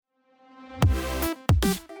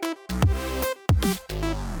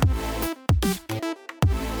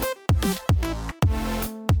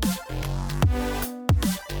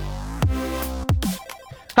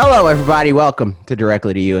Hello, everybody. Welcome to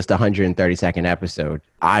Directly to You. It's the 132nd episode.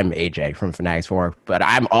 I'm AJ from Fanatics 4, but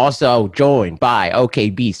I'm also joined by OK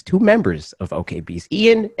Beast, two members of OK Beast,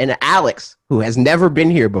 Ian and Alex, who has never been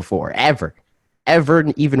here before, ever,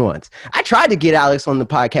 even once. I tried to get Alex on the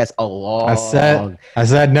podcast a long time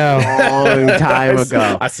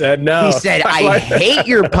ago. I said no. He said, I hate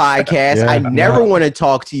your podcast. I never want to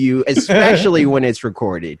talk to you, especially when it's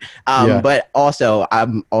recorded. But also,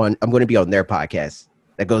 I'm going to be on their podcast.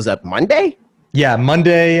 That goes up Monday? Yeah,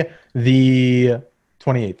 Monday the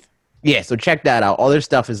 28th. Yeah, so check that out. All their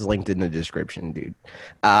stuff is linked in the description, dude.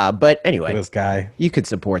 But anyway, this guy. You could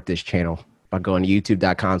support this channel by going to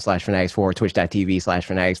youtube.com/fanatics4,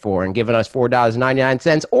 twitch.tv/fanatics4, and giving us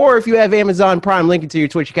 $4.99. Or if you have Amazon Prime, link it to your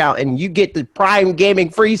Twitch account, and you get the Prime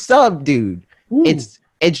Gaming free sub, dude. Ooh. It's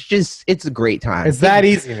a great time. It's that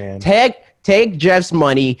easy, man. Take Jeff's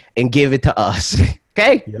money and give it to us.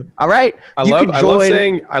 Okay. Yep. All right. I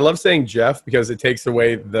love saying Jeff because it takes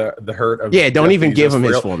away the hurt of. Yeah. Don't Jeff even give him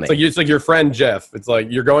his full name. It's like your friend Jeff. It's like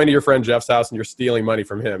you're going to your friend Jeff's house and you're stealing money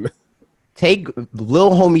from him. Take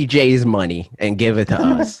little homie Jay's money and give it to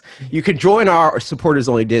us. You can join our supporters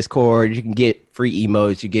only Discord. You can get free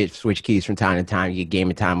emotes. You get Switch keys from time to time. You get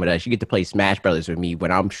gaming time with us. You get to play Smash Brothers with me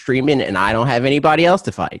when I'm streaming and I don't have anybody else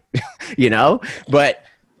to fight. But.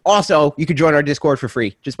 Also, you could join our Discord for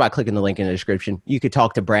free just by clicking the link in the description. You could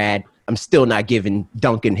talk to Brad. I'm still not giving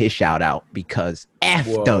Duncan his shout out because F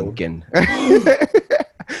Duncan.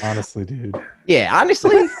 Honestly, dude. Yeah,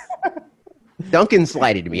 honestly, Duncan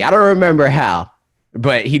slighted me. I don't remember how,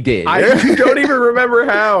 but he did. You don't even remember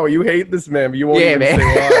how. You hate this man, but you won't say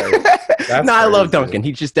why. I love Duncan.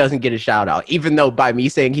 He just doesn't get a shout out. Even though by me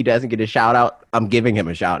saying he doesn't get a shout out, I'm giving him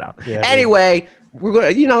a shout out. Yeah, anyway,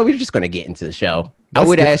 we're just gonna get into the show. I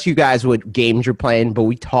would ask you guys what games you're playing, but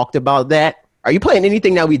we talked about that. Are you playing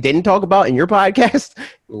anything that we didn't talk about in your podcast?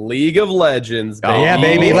 League of Legends, baby. Yeah,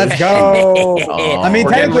 baby, let's go. I mean,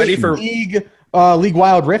 technically, League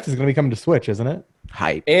Wild Rift is going to be coming to Switch, isn't it?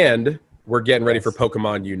 Hype. And we're getting ready for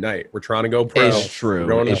Pokemon Unite. We're trying to go pro. It's true.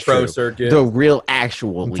 We're going to the pro circuit. The real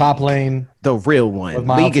actual league. Top lane. The real one.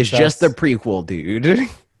 League is just the prequel, dude.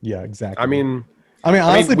 Yeah, exactly. I mean,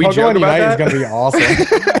 honestly, Pokemon Unite is going to be awesome.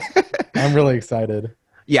 I'm really excited.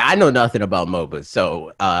 Yeah, I know nothing about MOBAs,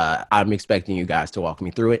 so I'm expecting you guys to walk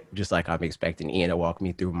me through it, just like I'm expecting Ian to walk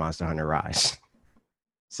me through Monster Hunter Rise.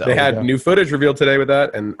 So they had new footage revealed today with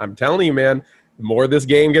that, and I'm telling you, man, the more this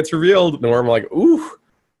game gets revealed, the more I'm like, ooh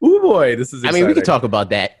boy, this is exciting. I mean, we could talk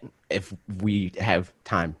about that if we have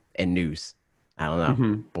time and news. I don't know.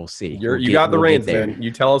 Mm-hmm. We'll see. You got the reins, man.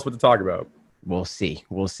 You tell us what to talk about. We'll see.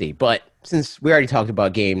 But since we already talked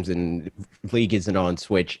about games and League isn't on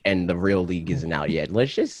Switch and the real League isn't out yet,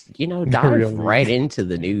 let's just, dive right into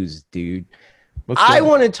the news, dude. I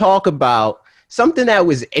want to talk about something that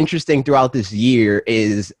was interesting throughout this year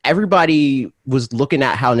is everybody was looking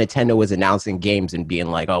at how Nintendo was announcing games and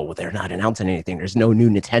being like, oh, well, they're not announcing anything. There's no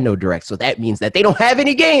new Nintendo Direct. So that means that they don't have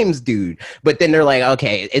any games, dude. But then they're like,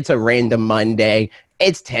 okay, it's a random Monday.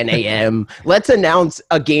 It's 10 a.m. Let's announce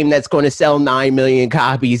a game that's going to sell 9 million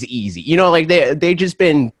copies easy. They just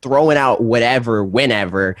been throwing out whatever,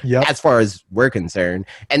 whenever, as far as we're concerned.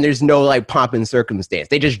 And there's no pomp and circumstance.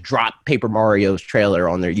 They just dropped Paper Mario's trailer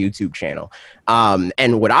on their YouTube channel.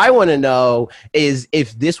 And what I want to know is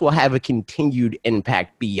if this will have a continued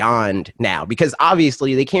impact beyond now, because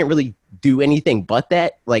obviously they can't really do anything but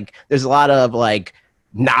that. There's a lot of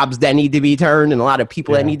knobs that need to be turned and a lot of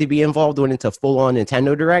people that need to be involved when it's a full-on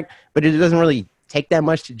Nintendo Direct, but it doesn't really take that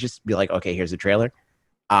much to just be like, okay, here's a trailer.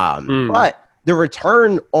 But the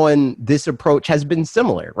return on this approach has been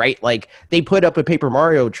similar, right? They put up a Paper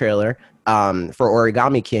Mario trailer for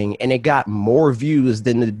Origami King and it got more views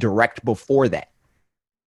than the Direct before that.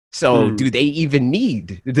 So do they even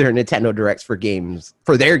need their Nintendo Directs for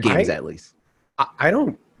their games at least? I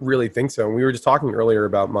don't really think so. And we were just talking earlier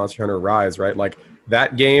about Monster Hunter Rise, right?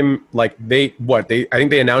 That game, I think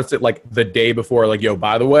they announced it the day before, yo,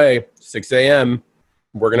 by the way, 6 a.m.,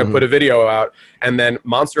 we're going to put a video out. And then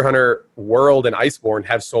Monster Hunter World and Iceborne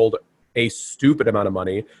have sold a stupid amount of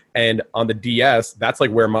money. And on the DS, that's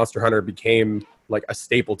where Monster Hunter became a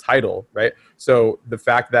staple title, right? So the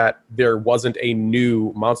fact that there wasn't a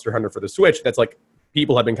new Monster Hunter for the Switch, that's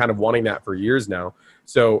people have been kind of wanting that for years now.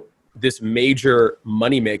 So this major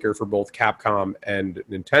moneymaker for both Capcom and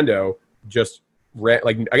Nintendo just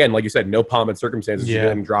again, like you said, no pomp and circumstances. You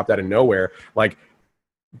didn't drop that in nowhere.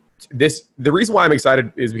 The reason why I'm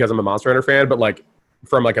excited is because I'm a Monster Hunter fan, but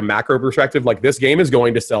from a macro perspective, this game is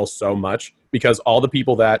going to sell so much because all the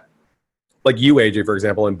people that you, AJ, for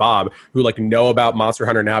example, and Bob, who know about Monster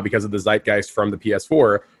Hunter now because of the zeitgeist from the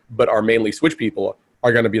PS4, but are mainly Switch people,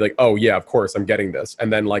 are going to be like, oh yeah, of course I'm getting this.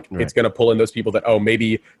 And then like, it's going to pull in those people that, oh,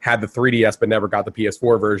 maybe had the 3DS, but never got the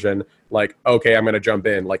PS4 version. Like, okay, I'm going to jump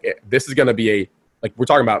in. Like this is going to be like, we're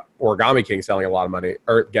talking about Origami King selling a lot of money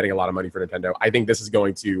or getting a lot of money for Nintendo. I think this is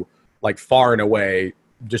going to like far and away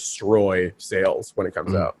destroy sales when it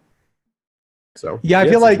comes out. So yeah, I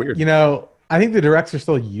feel like, you know, I think the directs are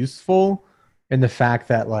still useful in the fact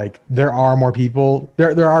that like there are more people,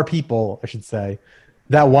 there are people, I should say,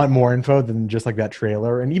 that want more info than just like that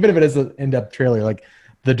trailer. And even if it is an in-depth trailer, like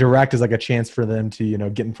the direct is like a chance for them to, you know,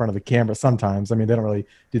 get in front of the camera sometimes. I mean, they don't really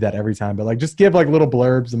do that every time, but like just give like little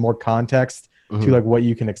blurbs and more context to like what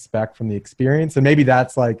you can expect from the experience. And maybe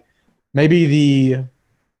that's like, maybe the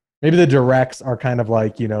directs are kind of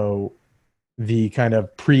like, you know, the kind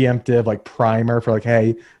of preemptive like primer for like,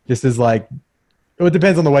 hey, this is like, it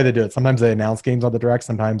depends on the way they do it. Sometimes they announce games on the direct.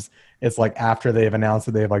 Sometimes it's like after they've announced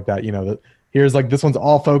it, they have like that, you know, that here's like, this one's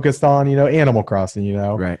all focused on, you know, Animal Crossing, you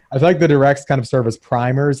know? Right. I feel like the directs kind of serve as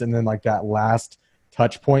primers and then like that last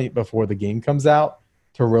touch point before the game comes out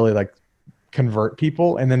to really like convert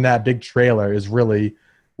people. And then that big trailer is really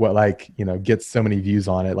what like, you know, gets so many views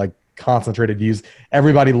on it, like concentrated views.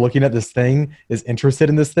 Everybody looking at this thing is interested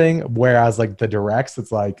in this thing. Whereas like the directs,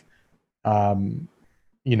 it's like,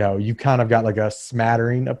 you know, you kind of got like a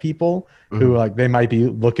smattering of people who like, they might be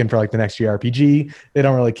looking for like the next JRPG. They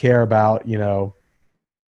don't really care about, you know,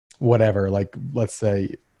 whatever, like let's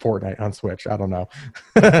say Fortnite on Switch. I don't know.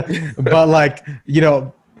 But like, you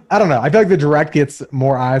know, I don't know. I feel like the direct gets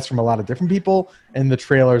more eyes from a lot of different people and the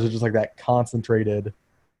trailers are just like that concentrated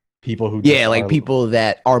people who like people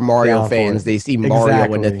that are Mario fans. They see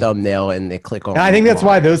Mario in the thumbnail and they click on. And I think that's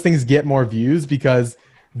why those things get more views because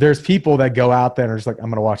there's people that go out there and are just like, I'm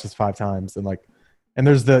gonna watch this 5 times and like, and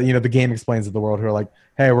there's the, you know, the Game Explains of the world who are like,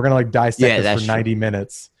 hey, we're gonna like dissect this for 90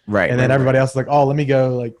 minutes, right? And then everybody else is like, oh, let me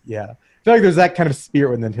go, like, yeah. I feel like there's that kind of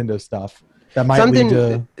spirit with Nintendo stuff that might lead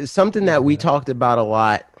to something that we talked about a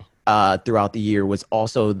lot throughout the year was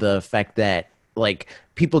also the fact that like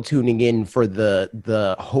people tuning in for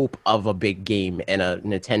the hope of a big game and a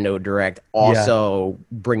Nintendo Direct also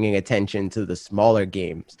bringing attention to the smaller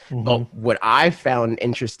games. But what I found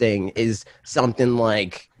interesting is something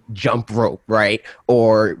like Jump Rope, right?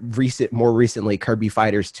 Or more recently, Kirby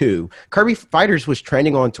Fighters 2. Kirby Fighters was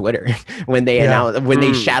trending on Twitter when they announced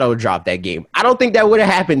they shadow dropped that game. I don't think that would have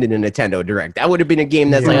happened in a Nintendo Direct. That would have been a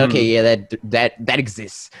game that's like, okay, that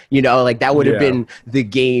exists. You know, like that would have been the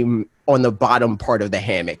game on the bottom part of the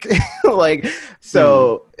hammock. Like,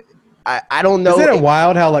 so I don't know. Isn't it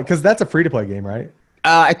wild how like, because that's a free-to-play game, right?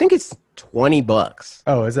 I think it's $20.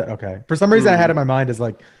 Oh, is it? Okay. For some reason I had in my mind as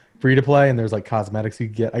like free to play and there's like cosmetics you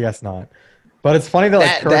get. I guess not. But it's funny that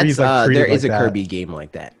like Kirby's like there is like a Kirby game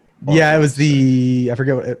like that. Yeah, it was I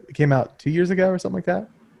forget what it came out 2 years ago or something like that.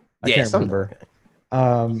 I can't remember.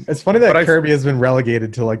 It's funny that Kirby has been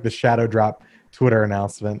relegated to like the shadow drop Twitter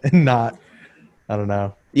announcement and not, I don't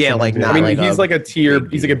know. Yeah, like not. I mean, like he's like a tier.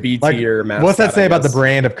 He's like a B tier. Like, what's that say about the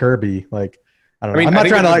brand of Kirby? Like, I don't know. I'm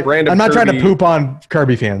not trying to poop on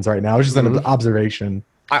Kirby fans right now. It's just an observation.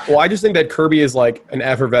 I just think that Kirby is like an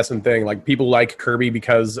effervescent thing. Like people like Kirby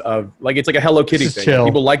because of like it's like a Hello Kitty thing. Chill.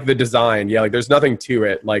 People like the design. Yeah, like there's nothing to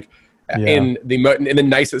it. Like in the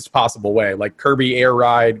nicest possible way. Like Kirby Air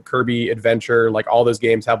Ride, Kirby Adventure, like all those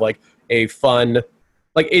games have like a fun.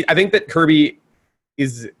 Like I think that Kirby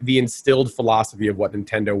is the instilled philosophy of what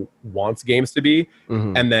Nintendo wants games to be,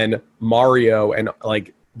 and then Mario and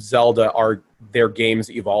like Zelda are their games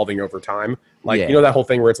evolving over time. Like you know that whole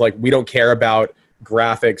thing where it's like we don't care about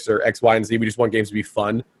graphics or X, Y, and Z. We just want games to be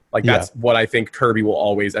fun. Like that's what I think Kirby will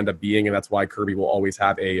always end up being, and that's why Kirby will always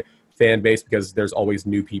have a fan base because there's always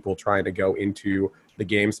new people trying to go into the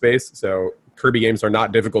game space. So Kirby games are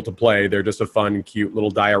not difficult to play. They're just a fun, cute little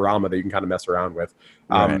diorama that you can kind of mess around with.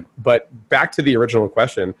 But back to the original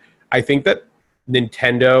question, I think that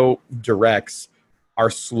Nintendo Directs are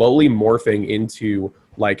slowly morphing into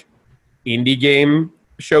like indie game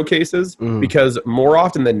showcases because more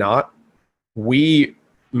often than not, we,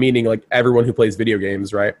 meaning like everyone who plays video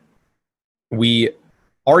games, right? We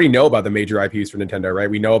already know about the major IPs for Nintendo, right?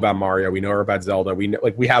 We know about Mario, we know about Zelda, we know,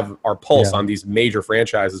 like we have our pulse on these major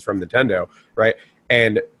franchises from Nintendo, right?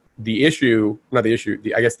 And the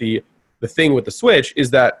thing with the Switch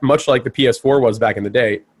is that much like the PS4 was back in the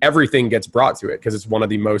day, everything gets brought to it because it's one of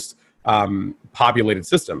the most populated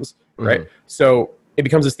systems, right? So it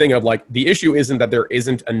becomes this thing of like the issue isn't that there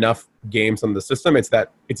isn't enough games on the system, it's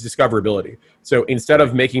that it's discoverability. So instead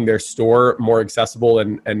of making their store more accessible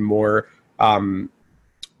and more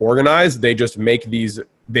organized, they just make these,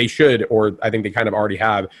 they should, or I think they kind of already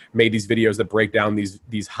have made these videos that break down these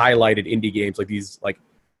highlighted indie games, like these like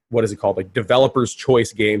what is it called? Like developers'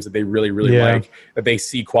 choice games that they really, really Yeah. like, that they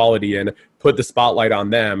see quality in, put the spotlight on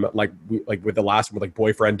them, like with the last one, with like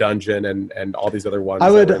Boyfriend Dungeon and all these other ones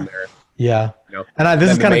I would- that were in there. Yeah. You know? And this Then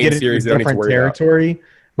is the kind of main getting series, into they don't need to different worry about. territory,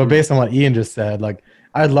 but based on what Ian just said, like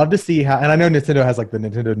I'd love to see how, and I know Nintendo has like the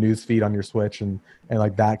Nintendo news feed on your Switch and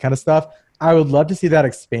like that kind of stuff. I would love to see that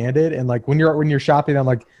expanded, and like when you're shopping on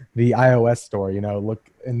like the iOS store, you know, look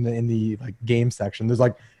in the like game section, there's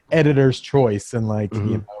like editor's choice, and like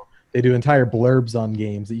you know, they do entire blurbs on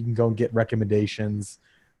games that you can go and get recommendations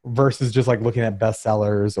versus just like looking at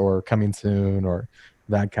bestsellers or coming soon or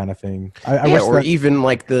that kind of thing. I wish or that, even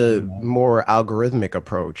like the more algorithmic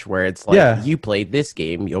approach where it's like you played this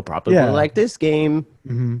game, you'll probably like this game.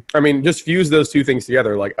 I mean, just fuse those two things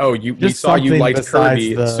together. Like, oh, we saw you liked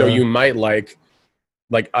Kirby, so you might like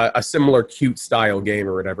a similar cute style game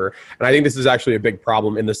or whatever. And I think this is actually a big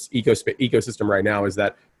problem in this ecosystem right now, is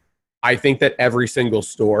that I think that every single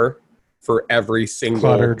store for every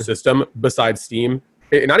single system besides Steam,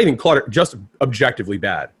 not even cluttered, just objectively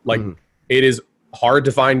bad. Like it is hard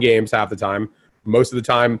to find games half the time. Most of the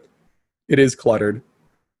time it is cluttered.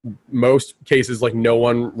 Most cases, like no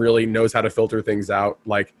one really knows how to filter things out.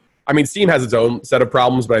 Like, I mean, Steam has its own set of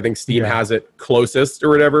problems, but I think Steam has it closest or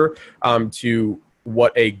whatever to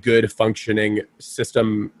what a good functioning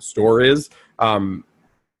system store is.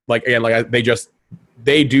 Like, again, like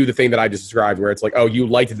they do the thing that I just described, where it's like, oh, you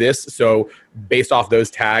liked this, so based off those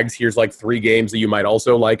tags, here's like 3 games that you might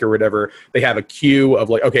also like or whatever. They have a queue of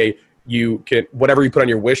like, okay, you can, whatever you put on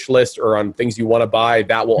your wish list or on things you want to buy,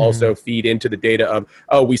 that will also feed into the data of,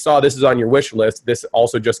 oh, we saw this is on your wish list, this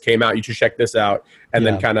also just came out, you should check this out, and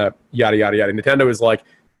then kind of yada yada yada. Nintendo is like,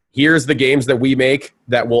 here's the games that we make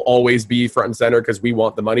that will always be front and center because we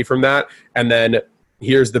want the money from that, and then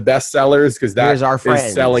here's the best sellers because that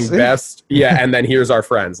is selling best. And then here's our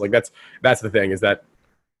friends. Like that's the thing, is that's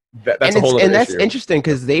a whole other issue. That's interesting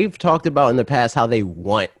because they've talked about in the past how they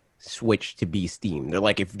want Switch to be Steam. They're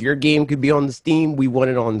like, if your game could be on the Steam, we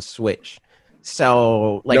want it on Switch.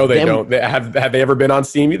 So like, no, they don't. Have they ever been on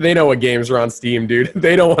Steam? They know what games are on Steam, dude.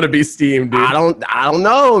 They don't want to be Steam, dude. I don't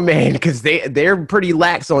know, man, because they're pretty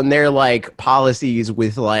lax on their like policies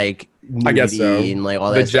with like nudity, I guess so. And like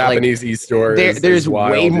all the that Japanese like, e-store. There's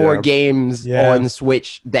wild, way more games on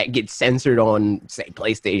Switch that get censored on, say,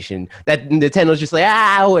 PlayStation. That Nintendo's just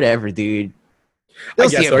like, whatever, dude. I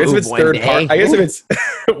guess so. I guess if it's third party, I guess if it's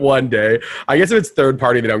one day, I guess if it's third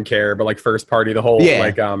party, they don't care. But like first party, the whole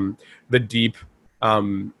like the deep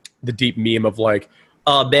meme of like,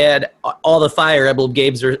 oh man, all the Fire Emblem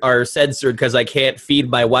games are censored because I can't feed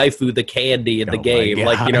my waifu the candy in the game.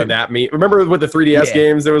 Like, you know, that meme. Remember with the 3DS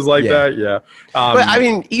games, it was like that? Yeah. But I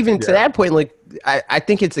mean, even to that point, like, I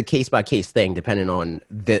think it's a case-by-case thing depending on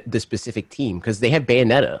the specific team, because they have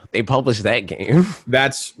Bayonetta. They published that game.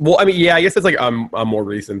 Well, I mean, yeah, I guess it's like a more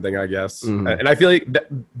recent thing, I guess. And I feel like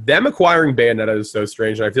them acquiring Bayonetta is so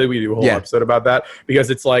strange, and I feel like we do a whole episode about that, because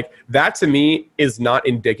it's like, that to me is not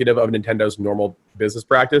indicative of Nintendo's normal business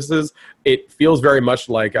practices. It feels very much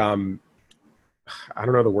like, I don't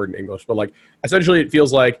know the word in English, but like, essentially it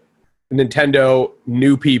feels like Nintendo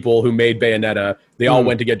knew people who made Bayonetta. They all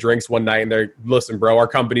went to get drinks one night and they're, listen, bro, our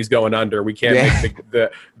company's going under. We can't make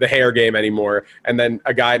the hair game anymore. And then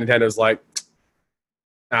a guy at Nintendo's like,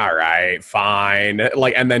 all right, fine.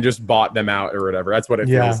 Like, and then just bought them out or whatever. That's what it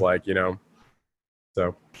feels like, you know?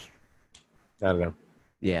 So, I don't know.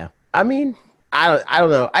 Yeah. I mean, I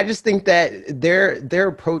don't know. I just think that their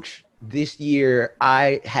approach this year,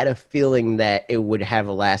 I had a feeling that it would have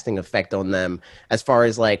a lasting effect on them, as far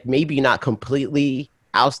as like maybe not completely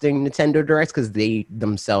ousting Nintendo Directs, because they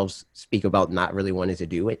themselves speak about not really wanting to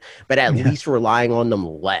do it, but at least relying on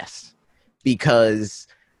them less, because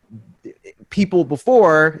people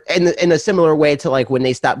before, in a similar way to like when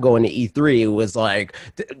they stopped going to E3, it was like,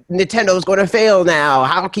 Nintendo's going to fail now.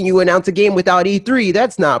 How can you announce a game without E3?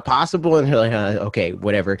 That's not possible. And they're like, okay,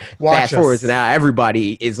 whatever. Fast forward to now,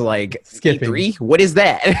 everybody is like, skipping E3? What is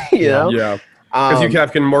that? you know? Yeah. Because you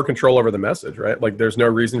have more control over the message, right? Like, there's no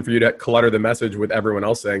reason for you to clutter the message with everyone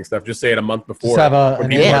else saying stuff. Just say it a month before when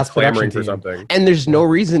people are clamoring for something. And there's no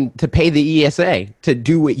reason to pay the ESA to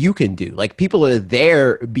do what you can do. Like, people are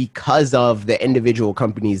there because of the individual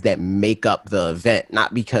companies that make up the event,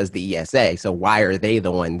 not because the ESA. So why are they the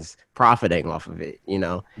ones profiting off of it? You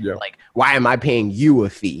know, like, why am I paying you a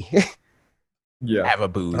fee? Have a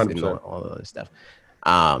booth 100%. And all the other stuff.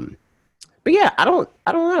 But yeah, I don't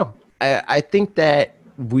know. I think that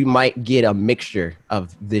we might get a mixture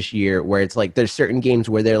of this year where it's like there's certain games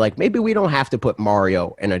where they're like, maybe we don't have to put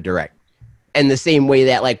Mario in a direct. And the same way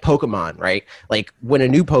that like Pokemon, right? Like when a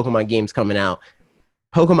new Pokemon game's coming out,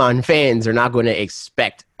 Pokemon fans are not going to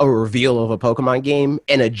expect a reveal of a Pokemon game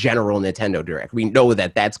in a general Nintendo Direct. We know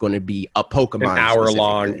that that's going to be a Pokemon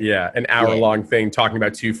an hour long thing talking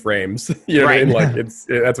about 2 frames. You know what I mean? Like that's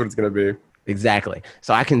what it's going to be. Exactly.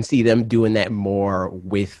 So I can see them doing that more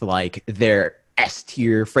with like their S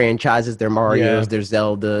tier franchises, their Marios, their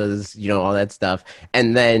Zeldas, you know, all that stuff.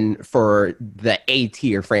 And then for the A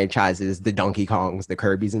tier franchises, the Donkey Kongs, the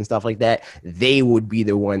Kirbys and stuff like that, they would be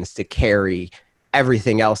the ones to carry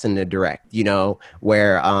everything else in the Direct, you know,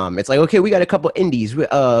 where it's like, okay, we got a couple indies. We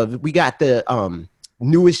got the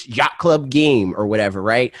newest Yacht Club game or whatever,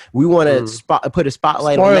 right? We want to put a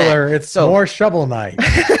spotlight on that. Spoiler, it's more Shovel Knight.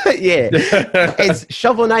 Yeah. It's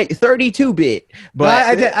Shovel Knight 32-bit.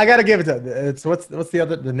 But I got to give it to it's what's the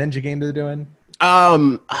ninja game they're doing?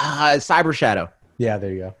 Cyber Shadow. Yeah,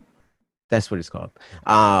 there you go. That's what it's called.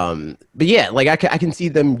 But yeah, like I can see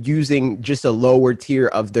them using just a lower tier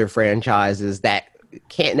of their franchises that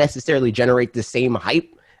can't necessarily generate the same hype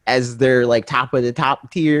as their like top of the top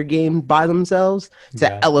tier game by themselves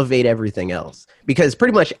to elevate everything else. Because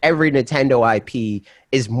pretty much every Nintendo IP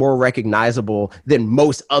is more recognizable than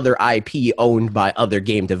most other IP owned by other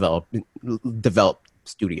game developed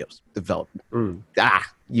studios.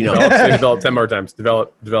 You know. Develop 10 more times.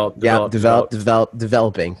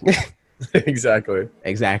 Developing.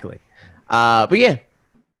 Exactly. But yeah,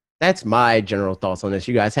 that's my general thoughts on this.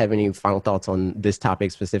 You guys have any final thoughts on this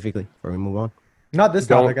topic specifically before we move on? Not this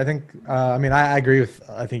topic. I think. I agree with.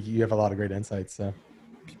 I think you have a lot of great insights. So.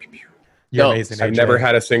 You're amazing. I've never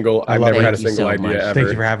had a single idea ever. Thank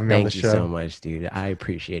you for having me on the show. show. Thank you so much, dude. I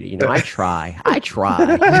appreciate it. You know, I try.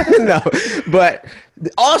 No, but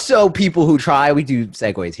also people who try, we do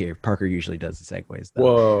segues here. Parker usually does the segues. Though.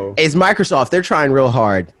 Whoa. Is Microsoft, they're trying real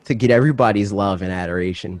hard to get everybody's love and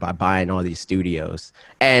adoration by buying all these studios.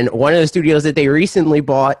 And one of the studios that they recently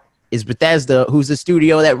bought is Bethesda, who's a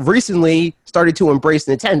studio that recently started to embrace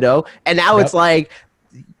Nintendo. And now it's like,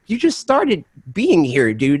 you just started being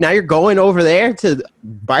here, dude. Now you're going over there to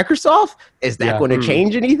Microsoft? Is that going to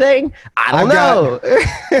change anything? I don't know.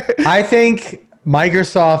 I think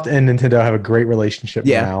Microsoft and Nintendo have a great relationship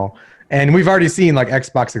now. And we've already seen like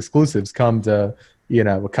Xbox exclusives come to, you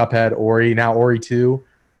know, Cuphead, Ori, now Ori 2.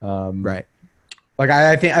 Right. Like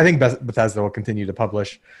I think Bethesda will continue to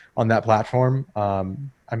publish on that platform.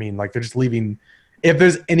 I mean, like they're just leaving. If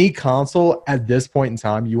there's any console at this point in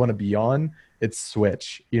time you want to be on, it's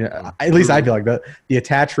Switch. You know, at least I feel like the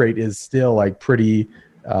attach rate is still like pretty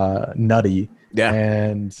nutty. Yeah.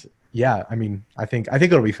 And yeah, I mean, I think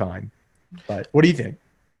it'll be fine. But what do you think?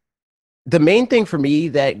 The main thing for me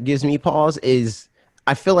that gives me pause is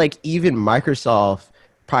I feel like even Microsoft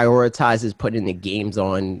prioritizes putting the games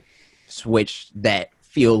on Switch that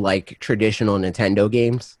feel like traditional Nintendo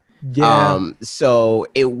games. Yeah. So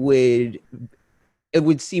it would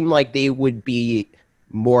seem like they would be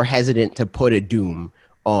more hesitant to put a Doom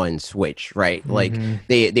on Switch, right? Like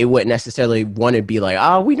they wouldn't necessarily want to be like,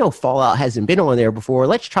 oh, we know Fallout hasn't been on there before,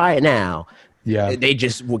 let's try it now. Yeah, they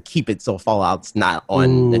just would keep it so Fallout's not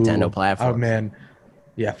on Nintendo platforms. Oh man,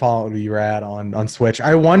 yeah, Fallout would be rad on Switch.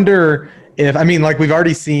 I wonder if, I mean, like we've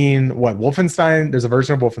already seen what Wolfenstein. There's a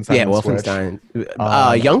version of Wolfenstein. Yeah, Wolfenstein.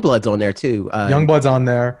 Youngblood's on there too. Youngblood's on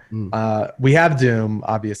there. We have Doom,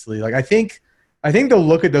 obviously. Like I think they'll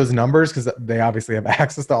look at those numbers because they obviously have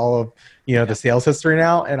access to all of, you know, the sales history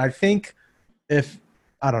now. And I think if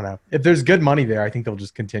there's good money there, I think they'll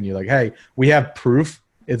just continue. Like, hey, we have proof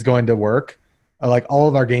it's going to work. Like all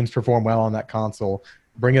of our games perform well on that console.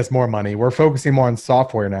 Bring us more money. We're focusing more on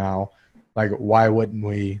software now. Like, why wouldn't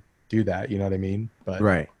we do that? You know what I mean? But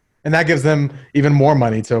right. And that gives them even more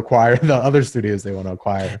money to acquire the other studios they want to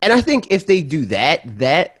acquire. And I think if they do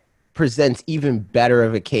that presents even better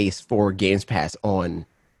of a case for Games Pass on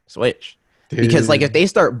Switch. Dude. Because like if they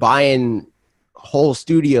start buying whole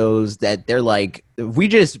studios that they're like, we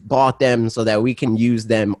just bought them so that we can use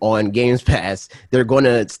them on Games Pass, they're going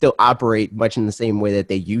to still operate much in the same way that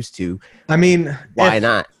they used to. I mean, why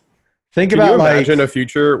not? Think Can about you imagine a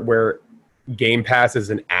future where Game Pass is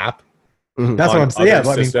an app? That's what I'm saying. Yeah,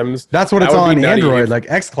 systems. That's what it's on Android, like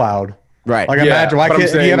xCloud. Right. Like imagine why can't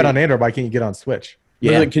if you have it on Android, why can't you get on Switch?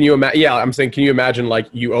 Yeah. Can you imagine? Yeah, I'm saying, can you imagine like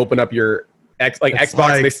you open up your Xbox?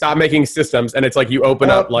 Like, they stop making systems, and it's like you open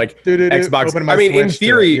up like Xbox. I mean,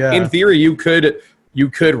 in theory, you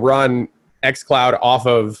could run xCloud off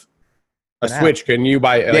of a Switch. Can you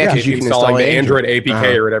by installing the Android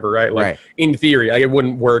APK or whatever? Right. Like in theory, like it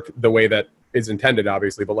wouldn't work the way that is intended,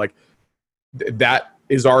 obviously, but like that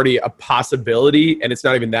is already a possibility, and it's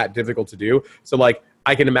not even that difficult to do. So like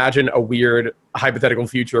I can imagine a weird hypothetical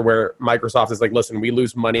future where Microsoft is like, listen, we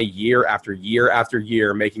lose money year after year after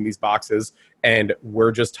year making these boxes, and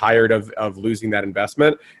we're just tired of losing that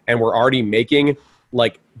investment. And we're already making,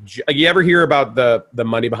 like, you ever hear about the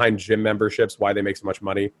money behind gym memberships, why they make so much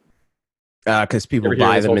money? Because people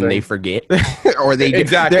buy them and they forget, or they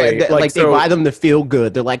exactly like they buy them to feel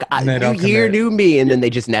good. They're like, "New year, new me," and then they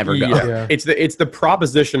just never go. Yeah. It's the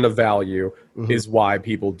proposition of value is why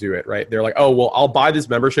people do it, right? They're like, "Oh, well, I'll buy this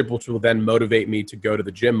membership, which will then motivate me to go to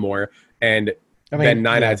the gym more," and then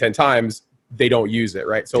 9 out of 10 times they don't use it,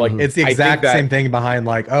 right? So like, it's the exact same thing behind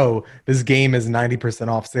like, oh, this game is 90%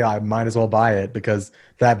 off sale, I might as well buy it because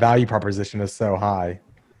that value proposition is so high.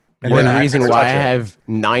 And one reason why I have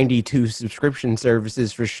 92 subscription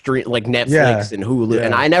services for like Netflix and Hulu,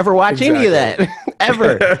 and I never watch any of that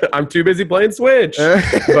ever. I'm too busy playing Switch.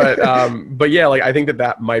 But yeah, like I think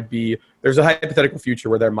that might be. There's a hypothetical future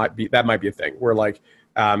where that might be a thing where like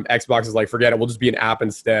Xbox is like, forget it, we'll just be an app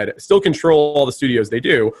instead. Still control all the studios they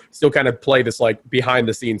do. Still kind of play this like behind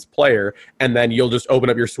the scenes player, and then you'll just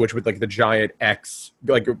open up your Switch with like the giant X,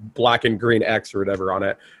 like black and green X or whatever on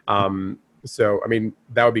it. So, I mean,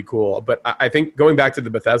 that would be cool. But I think going back to the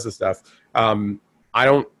Bethesda stuff, I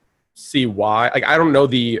don't see why. Like, I don't know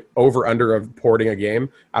the over-under of porting a game.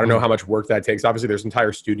 I don't know how much work that takes. Obviously, there's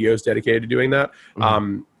entire studios dedicated to doing that,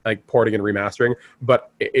 like porting and remastering. But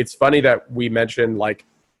it's funny that we mentioned, like,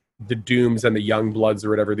 the Dooms and the Youngbloods or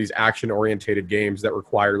whatever, these action-orientated games that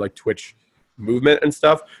require, like, Twitch movement and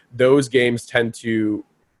stuff. Those games tend to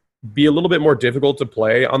be a little bit more difficult to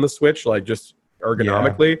play on the Switch, like, just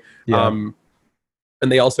ergonomically. And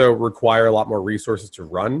they also require a lot more resources to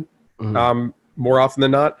run more often than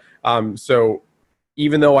not. So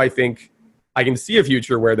even though I think I can see a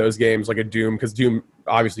future where those games like a Doom, because Doom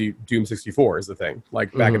 64 is the thing,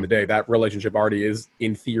 like back in the day, that relationship already is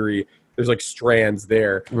in theory, there's like strands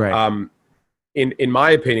there. Right. In my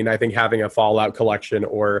opinion, I think having a Fallout collection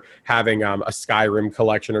or having a Skyrim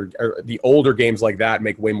collection or the older games like that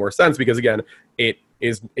make way more sense because again, it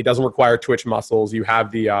doesn't require Twitch muscles. You have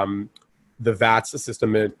the VATS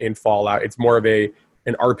system in Fallout. It's more of an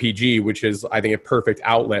RPG, which is I think a perfect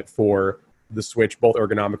outlet for the Switch, both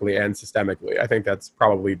ergonomically and systemically. I think that's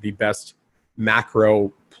probably the best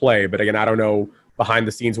macro play. But again, I don't know behind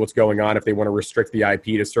the scenes what's going on if they want to restrict the IP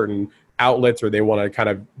to certain outlets or they want to kind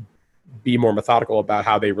of be more methodical about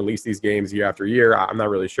how they release these games year after year. I'm not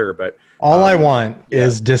really sure, but all I want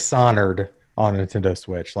is Dishonored on Nintendo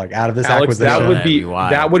Switch. Like out of this Alex, acquisition,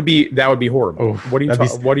 that would be horrible. Oh, what do you that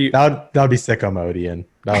would be sicko mode, Ian.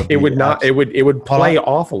 It would play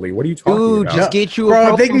awfully. What are you talking about? Just get you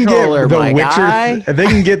a Pro controller, my guy. If they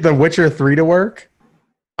can get The Witcher 3 to work.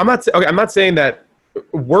 I'm not saying that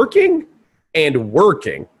working and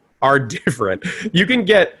working are different. You can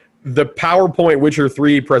get the PowerPoint Witcher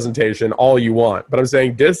 3 presentation all you want, but I'm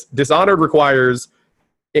saying Dishonored requires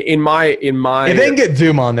in my if they can get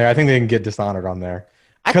Doom on there, I think they can get Dishonored on there.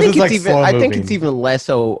 I think it's even less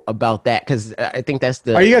so about that because I think that's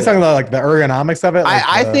the. Are you guys talking about like the ergonomics of it? Like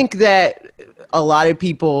I think that a lot of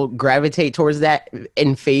people gravitate towards that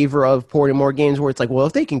in favor of porting more games where it's like, well,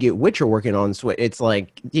 if they can get Witcher working on Switch, it's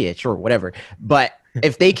like, yeah, sure, whatever. But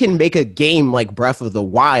if they can make a game like Breath of the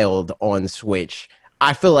Wild on Switch,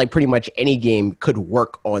 I feel like pretty much any game could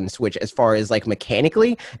work on Switch as far as like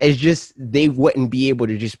mechanically. It's just they wouldn't be able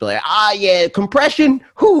to just be like, yeah, compression.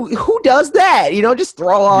 Who does that? You know, just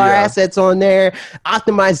throw all our assets on there.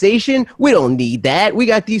 Optimization, we don't need that. We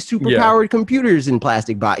got these super powered computers in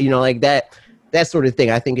plastic box. You know, like that sort of thing.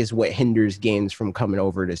 I think is what hinders games from coming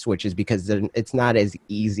over to Switch is because it's not as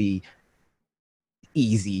easy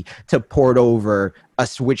to port over a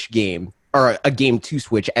Switch game or a game to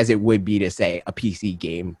Switch as it would be to say a PC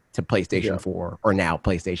game to PlayStation 4 or now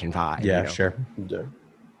PlayStation 5. Yeah, you know? sure. Yeah.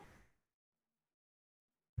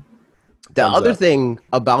 The other thing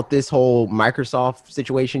about this whole Microsoft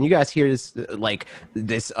situation, you guys hear this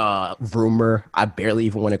this rumor, I barely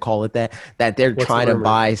even want to call it that they're trying to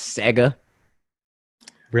buy Sega.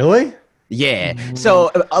 Really? Yeah.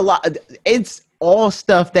 So it's all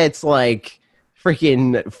stuff that's like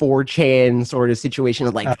freaking 4chan sort of situation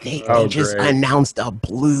of like they just announced a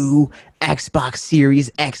blue Xbox Series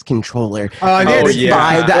X controller. I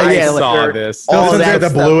saw this. All the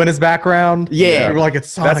blue in his background. Yeah, like it's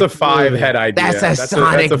Sonic that's a 5-head idea. That's a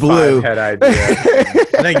Sonic Blue. 5-head idea.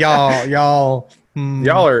 I think y'all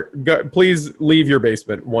are please leave your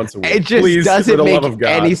basement once a week. It just please, doesn't make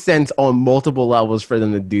any sense on multiple levels for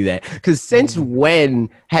them to do that. Because since when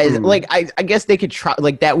has I guess they could try,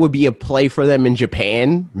 like that would be a play for them in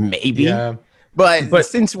Japan, maybe. Yeah. But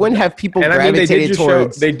since when have people and gravitated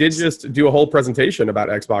towards? They did just do a whole presentation about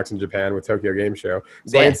Xbox in Japan with Tokyo Game Show.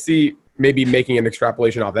 So I can see maybe making an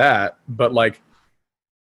extrapolation off that, but like,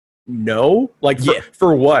 no, like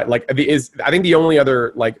for what? Like, I think the only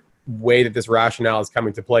other like way that this rationale is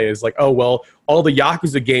coming to play is like, oh well, all the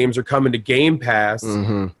Yakuza games are coming to Game Pass,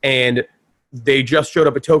 and they just showed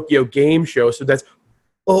up at Tokyo Game Show, so that's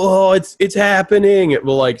it's happening. It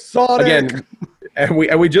will like Sonic. Again, and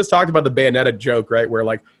we just talked about the Bayonetta joke, right? Where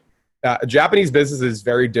like Japanese business is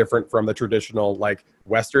very different from the traditional like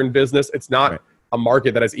Western business. It's not a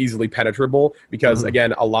market that is easily penetrable because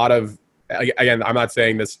again, a lot of I'm not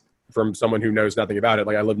saying this from someone who knows nothing about it.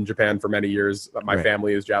 Like I lived in Japan for many years. My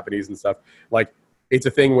family is Japanese and stuff. Like it's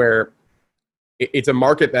a thing where it's a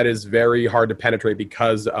market that is very hard to penetrate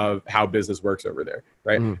because of how business works over there,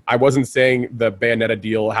 right? I wasn't saying the Bayonetta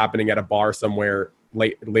deal happening at a bar somewhere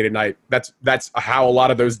late at night. That's how a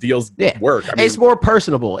lot of those deals work. I mean, it's more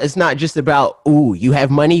personable. It's not just about, ooh, you have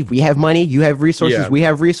money, we have money, you have resources, we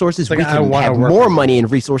have resources. Like, we can have more money and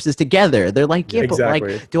resources together. They're like, but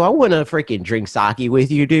like, do I want to freaking drink sake with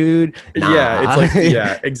you, dude? Nah. Yeah, it's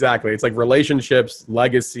like, exactly. It's like relationships,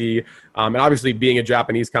 legacy, and obviously being a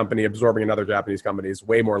Japanese company absorbing another Japanese company is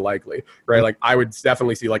way more likely, right? Like I would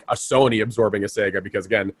definitely see like a Sony absorbing a Sega because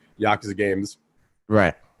again, Yakuza games,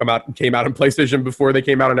 came out on PlayStation before they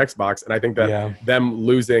came out on Xbox, and I think that them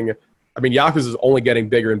losing, I mean, Yakuza is only getting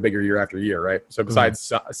bigger and bigger year after year, right? So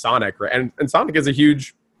besides Sonic, right, and Sonic is a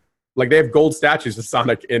huge, like they have gold statues of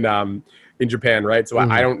Sonic in Japan, right? So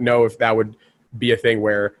I don't know if that would be a thing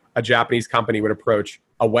where a Japanese company would approach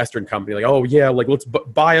a Western company, like, oh yeah, like let's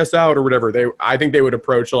buy us out or whatever. I think they would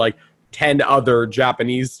approach like 10 other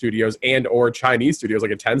Japanese studios and or Chinese studios,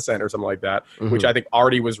 like a Tencent or something like that, which I think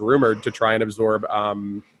already was rumored to try and absorb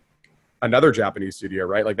another Japanese studio,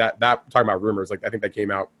 right? Like that talking about rumors, like I think that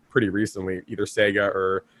came out pretty recently. Either Sega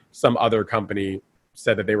or some other company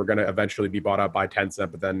said that they were going to eventually be bought out by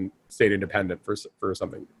Tencent, but then stayed independent for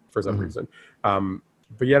some reason.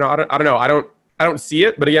 But yeah, no, I don't know. I don't see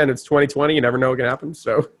it, but again, it's 2020. You never know what can happen.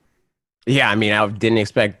 So yeah, I mean, I didn't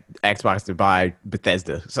expect Xbox to buy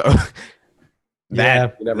Bethesda, so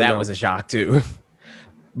that was a shock too.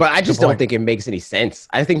 But I just don't think it makes any sense.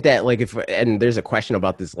 I think that like and there's a question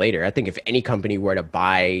about this later. I think if any company were to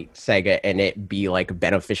buy Sega and it be like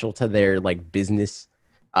beneficial to their like business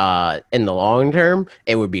in the long term,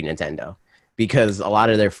 it would be Nintendo, because a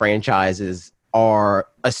lot of their franchises are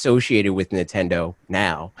associated with Nintendo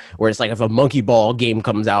now, where it's like if a Monkey Ball game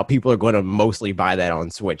comes out, people are going to mostly buy that on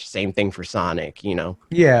Switch. Same thing for Sonic, you know?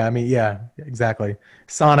 Yeah, I mean, yeah, exactly.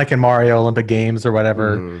 Sonic and Mario Olympic Games or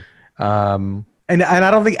whatever. And I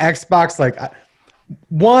don't think Xbox, like, I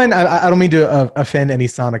don't mean to offend any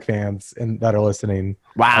Sonic fans that are listening.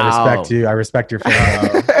 Wow. I respect your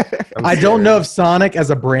fans. I don't know if Sonic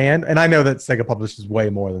as a brand, and I know that Sega publishes way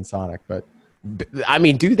more than Sonic, but I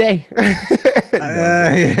mean, do they?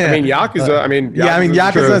 I mean, Yakuza.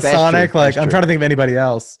 Yakuza, Sonic. Like, I'm trying to think of anybody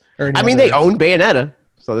else. I mean, they own Bayonetta,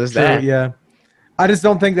 so there's that. Yeah, I just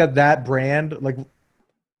don't think that brand like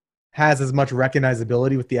has as much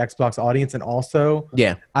recognizability with the Xbox audience, and also,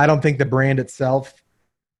 I don't think the brand itself,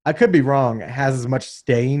 I could be wrong, has as much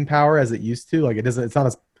staying power as it used to. Like, it doesn't. It's not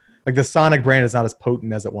as like the Sonic brand is not as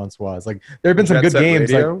potent as it once was. Like, there have been some good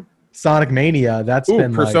games like Sonic Mania. That's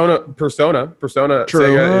been Persona. True.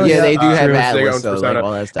 Sega, they do have Atlas, so like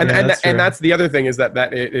all that stuff. And that's the other thing is that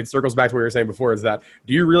it circles back to what we were saying before. Is that,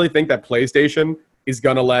 do you really think that PlayStation is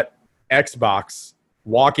gonna let Xbox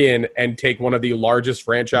walk in and take one of the largest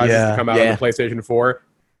franchises to come out on the PlayStation 4?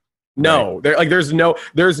 No,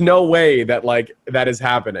 there's no way that like that is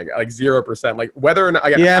happening. Like 0%. Like whether or not,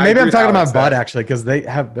 maybe I'm talking about Bud actually, because they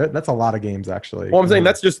have that's a lot of games actually. Well, I'm saying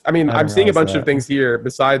that's just. I mean, I'm seeing a bunch of things here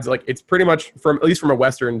besides like it's pretty much at least from a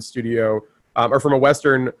Western studio or from a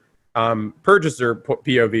Western purchaser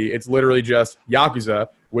POV. It's literally just Yakuza,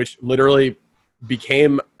 which literally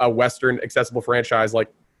became a Western accessible franchise like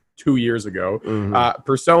 2 years ago.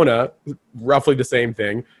 Persona, roughly the same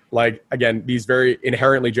thing. Like, again, these very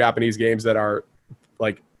inherently Japanese games that are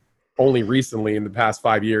like only recently in the past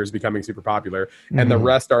 5 years becoming super popular. And the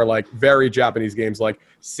rest are like very Japanese games like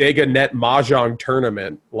Sega Net Mahjong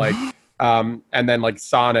Tournament, like and then like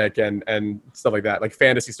Sonic and stuff like that, like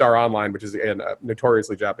Phantasy Star Online, which is a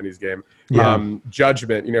notoriously Japanese game.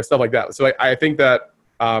 Judgment, stuff like that. So I think that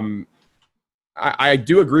I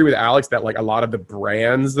do agree with Alex that like a lot of the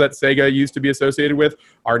brands that Sega used to be associated with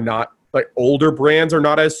are not like older brands are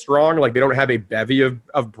not as strong. Like they don't have a bevy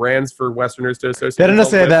of brands for Westerners to associate. They didn't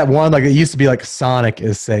say that one, like it used to be like Sonic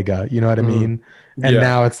is Sega, you know what I mean? And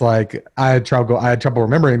now it's like I had trouble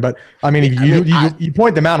remembering, but I mean, if you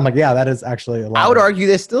point them out, I'm like, yeah, that is actually a lot. I would argue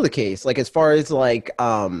that's still the case. Like as far as like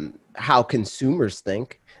how consumers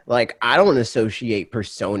think, like I don't associate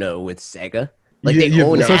Persona with Sega. Like they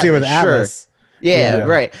own associate with Atlas. Yeah,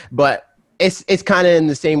 right. But it's kind of in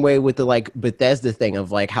the same way with the like Bethesda thing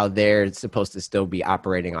of like how they're supposed to still be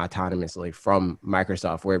operating autonomously from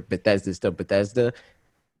Microsoft, where Bethesda's still Bethesda.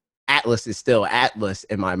 Atlas is still Atlas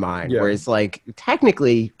in my mind, where it's like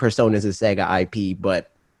technically Persona's a Sega IP,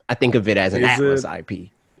 but I think of it as an Atlas IP.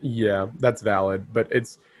 Yeah, that's valid, but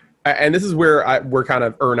it's, and this is where we're kind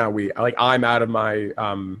of, or not we, like I'm out of my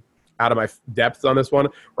depth on this one,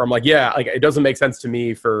 where I'm like, yeah, like it doesn't make sense to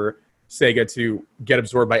me for Sega to get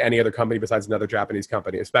absorbed by any other company besides another Japanese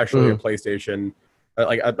company, especially a PlayStation,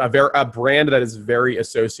 like a brand that is very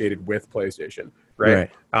associated with PlayStation, right?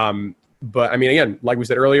 But I mean, again, like we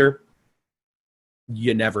said earlier,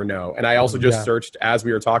 you never know. And I also just searched as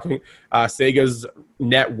we were talking. Sega's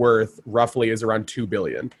net worth roughly is around $2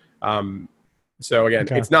 billion. So again,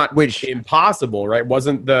 it's not impossible, right?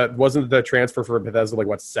 Wasn't the transfer for Bethesda like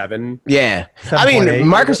what, 7? Yeah, I mean,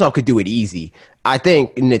 Microsoft could do it easy. I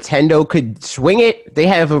think Nintendo could swing it. They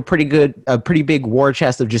have a pretty big war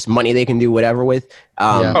chest of just money they can do whatever with.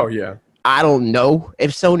 Oh yeah. I don't know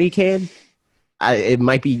if Sony can. It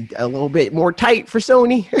might be a little bit more tight for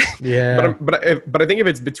Sony. Yeah, but I think if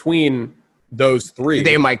it's between those three,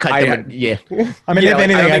 they might cut them. I mean, if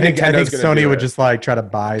anything, I think Sony would just like try to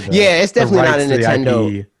buy the. Yeah, it's definitely not a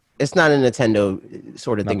Nintendo. It's not a Nintendo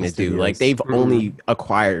sort of thing to do. Like they've only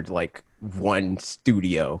acquired like one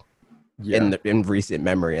studio in recent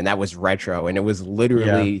memory, and that was Retro, and it was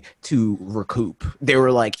literally to recoup. They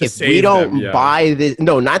were like, if we don't buy this,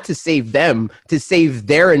 no, not to save them, to save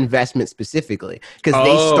their investment specifically, because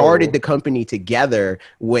they started the company together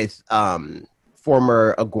with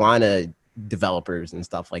former Iguana developers and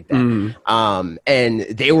stuff like that. And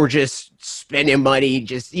they were just spending money,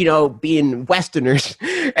 just, being Westerners.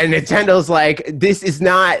 And Nintendo's like, this is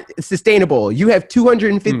not sustainable. You have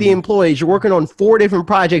 250 employees. You're working on 4 different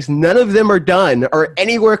projects. None of them are done or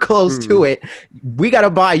anywhere close to it. We got to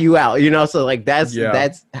buy you out, So like, that's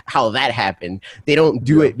how that happened. They don't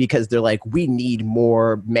do it because they're like, we need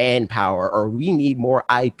more manpower or we need more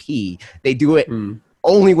IP. They do it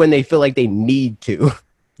only when they feel like they need to.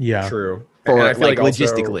 Yeah, true. For like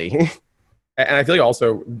logistically. And I feel like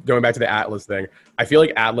also going back to the Atlas thing, I feel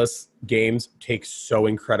like Atlas games take so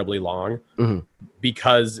incredibly long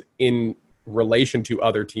because in relation to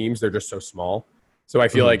other teams, they're just so small. So I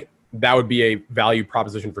feel like that would be a value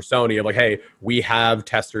proposition for Sony of like, hey, we have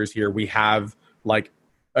testers here. We have like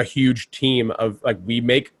a huge team of like, we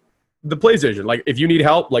make the PlayStation. Like if you need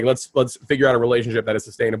help, like let's figure out a relationship that is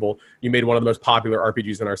sustainable. You made one of the most popular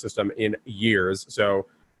RPGs in our system in years. So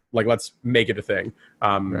like, let's make it a thing.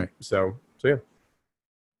 So yeah.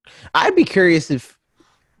 I'd be curious if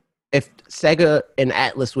Sega and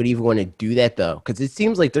Atlas would even want to do that though, because it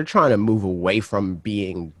seems like they're trying to move away from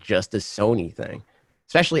being just a Sony thing,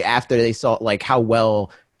 especially after they saw like how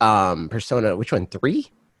well Persona, which one,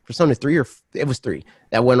 3? Persona 3 or it was 3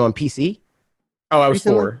 that went on PC. Oh, I was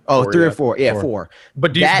 4. Oh, 3 or 4. Yeah, 4.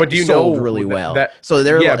 But do you know really well? So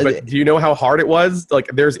they're but do you know how hard it was? Like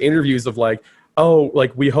there's interviews of like, oh,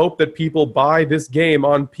 like we hope that people buy this game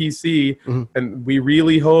on PC and we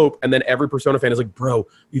really hope. And then every Persona fan is like, bro,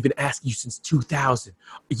 we've been asking you since 2000.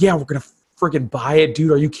 Yeah, we're going to freaking buy it, dude.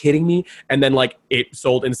 Are you kidding me? And then like it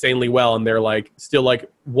sold insanely well. And they're like, still like,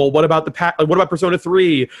 well, what about what about Persona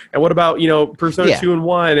 3? And what about, Persona 2 and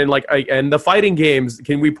 1? And like, and the fighting games,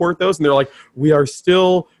 can we port those? And they're like, we are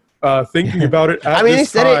still thinking about it. They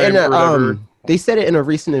said it in they said it in a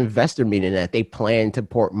recent investor meeting that they plan to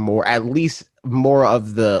port at least more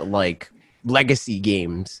of the like legacy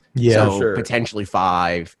games. Yeah, so potentially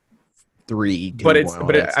 5, 3. 2, I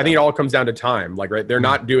think it all comes down to time. Like, right, they're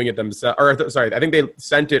not doing it themselves. I think they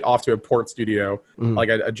sent it off to a port studio, like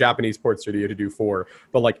a Japanese port studio to do 4.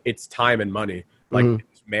 But like, it's time and money, like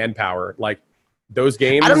it's manpower. Like those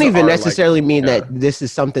games. I don't even necessarily mean that this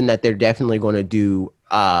is something that they're definitely going to do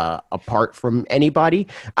apart from anybody.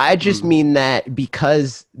 I just mean that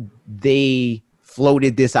because they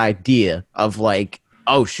floated this idea of like,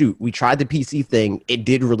 oh shoot, we tried the PC thing, it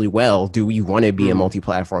did really well. Do we want to be a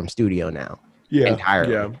multi-platform studio now? Yeah,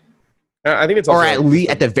 entirely. Yeah, I think it's also, or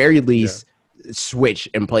at the very least, Switch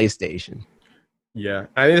and PlayStation. Yeah,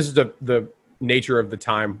 I think this is the nature of the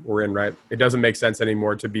time we're in. Right, it doesn't make sense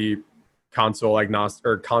anymore to be console agnostic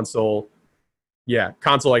or console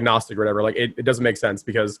agnostic or whatever. Like it doesn't make sense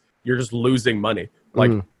because you're just losing money.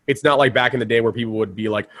 Like it's not like back in the day where people would be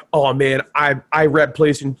like, oh man, I read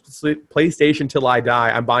PlayStation till I die.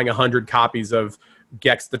 I'm buying 100 copies of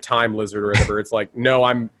Gex the Time Lizard or whatever. It's like, no,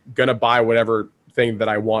 I'm gonna buy whatever thing that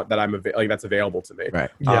I want that that's available to me. Right.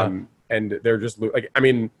 Yeah. And they're just like, I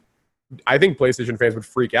mean, I think PlayStation fans would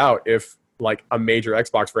freak out if like a major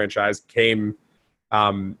Xbox franchise came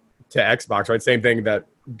to Xbox, right? Same thing that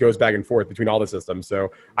goes back and forth between all the systems.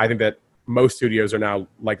 So I think that most studios are now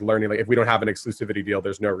like learning, like if we don't have an exclusivity deal,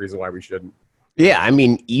 there's no reason why we shouldn't. Yeah, I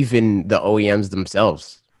mean, even the OEMs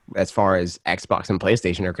themselves, as far as Xbox and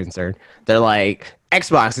PlayStation are concerned, they're like,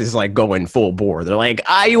 Xbox is like going full bore. They're like,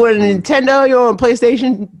 you want a Nintendo? You want a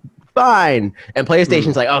PlayStation? Fine. And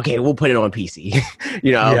PlayStation's like, okay, we'll put it on PC.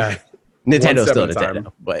 You know, Yeah. Nintendo's still One step at a Nintendo.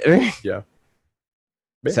 time. But Yeah.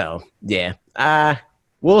 so, yeah.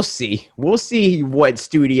 We'll see. We'll see what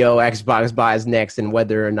studio Xbox buys next and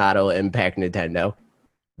whether or not it'll impact Nintendo.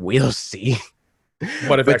 We'll see.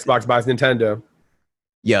 What if Xbox buys Nintendo?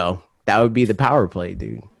 Yo, that would be the power play,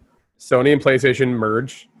 dude. Sony and PlayStation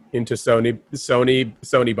merge into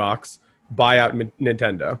Sony box, buy out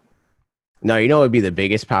Nintendo. No, you know what would be the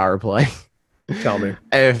biggest power play? Tell me.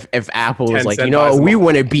 If Apple was like, Tencent you know, buys them we all.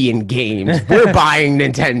 want to be in games. We're buying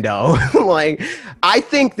Nintendo. Like, I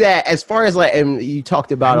think that as far as like, and you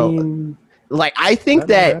talked about, I think that might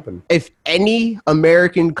that happen. if any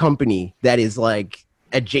American company that is like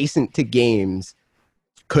adjacent to games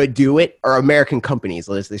could do it, or American companies,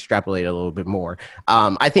 let's extrapolate a little bit more.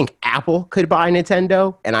 I think Apple could buy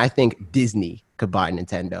Nintendo, and I think Disney could buy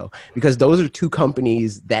Nintendo, because those are two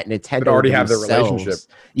companies that Nintendo already have their themselves- relationship.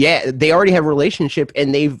 Yeah, they already have a relationship,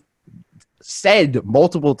 and they've said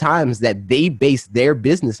multiple times that they base their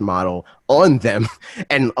business model on them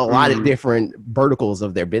and a lot of different verticals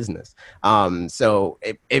of their business. So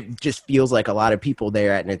it just feels like a lot of people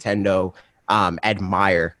there at Nintendo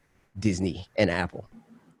admire Disney and Apple.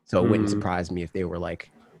 So it wouldn't surprise me if they were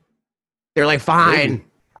like, they're like, fine,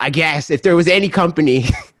 I guess if there was any company.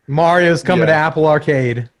 Mario's coming to Apple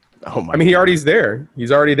Arcade. Oh my! I mean, he's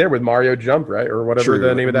already there with Mario Jump, right? Or whatever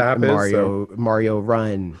the name of the app is. So. Mario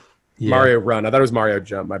Run. Yeah. Mario Run. I thought it was Mario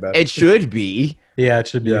Jump. My bad. It should be. Yeah, it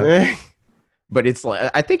should be. Yeah. But it's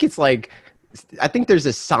like, I think there's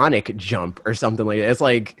a Sonic Jump or something like that. It's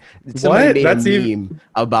like somebody What? made That's a even- meme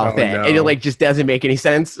about Oh, that, no. and it like just doesn't make any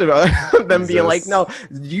sense. Them being like, Jesus. no,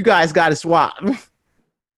 you guys got to swap.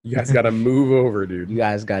 You guys got to move over, dude. You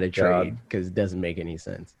guys got to God. trade because it doesn't make any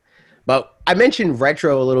sense. But I mentioned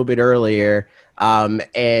retro a little bit earlier,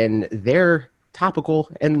 and they're topical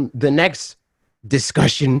in the next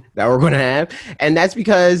discussion that we're going to have. And that's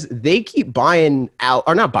because they keep buying out,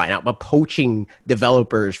 or not buying out, but poaching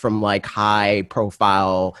developers from like high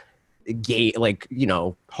profile game, like, you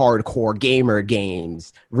know, hardcore gamer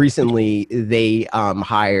games. Recently, they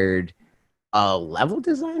hired a level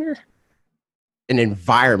designer, an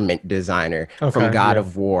environment designer from Okay, God yeah.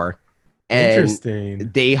 of War. And Interesting.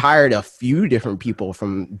 they hired a few different people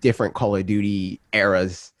from different Call of Duty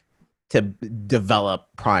eras to develop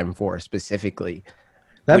Prime 4 specifically.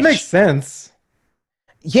 That which- makes sense.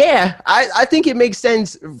 Yeah, I think it makes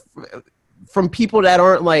sense from people that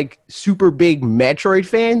aren't like super big Metroid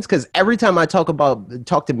fans, because every time I talk to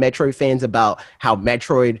Metroid fans about how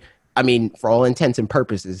Metroid, I mean, for all intents and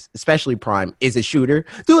purposes, especially Prime, is a shooter,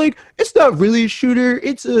 they're like, it's not really a shooter.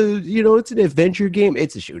 It's it's an adventure game.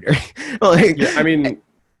 It's a shooter. Like, Yeah, I mean,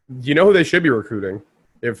 you know who they should be recruiting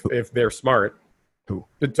if they're smart. Who?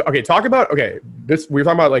 Okay, this we're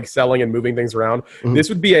talking about like selling and moving things around. Mhm. This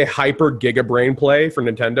would be a hyper giga brain play for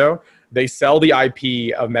Nintendo. They sell the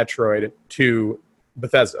IP of Metroid to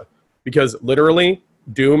Bethesda, because literally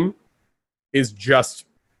Doom is just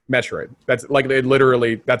Metroid. That's like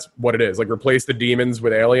that's what it is. Like, replace the demons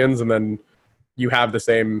with aliens, and then you have the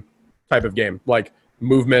same type of game, like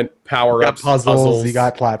movement, power You got ups, puzzles, you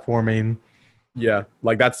got platforming. yeah,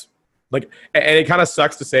 like that's like, and it kind of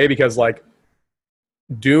sucks to say because like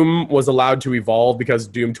Doom was allowed to evolve because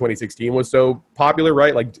Doom 2016 was so popular,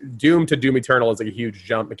 right? Like Doom to Doom Eternal is like a huge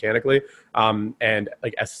jump mechanically, and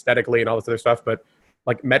like aesthetically and all this other stuff. But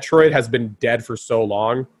like Metroid has been dead for so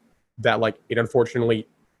long that like it unfortunately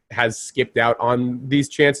has skipped out on these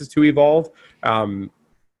chances to evolve.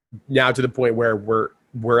 Now to the point where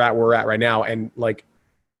we're at right now, and like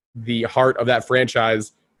the heart of that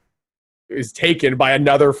franchise is taken by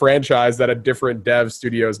another franchise that a different dev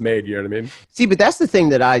studio's made. You know what I mean? see, but that's the thing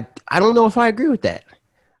that I don't know if I agree with that.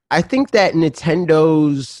 I think that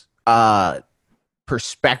Nintendo's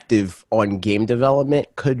perspective on game development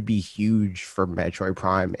could be huge for Metroid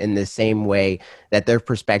Prime, in the same way that their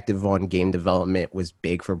perspective on game development was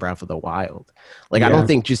big for Breath of the Wild. Like, I Yeah. don't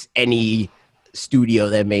think just any studio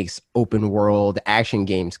that makes open world action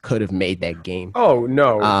games could have made that game. Oh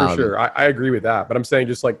no, for sure. I agree with that. But I'm saying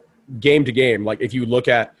just like game to game, like if you look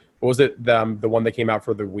at what was it, the one that came out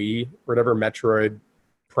for the Wii or whatever, Metroid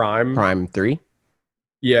Prime 3.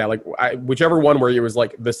 Yeah, like whichever one where it was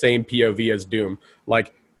like the same POV as Doom.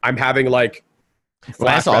 Like I'm having like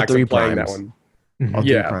that's all 3 of playing primes. that one. All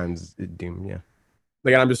 3 primes Doom, yeah.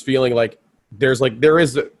 Like I'm just feeling like there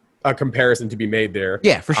is a comparison to be made there.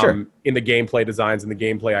 Yeah, for sure. In the gameplay designs and the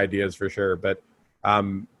gameplay ideas for sure. But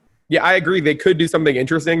yeah, I agree. They could do something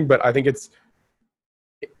interesting, but I think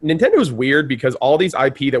Nintendo's weird because all these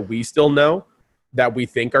IP that we still know that we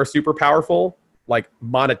think are super powerful, like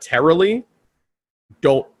monetarily,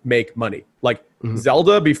 don't make money. Like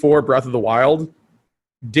Zelda before Breath of the Wild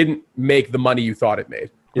didn't make the money you thought it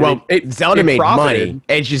made. Zelda made money.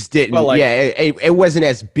 It just didn't. Well, like, it wasn't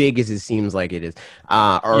as big as it seems like it is.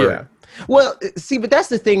 Well, see, but that's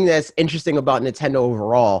the thing that's interesting about Nintendo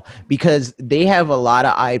overall, because they have a lot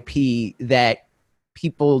of IP that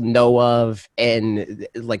people know of, and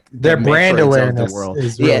like their brand awareness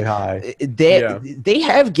is really high. They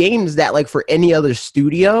have games that, like, for any other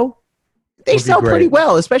studio, they sell pretty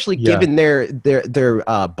well, especially given their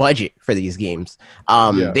budget for these games.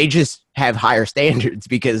 They just have higher standards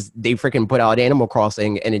because they freaking put out Animal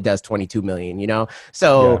Crossing and it does 22 million, you know?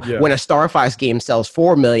 So when a Star Fox game sells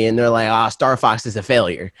 4 million, they're like, Star Fox is a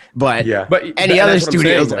failure. But any other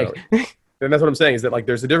studio is like... And that's what I'm saying, is that like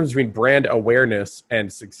there's a difference between brand awareness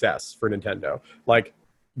and success for Nintendo. Like,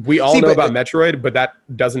 we all know about Metroid, but that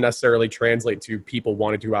doesn't necessarily translate to people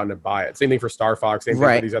wanting to go out and buy it. Same thing for Star Fox, same thing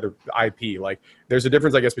for these other IP. Like, there's a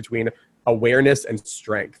difference, I guess, between awareness and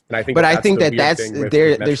strength. And I think,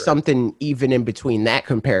 there's something even in between that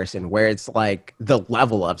comparison where it's like the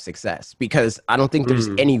level of success, because I don't think there's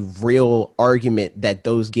any real argument that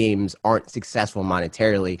those games aren't successful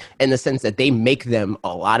monetarily, in the sense that they make them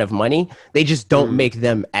a lot of money. They just don't make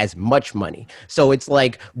them as much money. So it's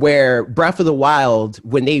like where Breath of the Wild,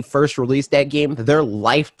 when they first released that game, their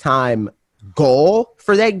lifetime goal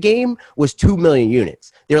for that game was 2 million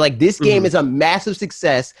units. They're like, this game is a massive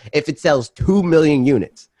success if it sells 2 million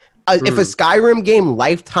units. If a Skyrim game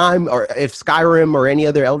lifetime, or if Skyrim or any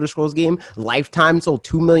other Elder Scrolls game lifetime sold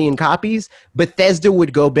 2 million copies, Bethesda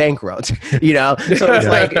would go bankrupt, you know? So it's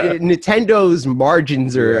like Nintendo's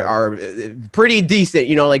margins are pretty decent,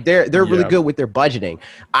 you know, like they're really good with their budgeting.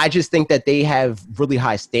 I just think that they have really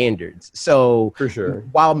high standards. So for sure,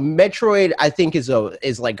 while Metroid, I think is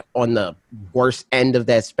like on the worst end of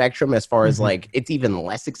that spectrum, as far as like it's even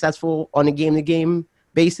less successful on a game-to-game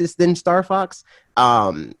basis than Star Fox,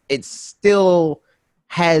 it still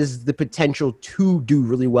has the potential to do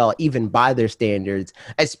really well, even by their standards,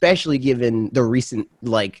 especially given the recent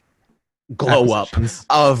like glow up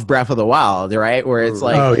of Breath of the Wild, right? Where it's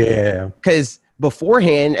like, because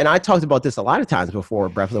beforehand, and I talked about this a lot of times before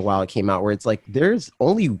Breath of the Wild came out, where it's like there's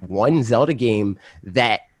only one Zelda game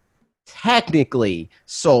that technically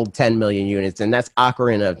sold 10 million units, and that's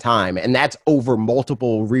Ocarina of Time, and that's over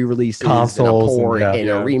multiple re-releases, consoles, and a port and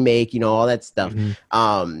a remake, you know, all that stuff.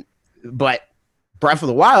 But Breath of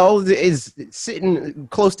the Wild is sitting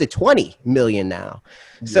close to 20 million now.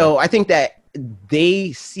 So I think that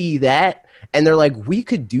they see that and they're like, we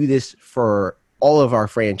could do this for all of our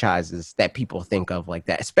franchises that people think of like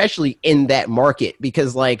that, especially in that market,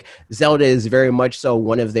 because like Zelda is very much so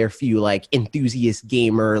one of their few like enthusiast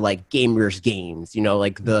gamer, like gamers games, you know,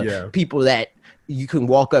 like the people that you can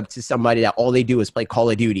walk up to somebody that all they do is play Call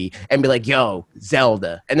of Duty and be like, yo,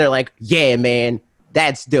 Zelda. And they're like, yeah, man,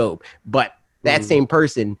 that's dope. But that same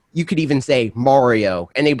person, you could even say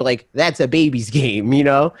Mario, and they'd be like, that's a baby's game, you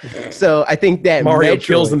know? So I think that Mario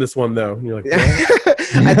kills in this one, though. You're like,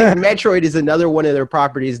 I think Metroid is another one of their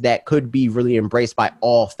properties that could be really embraced by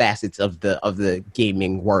all facets of the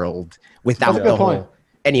gaming world without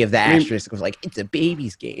any of the asterisks. Like, it's a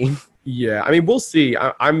baby's game. Yeah, I mean, we'll see.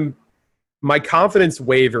 My confidence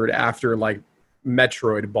wavered after like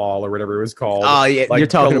Metroid Ball or whatever it was called. Oh yeah, like you're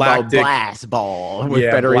talking about Blast Ball with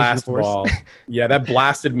Federation Blast Force. Ball. Yeah, that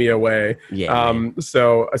blasted me away. Yeah.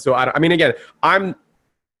 So I mean, again,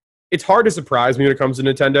 it's hard to surprise me when it comes to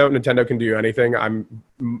Nintendo. Nintendo can do anything.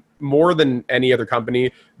 More than any other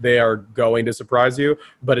company, they are going to surprise you.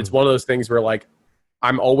 But it's one of those things where like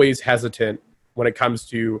I'm always hesitant when it comes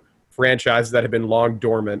to franchises that have been long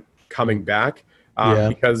dormant coming back.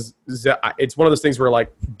 Because it's one of those things where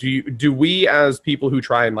like, do we as people who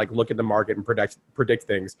try and like look at the market and predict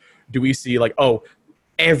things, do we see like, oh,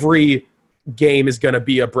 every game is going to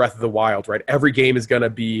be a Breath of the Wild, right? Every game is going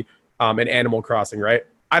to be an Animal Crossing, right?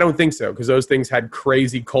 I don't think so, because those things had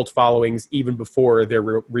crazy cult followings even before their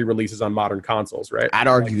re-releases on modern consoles, right? I'd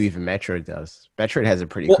argue even Metroid does. Metroid has a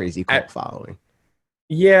pretty crazy cult following.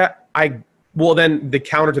 Yeah, well, then the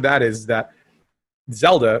counter to that is that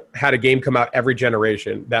Zelda had a game come out every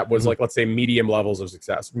generation that was like, let's say, medium levels of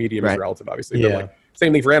success. Medium is relative, obviously. But like,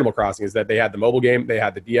 same thing for Animal Crossing is that they had the mobile game, they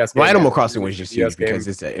had the DS game. Well, Animal Crossing was just huge because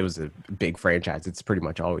it was a big franchise. It's pretty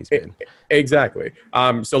much always been. Exactly.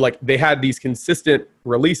 So like they had these consistent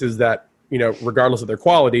releases that, you know, regardless of their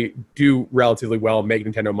quality, do relatively well, make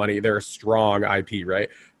Nintendo money. They're a strong IP, right?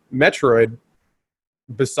 Metroid,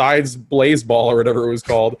 besides Blaze Ball or whatever it was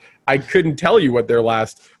called, I couldn't tell you what their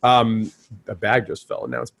last a bag just fell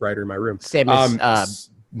and now it's brighter in my room. Same as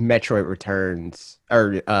Metroid Returns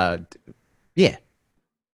or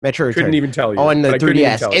Metroid couldn't even tell you on the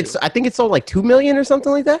 3DS. I think it's sold like 2 million or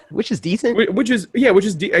something like that, which is decent.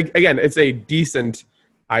 Again, it's a decent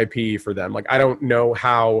IP for them. Like I don't know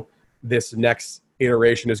how this next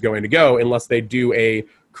iteration is going to go unless they do a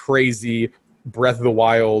crazy Breath of the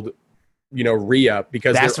Wild, you know, re-up,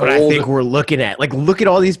 because that's what I think we're looking at. Like, look at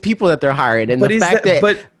all these people that they're hiring, and the fact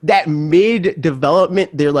that mid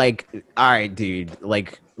development, they're like, all right, dude,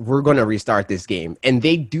 like we're gonna restart this game, and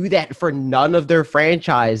they do that for none of their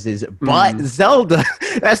franchises but Zelda.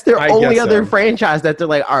 That's their only other franchise that they're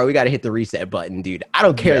like, all right, we got to hit the reset button, dude. I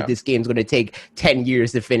don't care if this game's gonna take 10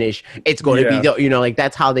 years to finish. It's going to be, you know, like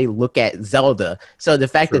that's how they look at Zelda. So the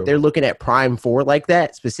fact that they're looking at Prime 4 like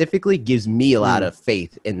that specifically gives me a lot of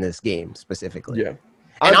faith in this game specifically. Yeah,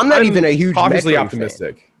 and I'm not even a huge obviously Metroid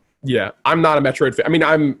optimistic fan. Yeah, I'm not a Metroid fan. I mean,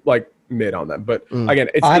 I'm like mid on them, but again,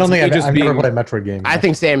 I don't think I've never played a Metroid game. I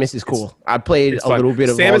think Samus is cool. I played a little bit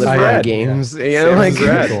of Samus all the Metroid games. Yeah. You know, like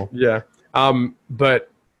cool. Yeah.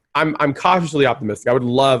 But I'm cautiously optimistic. I would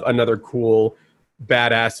love another cool,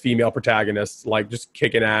 badass female protagonist, like just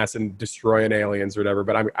kicking ass and destroying aliens or whatever.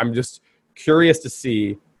 But I'm just curious to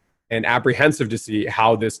see and apprehensive to see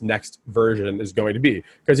how this next version is going to be.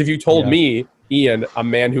 Because if you told me, Ian, a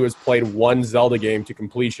man who has played one Zelda game to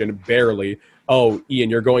completion, barely, oh, Ian,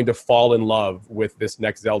 you're going to fall in love with this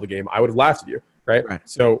next Zelda game, I would have laughed at you, right?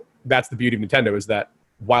 So that's the beauty of Nintendo, is that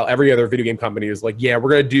while every other video game company is like, yeah,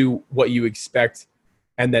 we're going to do what you expect,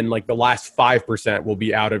 and then like the last 5% will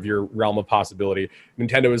be out of your realm of possibility,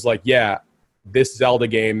 Nintendo is like, yeah, this Zelda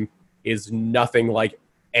game is nothing like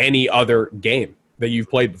any other game that you've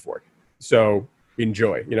played before. So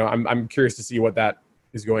enjoy. You know, I'm curious to see what that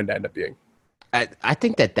is going to end up being. I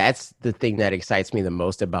think that's the thing that excites me the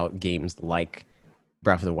most about games like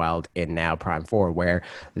Breath of the Wild and now Prime 4, where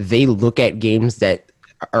they look at games that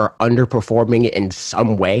are underperforming in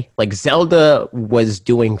some way. Like Zelda was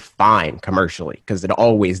doing fine commercially because it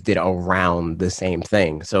always did around the same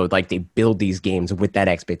thing. So like they build these games with that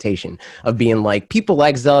expectation of being like, people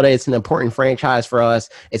like Zelda, it's an important franchise for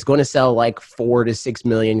us. It's going to sell like 4 to 6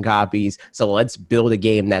 million copies. So let's build a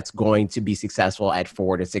game that's going to be successful at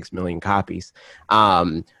 4 to 6 million copies.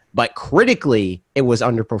 But critically, it was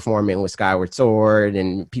underperforming with Skyward Sword,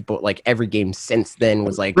 and people like every game since then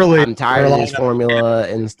was like, really, I'm tired of this formula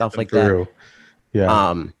and stuff like that.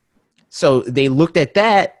 Yeah. So they looked at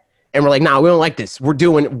that and we're like, nah, we don't like this. We're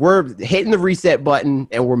hitting the reset button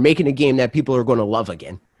and we're making a game that people are going to love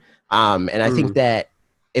again. And I think that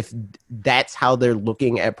if that's how they're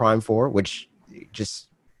looking at Prime 4, which just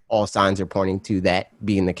all signs are pointing to that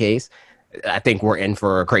being the case, I think we're in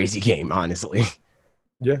for a crazy game, honestly.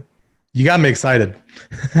 Yeah. You got me excited.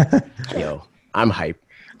 Yo, I'm hyped.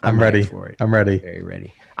 I'm ready for it. I'm ready. Very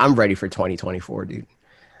ready. I'm ready for 2024, dude.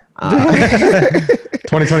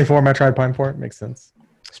 2024 Metroid Prime 4 makes sense.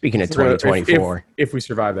 Speaking of 2024, if we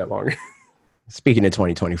survive that long. Speaking of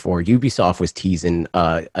 2024, Ubisoft was teasing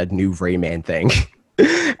a new Rayman thing.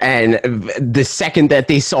 And the second that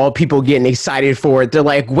they saw people getting excited for it, they're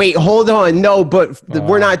like, wait, hold on. No, but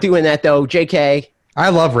we're not doing that though. JK. I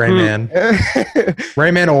love Rayman.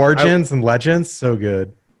 Rayman Origins and Legends, so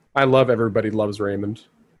good. I love Everybody Loves Raymond.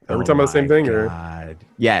 Are we talking about the same thing? Or?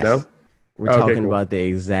 Yes. No? We're talking about the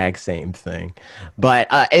exact same thing. But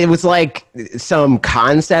it was like some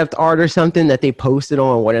concept art or something that they posted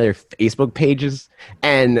on one of their Facebook pages.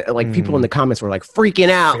 And like people in the comments were like freaking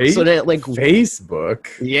out. So that like Facebook.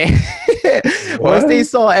 Yeah. Once they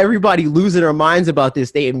saw everybody losing their minds about this,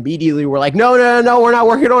 they immediately were like, no, we're not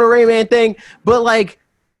working on a Rayman thing. But like,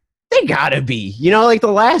 they gotta be, you know, like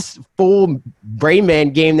the last full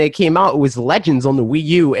Rayman game that came out was Legends on the Wii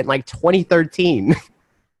U in like 2013.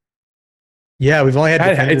 Yeah, we've only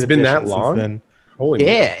had. It's been that long. Holy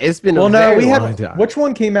yeah, it's been. Well, a no, very we long had. time. Which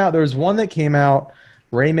one came out? There was one that came out,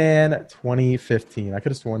 Rayman 2015. I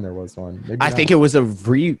could have sworn there was one. Maybe I think it was a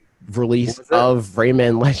re-release of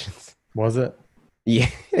Rayman Legends. Was it?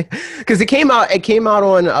 Yeah, because it came out. It came out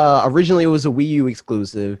on originally it was a Wii U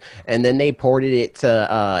exclusive, and then they ported it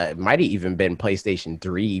to it might have even been PlayStation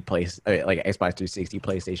 3, like Xbox 360,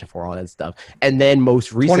 PlayStation 4, all that stuff. And then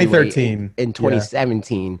most recently, 2013 in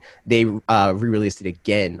 2017, they re-released it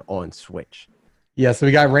again on Switch. Yeah, so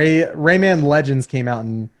we got Rayman Legends came out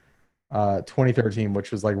in 2013,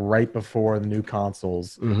 which was like right before the new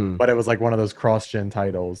consoles, but it was like one of those cross-gen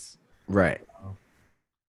titles. Right.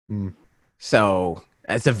 So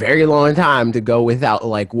that's a very long time to go without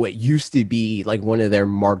like what used to be like one of their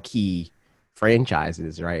marquee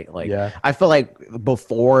franchises, right? Like, I feel like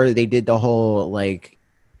before they did the whole like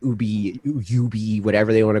Ubi,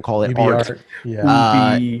 whatever they want to call it, art,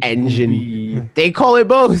 engine. Ubi. They call it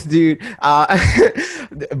both, dude.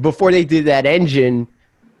 Before they did that engine,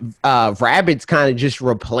 Rabbids kind of just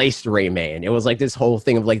replaced Rayman. It was like this whole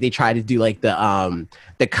thing of like they tried to do like the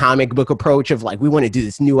comic book approach of like we want to do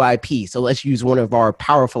this new IP, so let's use one of our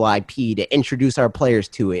powerful IP to introduce our players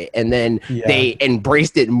to it. And then they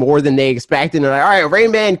embraced it more than they expected. And they're like, all right,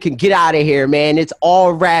 Rayman can get out of here, man. It's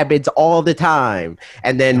all Rabbids all the time.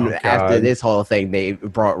 And then after this whole thing, they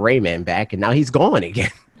brought Rayman back, and now he's gone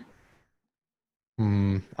again.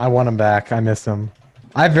 I want him back. I miss him.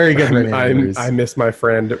 I have very good Rayman. I miss my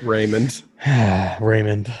friend Raymond.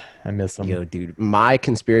 Raymond. I miss him. Yo, dude, my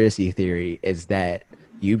conspiracy theory is that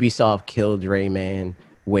Ubisoft killed Rayman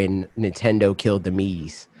when Nintendo killed the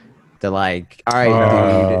Mii's. They're like, all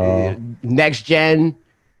right, dude, next gen,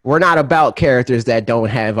 we're not about characters that don't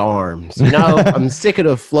have arms. You know, I'm sick of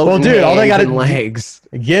the floating hands all they gotta and legs.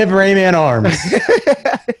 Give Rayman arms.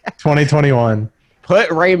 2021. Put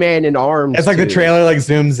Rayman in arms. It's like the trailer like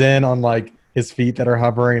zooms in on like his feet that are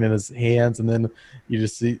hovering and his hands, and then you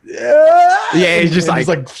just see it's just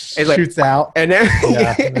like shoots out. And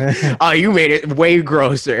then oh, you made it way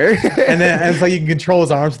grosser. and it's like you can control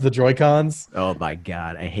his arms with the Joy-Cons. Oh my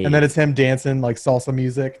god, I hate And then it's him dancing like salsa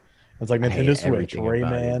music. It's like Nintendo Switch,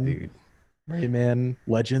 Rayman. Rayman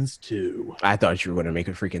Legends 2. I thought you were going to make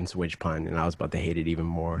a freaking Switch pun, and I was about to hate it even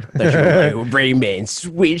more. I thought you were like, Rayman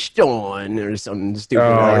switched on or something stupid.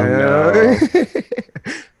 No.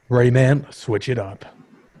 Rayman, switch it up.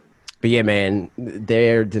 But yeah, man,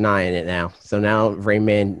 they're denying it now. So now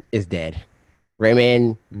Rayman is dead.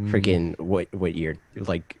 Rayman, freaking what year?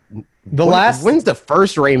 Like when's the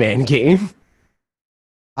first Rayman game?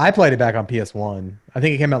 I played it back on PS1. I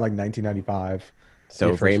think it came out like 1995.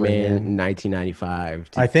 So Rayman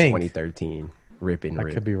 1995 to 2013. Ripping. I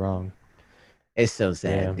could be wrong. It's so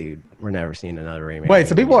sad, dude. We're never seeing another Rayman. Wait,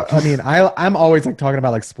 so people, I mean, I'm always like talking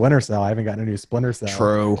about like Splinter Cell. I haven't gotten a new Splinter Cell.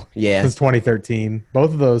 True. Yeah. Since 2013.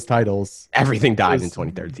 Both of those titles. Everything died in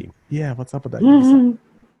 2013. Yeah. What's up with that?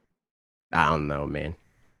 I don't know, man.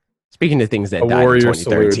 Speaking of things that died in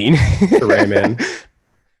 2013. To Rayman.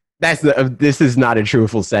 This is not a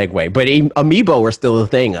truthful segue, but Amiibo are still a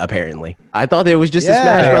thing, apparently. I thought it was just a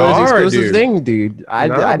Smash Brothers exclusive thing, dude. I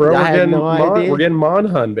had no idea. We're getting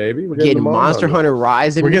Monhun, baby. We're getting Monster Hunter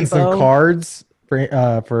Rise Amiibo. We're getting some cards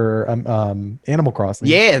for Animal Crossing.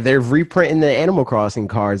 Yeah, they're reprinting the Animal Crossing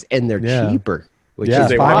cards, and they're cheaper. Which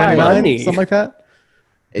is wild. Something like that.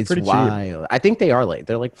 It's wild. Cheap. I think they are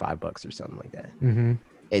they're like $5 or something like that. Mm-hmm.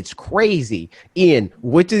 It's crazy. Ian,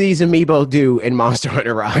 what do these Amiibo do in Monster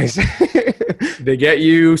Hunter Rise? They get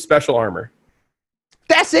you special armor.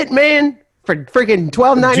 That's it, man. For freaking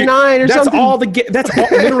 $12.99 or something. That's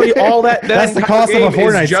literally all that. That's the cost of a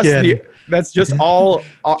Fortnite skin. That's just all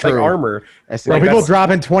like armor. People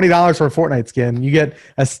dropping $20 for a Fortnite skin. You get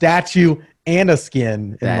a statue and a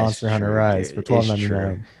skin in Monster Hunter Rise for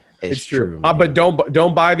 $12.99. It's true. But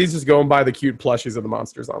don't buy these. Just go and buy the cute plushies of the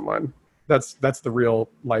monsters online. That's the real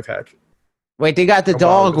life hack. Wait, they got the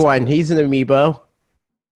dog one. He's an Amiibo.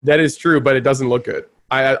 That is true, but it doesn't look good.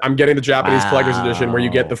 I'm getting the Japanese collector's edition where you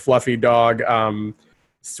get the fluffy dog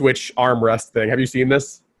Switch armrest thing. Have you seen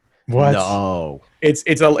this? What? No. It's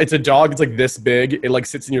a dog. It's like this big. It like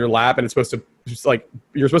sits in your lap, and it's supposed to just like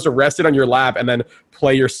you're supposed to rest it on your lap, and then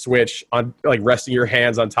play your Switch on like resting your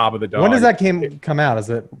hands on top of the dog. When does that game come out?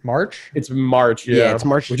 Is it March? It's March. Yeah, it's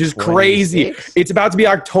March, which is crazy. It's about to be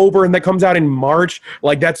October, and that comes out in March.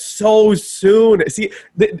 Like that's so soon. See,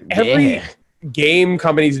 every game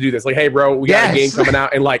companies do this. Like, hey, bro, we got a game coming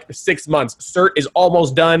out in like 6 months. Cert is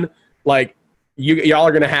almost done. Like. Y'all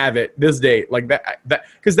are gonna have it this date, like that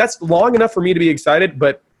because that's long enough for me to be excited,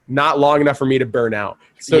 but not long enough for me to burn out.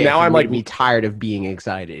 So now I'm like me tired of being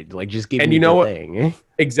excited. Like just give me thing.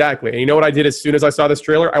 Exactly. And you know what I did as soon as I saw this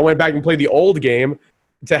trailer? I went back and played the old game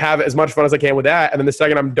to have as much fun as I can with that. And then the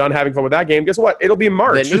second I'm done having fun with that game, guess what? It'll be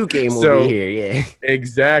March. The new game will be here. Yeah.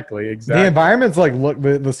 Exactly. The environments the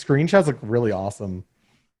screenshots look really awesome.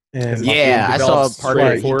 And Yeah, I saw part of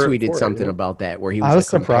it. He for tweeted it, something yeah. about that where he I was,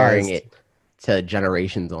 was like, comparing surprised. it to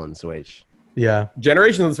Generations on Switch. yeah,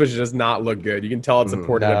 Generation on the Switch does not look good. You can tell it's a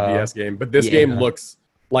ported No. FPS game, but this Yeah. game looks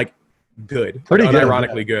like good, Pretty like, good,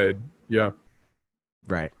 unironically good. Yeah.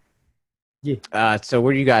 Right. Yeah. So what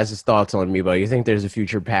are you guys' thoughts on Amiibo? You think there's a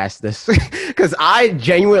future past this? Because I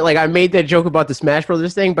genuinely, like, I made that joke about the Smash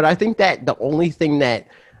Brothers thing, but I think that the only thing that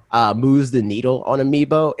moves the needle on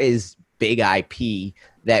Amiibo is big IP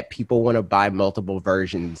that people want to buy multiple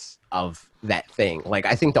versions of that thing. Like,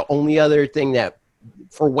 I think the only other thing that,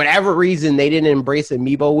 for whatever reason, they didn't embrace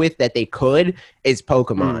Amiibo with that they could is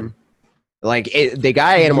Pokemon. Like, they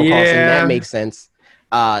got Animal Crossing, that makes sense.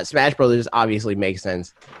 Smash Brothers obviously makes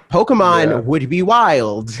sense. Pokemon would be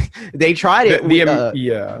wild. They tried it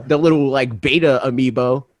with the little, like, beta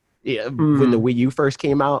Amiibo when the Wii U first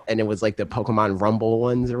came out, and it was like the Pokemon Rumble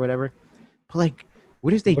ones or whatever. But, like,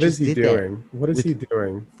 what if they What just is he did doing? that What is he with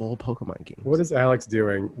doing? full Pokemon games? What is Alex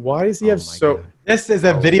doing? Why does he have my so? God. this is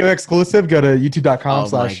a video exclusive. Go to youtube.com/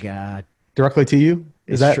 Oh my god! directly to you.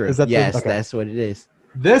 It's true. Is that yes, okay. that's what it is.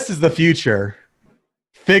 This is the future.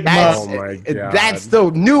 Figma. That's, Oh my God. that's the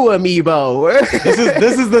new Amiibo.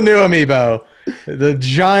 this is the new Amiibo, the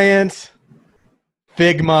giant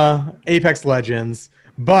Figma Apex Legends,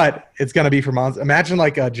 but it's gonna be for Monster. Imagine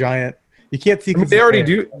like a giant. You can't see. They already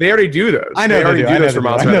do. They already do those. I know they already they do. do I know those for they do.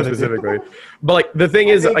 Monster I know Hunter they do. specifically. But like the thing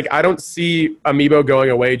is, like I don't see Amiibo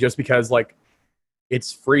going away just because like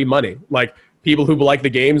it's free money. Like people who like the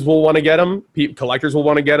games will want to get them. Collectors will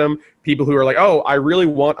want to get them. People who are like, oh, I really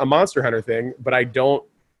want a Monster Hunter thing, but I don't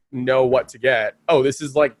know what to get. Oh, this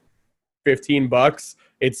is like $15.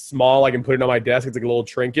 It's small. I can put it on my desk. It's like a little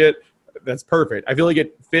trinket. That's perfect. I feel like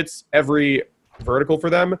it fits every vertical for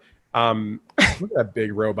them. Look at that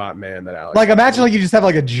big robot man that Alex. Like imagine like you just have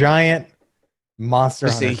like a giant Monster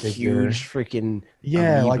Just a Hunter figure. huge freaking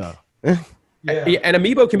Yeah, Amiibo. Yeah, and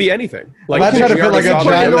Amiibo can be anything. Like Imagine how to we put like already a saw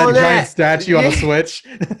giant, that. on that that. giant statue on a Yeah. Switch.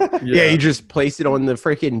 Yeah, you just place it on the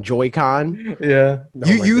freaking Joy-Con. Yeah. Oh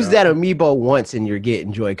You my use God. that Amiibo once and you're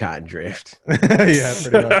getting Joy-Con drift. Yeah,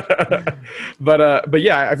 pretty much. but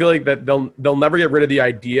yeah, I feel like that they'll never get rid of the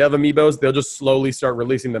idea of Amiibos. They'll just slowly start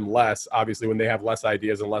releasing them less, obviously, when they have less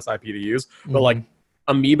ideas and less IP to use. But like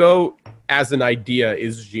Amiibo as an idea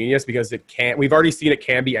is genius because it can't. We've already seen it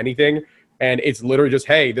can be anything, and it's literally just,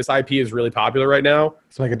 hey, this IP is really popular right now.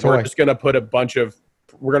 Let's make a We're toy. just gonna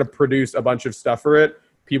we're gonna produce a bunch of stuff for it.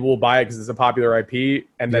 People will buy it because it's a popular IP,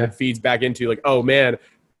 and then Yeah. it feeds back into like, oh man,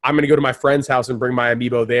 I'm gonna go to my friend's house and bring my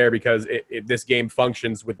Amiibo there because this game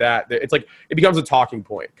functions with that. It's like it becomes a talking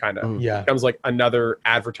point, kind of. Yeah. It becomes like another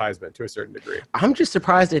advertisement to a certain degree. I'm just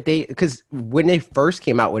surprised that because when they first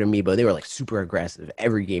came out with Amiibo, they were like super aggressive.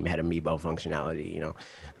 Every game had Amiibo functionality, you know.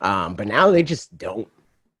 But now they just don't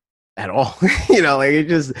at all. You know, like it's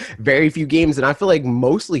just very few games, and I feel like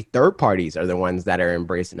mostly third parties are the ones that are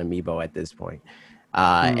embracing Amiibo at this point.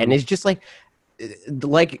 And it's just like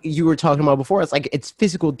you were talking about before, it's like it's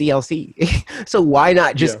physical DLC. So why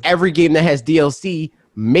not just every game that has DLC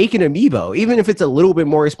make an Amiibo, even if it's a little bit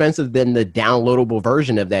more expensive than the downloadable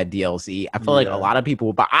version of that DLC? I feel like a lot of people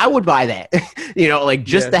would buy. I would buy that, you know, like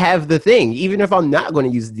just to have the thing, even if I'm not going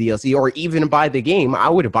to use the DLC or even buy the game, I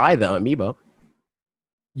would buy the Amiibo.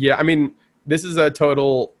 Yeah, I mean, this is a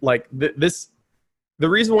total like this. The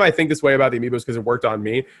reason why I think this way about the Amiibo is because it worked on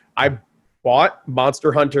me. I bought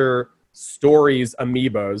Monster Hunter Stories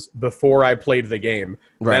Amiibos before I played the game.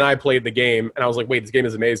 Right. Then I played the game and I was like, wait, this game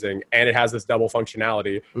is amazing. And it has this double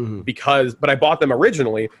functionality Mhm. but I bought them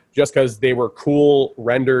originally just because they were cool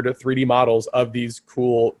rendered 3D models of these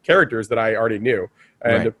cool characters that I already knew.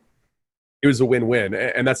 And Right. it was a win-win.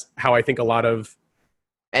 And that's how I think a lot of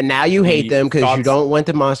And now you hate them because you thoughts- don't want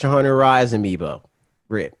the Monster Hunter Rise Amiibo.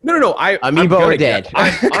 Rip. No. I'm Amiibo gonna are get- dead.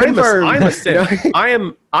 I'm a simp.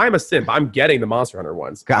 No. I'm a simp. I'm getting the Monster Hunter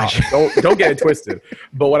ones. Gotcha. Don't get it twisted.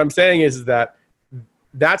 But what I'm saying is that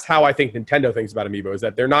that's how I think Nintendo thinks about Amiibo, is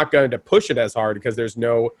that they're not going to push it as hard because there's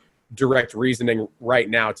no direct reasoning right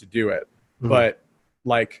now to do it. Mhm. But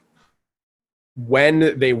like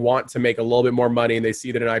when they want to make a little bit more money and they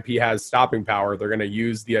see that an IP has stopping power, they're going to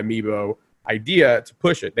use the Amiibo idea to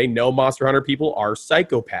push it. They know Monster Hunter people are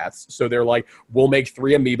psychopaths, so they're like, we'll make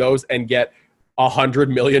 3 Amiibos and get $100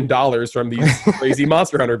 million from these crazy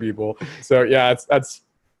Monster Hunter people. So yeah, that's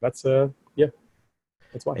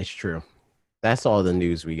why. It's true. That's all the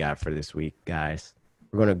news we got for this week, guys.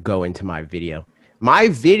 We're going to go into my video. My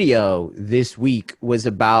video this week was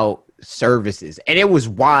about services, and it was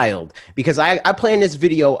wild because I planned this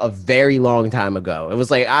video a very long time ago. It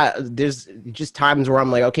was like there's just times where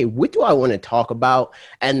I'm like, okay, what do I want to talk about,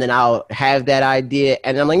 and then I'll have that idea,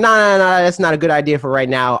 and I'm like, no, that's not a good idea for right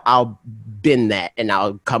now. I'll bin that and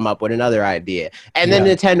I'll come up with another idea, and then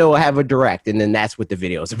Nintendo will have a direct, and then that's what the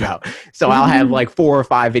video is about. So I'll have like 4 or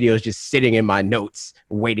 5 videos just sitting in my notes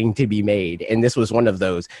waiting to be made, and this was one of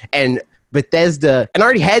those. And Bethesda, and I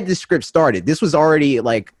already had the script started. This was already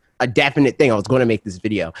like a definite thing. I was going to make this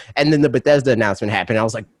video. And then the Bethesda announcement happened. I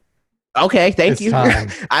was like, okay, thank you.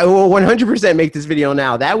 I will 100% make this video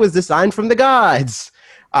now. That was the sign from the gods.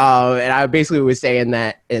 And I basically was saying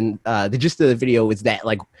that, and the gist of the video was that,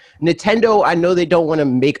 like, Nintendo, I know they don't want to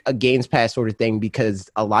make a Games Pass sort of thing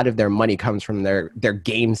because a lot of their money comes from their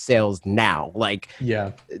game sales now. Like,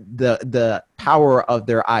 the power of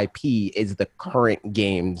their IP is the current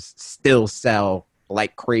games still sell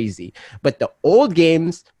like crazy. But the old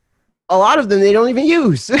games, a lot of them they don't even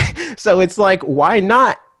use. So it's like, why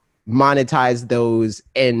not monetize those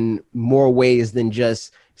in more ways than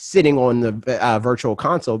just sitting on the virtual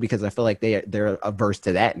console? Because I feel like they're averse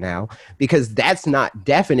to that now, because that's not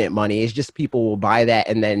definite money. It's just people will buy that,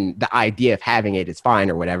 and then the idea of having it is fine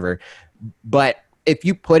or whatever. But if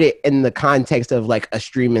you put it in the context of like a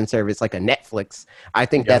streaming service like a Netflix, I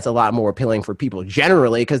think that's a lot more appealing for people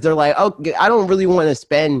generally, because they're like, oh, I don't really want to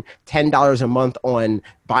spend $10 a month on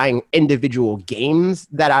buying individual games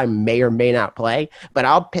that I may or may not play, but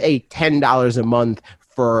I'll pay $10 a month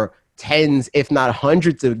for tens, if not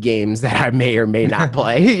hundreds of games that I may or may not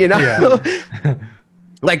play, you know?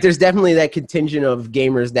 Like, there's definitely that contingent of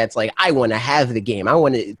gamers that's like, I want to have the game. I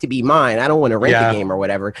want it to be mine. I don't want to rent the game or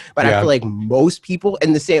whatever. But I feel like most people,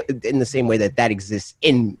 in the same way that exists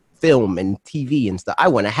in film and TV and stuff, I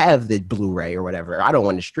want to have the Blu-ray or whatever. I don't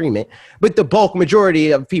want to stream it. But the bulk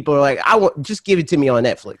majority of people are like, just give it to me on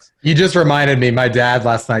Netflix. You just reminded me, my dad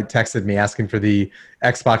last night texted me asking for the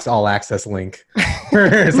Xbox All Access link. So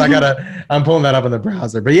I'm pulling that up in the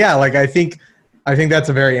browser. But yeah, like I think that's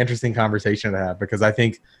a very interesting conversation to have, because I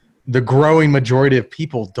think the growing majority of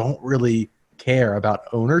people don't really care about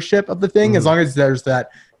ownership of the thing, as long as there's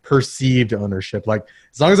that perceived ownership. Like,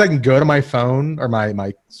 as long as I can go to my phone or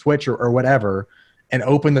my Switch or whatever and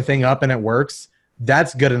open the thing up and it works,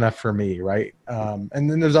 that's good enough for me, right? And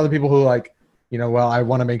then there's other people who like, well, I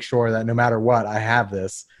want to make sure that no matter what, I have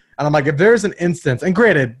this. And I'm like, if there's an instance, and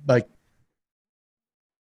granted, like,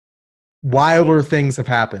 wilder things have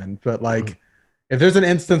happened, but like, if there's an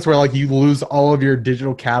instance where like you lose all of your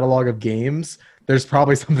digital catalog of games, there's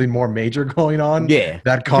probably something more major going on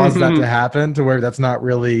that caused that to happen, to where that's not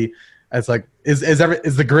really, it's like, is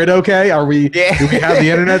the grid okay? Do we have the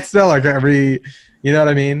internet still? Like, are we, you know what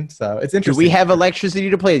I mean? So it's interesting. Do we have electricity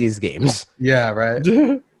to play these games? Yeah, right.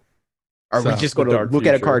 Are we just going to look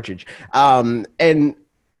at a cartridge? And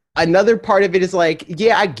another part of it is like,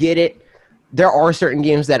 I get it. There are certain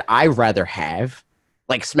games that I'd rather have,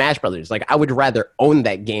 like Smash Brothers. Like, I would rather own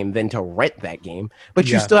that game than to rent that game. But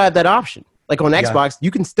you still have that option. Like on Xbox,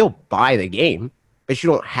 you can still buy the game, but you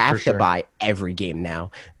don't have to buy every game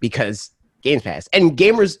now because Games Pass. And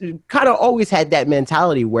gamers kind of always had that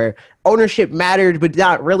mentality where ownership mattered, but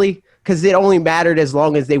not really, because it only mattered as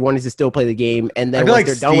long as they wanted to still play the game. And then once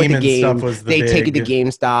they're done with the game, they take it to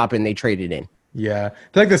GameStop and they trade it in. Yeah. I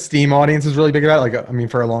feel like the Steam audience is really big about it. Like, I mean,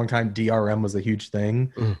 for a long time, DRM was a huge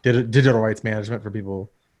thing. Digital rights management, for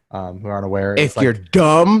people who aren't aware. If you're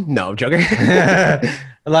dumb, no, I'm joking.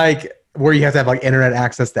 Like, where you have to have like internet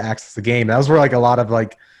access to access the game. That was where like a lot of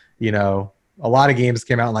like, a lot of games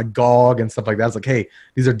came out, like GOG and stuff like that. It's like, hey,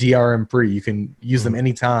 these are DRM free. You can use them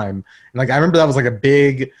anytime. And like, I remember that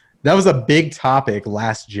was a big topic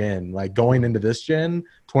last gen, like going into this gen,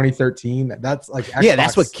 2013. That's like Xbox.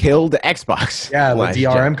 That's what killed the Xbox. Yeah, the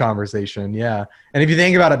DRM conversation. Yeah. And if you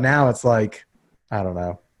think about it now, it's like, I don't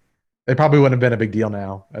know. It probably wouldn't have been a big deal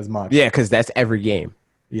now as much. Yeah, because that's every game.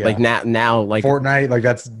 Yeah. Like now, like Fortnite, like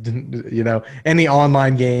that's, any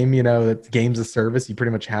online game, that's games of service, you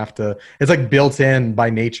pretty much have to, it's like built in by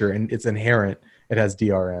nature and it's inherent. It has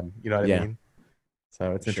DRM, you know what I mean?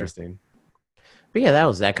 So it's interesting. But yeah, that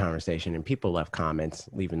was that conversation, and people left comments,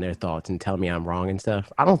 leaving their thoughts and telling me I'm wrong and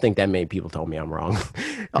stuff. I don't think that many people told me I'm wrong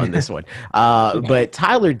on this one. But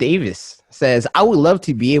Tyler Davis says, I would love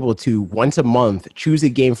to be able to, once a month, choose a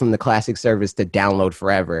game from the classic service to download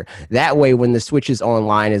forever. That way, when the Switch's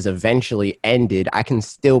online is eventually ended, I can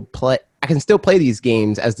still play these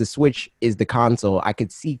games, as the Switch is the console I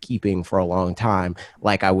could see keeping for a long time,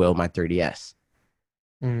 like I will my 3DS.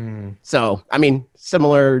 So, I mean,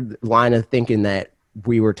 similar line of thinking that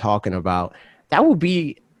we were talking about. That would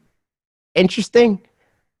be interesting,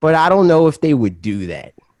 but I don't know if they would do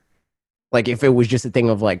that. Like if it was just a thing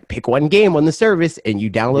of like pick one game on the service and you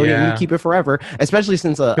download it and you keep it forever, especially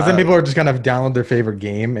since because then people are just gonna download their favorite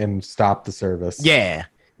game and stop the service. Yeah.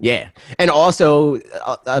 And also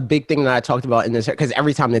a big thing that I talked about in this, because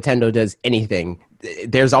every time Nintendo does anything,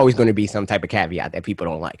 there's always going to be some type of caveat that people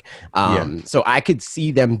don't like. So I could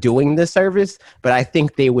see them doing this service, but I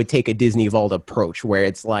think they would take a Disney Vault approach where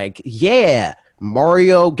it's like, yeah,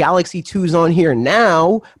 Mario Galaxy 2's on here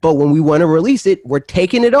now, but when we want to release it, we're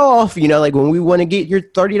taking it off. You know, like when we want to get your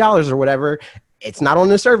 $30 or whatever, it's not on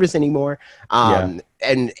the service anymore. And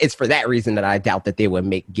it's for that reason that I doubt that they would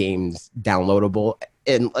make games downloadable.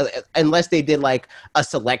 Unless they did like a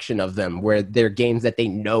selection of them where they're games that they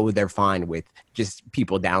know they're fine with just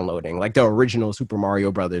people downloading, like the original Super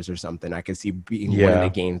Mario Brothers or something. I could see being one of the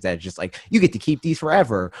games that just like you get to keep these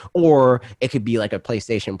forever, or it could be like a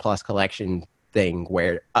PlayStation Plus collection thing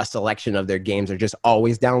where a selection of their games are just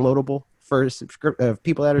always downloadable for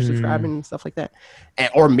people that are subscribing and stuff like that.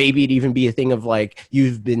 Or maybe it'd even be a thing of like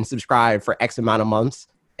you've been subscribed for X amount of months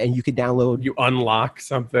and you could download. You unlock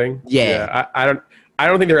something. Yeah. I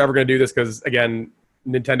don't think they're ever going to do this because, again,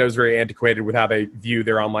 Nintendo's very antiquated with how they view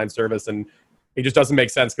their online service, and it just doesn't make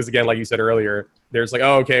sense because, again, like you said earlier, there's like,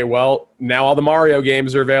 oh, okay, well, now all the Mario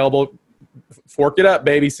games are available. Fork it up,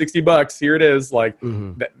 baby, $60. Here it is. Like,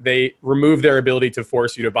 they remove their ability to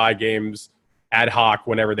force you to buy games ad hoc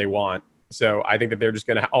whenever they want. So I think that they're just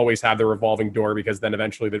going to always have the revolving door because then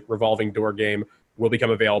eventually the revolving door game will become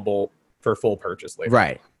available for full purchase later.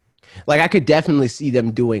 Right. Like, I could definitely see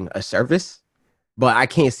them doing a service, but I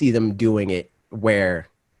can't see them doing it where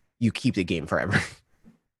you keep the game forever.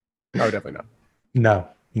 Oh, definitely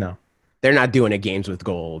not. No. They're not doing a games with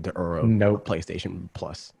gold or a Nope. PlayStation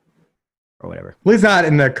Plus or whatever. At least not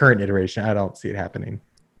in the current iteration. I don't see it happening.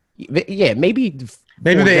 Yeah, maybe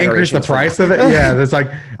they increase the price of it. Yeah, it's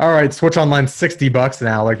like, all right, Switch Online $60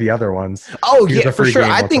 now, like the other ones. Oh, yeah, for sure.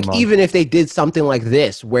 I think even if they did something like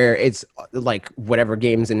this, where it's like whatever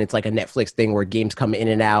games, and it's like a Netflix thing where games come in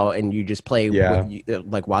and out, and you just play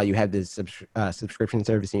like while you have this subscription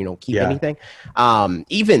service, and you don't keep anything.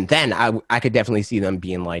 Even then, I could definitely see them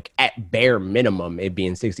being like at bare minimum it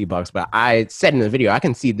being $60. But I said in the video, I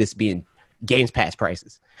can see this being Games Pass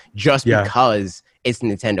prices just because it's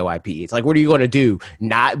Nintendo IP. It's like, what are you going to do?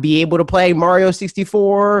 Not be able to play Mario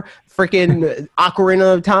 64, freaking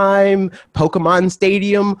Ocarina of Time, Pokemon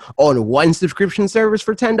Stadium on one subscription service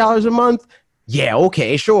for $10 a month? Yeah,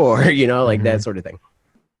 okay, sure. You know, like that sort of thing.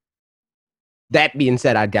 That being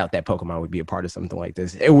said, I doubt that Pokemon would be a part of something like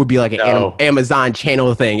this. It would be like an Amazon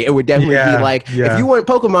channel thing. It would definitely be like, if you want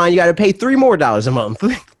Pokemon, you got to pay $3 more a month.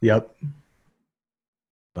 Yep.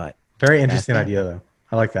 But very interesting idea, though.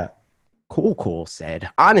 I like that. Cool, said.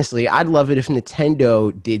 Honestly, I'd love it if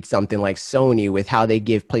Nintendo did something like Sony with how they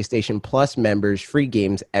give PlayStation Plus members free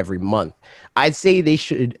games every month. I'd say they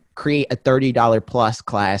should create a $30 plus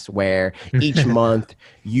class where each month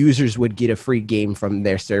users would get a free game from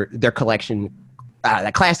their collection,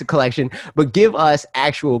 the classic collection, but give us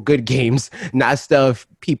actual good games, not stuff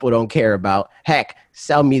people don't care about. Heck,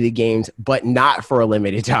 sell me the games, but not for a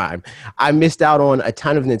limited time. I missed out on a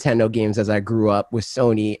ton of Nintendo games as I grew up with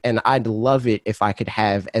Sony, and I'd love it if I could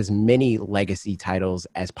have as many legacy titles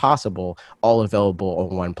as possible, all available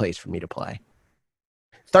on one place for me to play.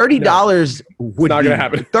 $30 would not gonna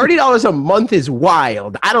happen. $30 a month is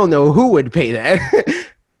wild. I don't know who would pay that.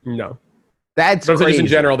 No. That's crazy. Just in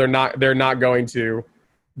general, they're not going to.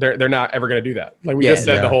 They're not ever going to do that. Like we just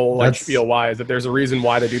said, the whole like spiel why is that there's a reason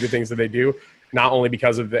why they do the things that they do, not only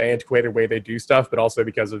because of the antiquated way they do stuff, but also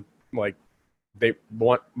because of like they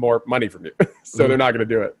want more money from you, so they're not going to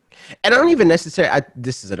do it. And I don't even necessarily.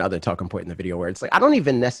 This is another talking point in the video where it's like I don't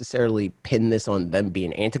even necessarily pin this on them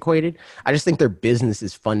being antiquated. I just think their business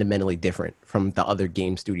is fundamentally different from the other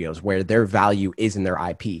game studios, where their value is in their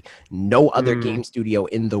IP. No other game studio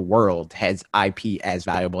in the world has IP as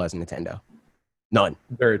valuable as Nintendo. None.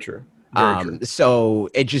 Very true. So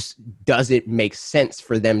it just doesn't make sense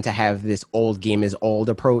for them to have this old game is old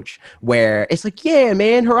approach where it's like, yeah,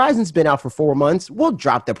 man, Horizon's been out for 4 months. We'll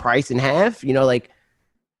drop the price in half. You know, like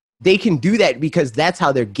they can do that because that's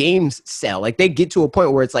how their games sell. Like they get to a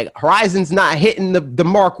point where it's like Horizon's not hitting the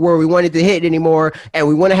mark where we wanted to hit anymore, and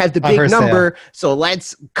we want to have the big number. So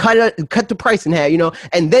let's cut the price in half, you know,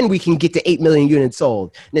 and then we can get to 8 million units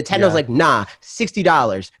sold. Nintendo's like, nah,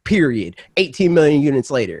 $60, period. 18 million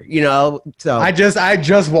units later, you know. So I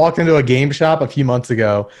just walked into a game shop a few months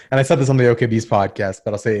ago, and I said this on the OKB's podcast,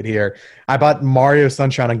 but I'll say it here. I bought Mario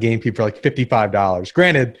Sunshine on GameCube for like $55.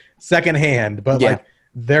 Granted, secondhand, but like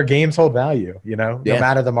their games hold value, you know, no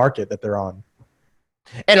matter the market that they're on.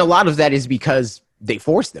 And a lot of that is because they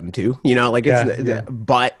force them to, like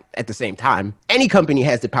but at the same time, any company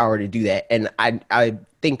has the power to do that. And I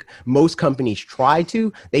think most companies try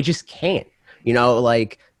to, they just can't,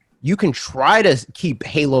 like you can try to keep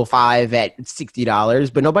Halo 5 at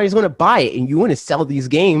 $60, but nobody's going to buy it. And you want to sell these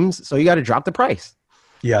games. So you got to drop the price.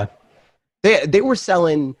 Yeah. They were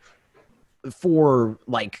selling for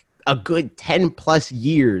like a good 10 plus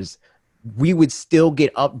years. We would still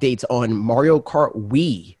get updates on Mario Kart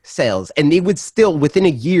Wii sales, and they would still within a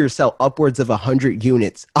year sell upwards of 100,000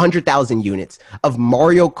 units of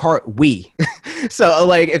Mario Kart Wii. So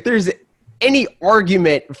like if there's any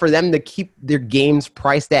argument for them to keep their games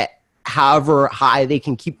priced at however high they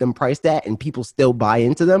can keep them priced at and people still buy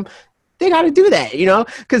into them, they got to do that,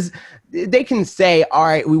 because they can say, all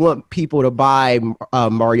right, we want people to buy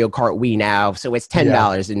Mario Kart Wii now, so it's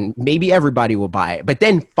 $10, and maybe everybody will buy it. But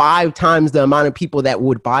then 5 times the amount of people that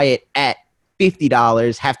would buy it at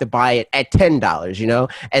 $50 have to buy it at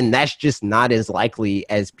 $10, and that's just not as likely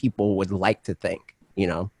as people would like to think,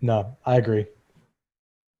 No, I agree.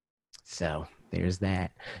 So there's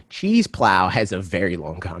that. Cheese Plow has a very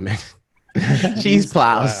long comment. Cheese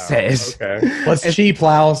Plow says, okay. Let's cheese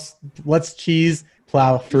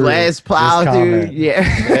plow through. Let's plow through. Yeah.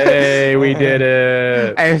 Hey, we did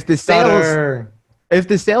it. If the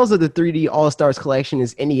sales of the 3D All-Stars collection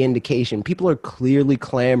is any indication, people are clearly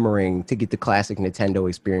clamoring to get the classic Nintendo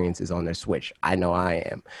experiences on their Switch. I know I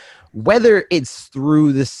am. Whether it's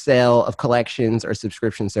through the sale of collections or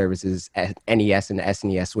subscription services at NES and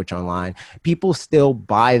SNES Switch Online, people still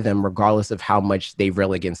buy them regardless of how much they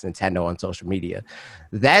rail against Nintendo on social media.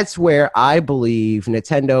 That's where I believe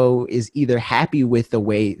Nintendo is either happy with the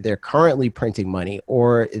way they're currently printing money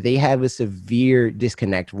or they have a severe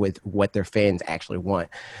disconnect with what their fans actually want.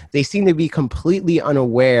 They seem to be completely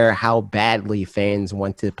unaware how badly fans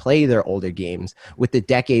want to play their older games with the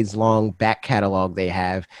decades-long back catalog they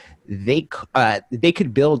have. They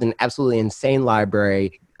could build an absolutely insane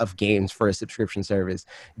library of games for a subscription service.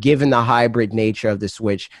 Given the hybrid nature of the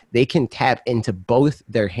Switch, they can tap into both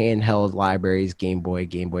their handheld libraries, Game Boy,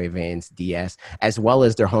 Game Boy Advance, DS, as well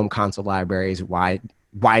as their home console libraries, Why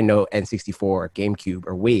no N64, GameCube,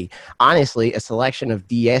 or Wii. Honestly, a selection of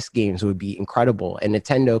DS games would be incredible, and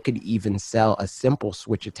Nintendo could even sell a simple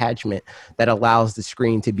Switch attachment that allows the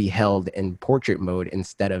screen to be held in portrait mode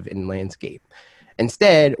instead of in landscape.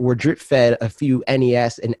 Instead, we're drip-fed a few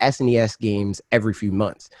NES and SNES games every few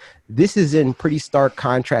months. This is in pretty stark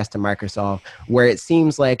contrast to Microsoft, where it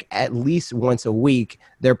seems like at least once a week,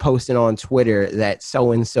 they're posting on Twitter that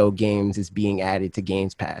so-and-so games is being added to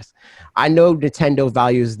Games Pass. I know Nintendo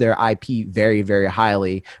values their IP very, very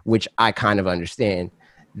highly, which I kind of understand.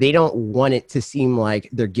 They don't want it to seem like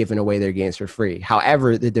they're giving away their games for free.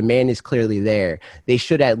 However, the demand is clearly there. They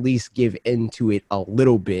should at least give into it a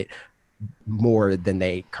little bit more than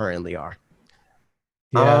they currently are.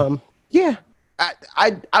 Yeah.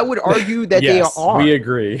 I would argue that yes, they are. We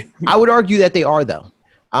agree. I would argue that they are though,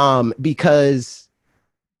 because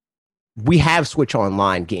we have Switch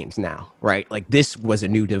Online games now, right? Like this was a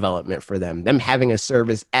new development for them. Them having a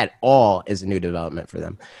service at all is a new development for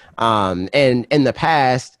them. And in the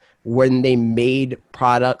past, when they made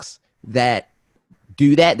products that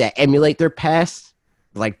do that emulate their past,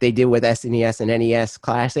 like they did with SNES and NES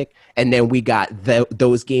Classic, and then we got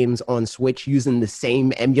those games on Switch using the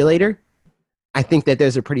same emulator, I think that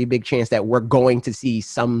there's a pretty big chance that we're going to see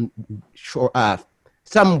some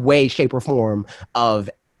way, shape, or form of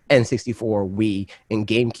N64, Wii, and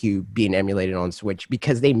GameCube being emulated on Switch,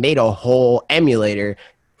 because they made a whole emulator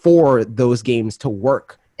for those games to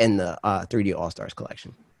work in the 3D All-Stars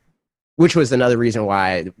collection. Which was another reason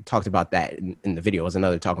why I talked about that in the video, was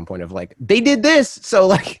another talking point of like, they did this, so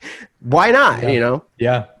like, why not,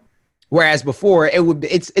 Yeah. Whereas before,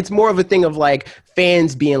 it's more of a thing of like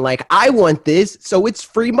fans being like, I want this, so it's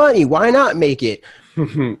free money. Why not make it?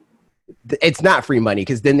 It's not free money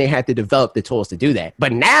because then they had to develop the tools to do that.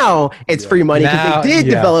 But now it's free money because they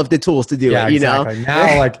did develop the tools to do it, exactly.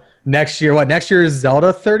 Now, like next year, next year is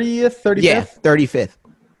Zelda 30th, 35th? Yeah, 35th.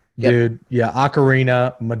 Yep. Dude, yeah,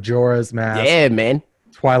 Ocarina, Majora's Mask. Yeah, man.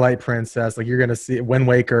 Twilight Princess. Like, you're going to see Wind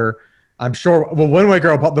Waker. I'm sure, Wind Waker,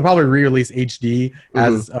 they'll probably re-release HD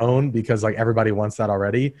as its own because, like, everybody wants that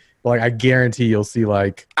already. But, like, I guarantee you'll see,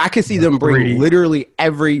 like... I could see them bring literally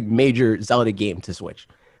every major Zelda game to Switch.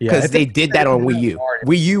 Because they did that on Wii U.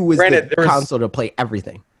 Wii U was the console to play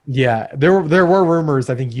everything. Yeah, there were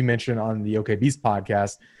rumors, I think you mentioned on the OK Beast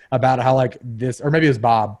podcast, about how, like, this... Or maybe it was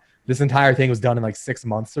Bob. This entire thing was done in like 6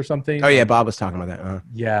 months or something. Oh yeah, Bob was talking about that.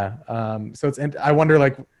 Yeah. So I wonder,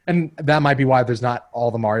 like, and that might be why there's not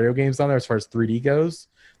all the Mario games on there as far as 3D goes.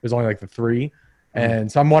 There's only like the 3.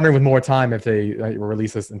 And so I'm wondering with more time if they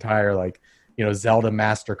release this entire Zelda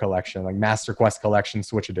Master Collection, like Master Quest Collection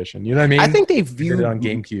Switch Edition. You know what I mean? I think they view it on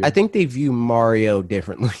GameCube. I think they view Mario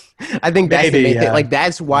differently. I think that's the main thing. Like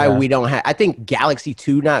that's why we don't have. I think Galaxy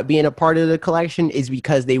 2 not being a part of the collection is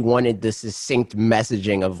because they wanted the succinct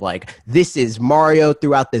messaging of like this is Mario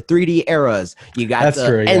throughout the 3D eras. You got the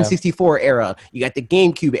N64 era, you got the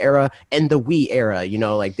GameCube era, and the Wii era. You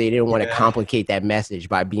know, like they didn't want to complicate that message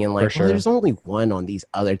by being like, well, there's only one on these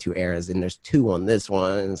other 2 eras, and there's 2 on this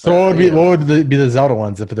one. So what would be the Zelda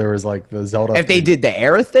ones if there was like the Zelda? If they did the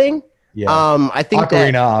era thing, I think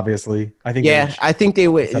Ocarina, obviously. I think I think they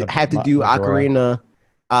would have to do Ocarina.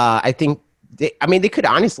 I think they could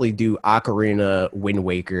honestly do Ocarina, Wind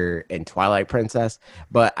Waker, and Twilight Princess,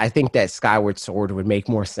 but I think that Skyward Sword would make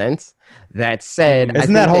more sense. That said,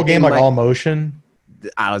 isn't that whole game like all motion?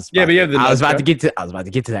 I was about to get to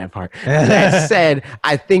that part. That said,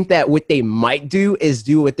 I think that what they might do is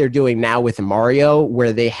do what they're doing now with Mario,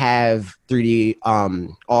 where they have 3D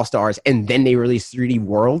All-Stars and then they release 3D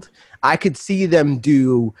World. I could see them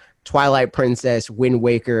do Twilight Princess, Wind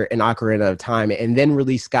Waker, and Ocarina of Time, and then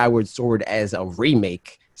release Skyward Sword as a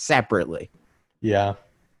remake separately. Yeah.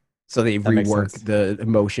 So they rework the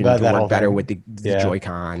motion to work better with the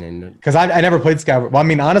Joy-Con, and because I never played Skyward. Well, I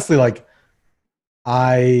mean, honestly, like.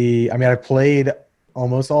 I played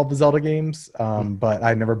almost all the Zelda games, but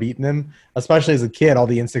I'd never beaten them. Especially as a kid, all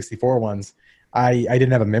the N64 ones, I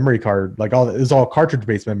didn't have a memory card. Like it was all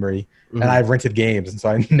cartridge-based memory, and I rented games, and so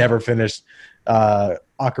I never finished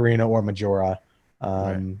Ocarina or Majora.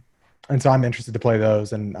 And so I'm interested to play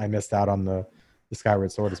those, and I missed out on the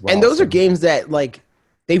Skyward Sword as well. And those are games that like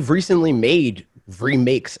they've recently made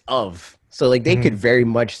remakes of, so like they could very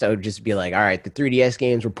much so just be like, all right, the 3DS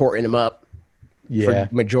games, we're porting them up. For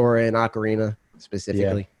Majora and Ocarina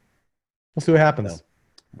specifically. Yeah. We'll see what happens. So,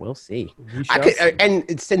 we'll see.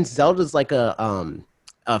 And since Zelda's like a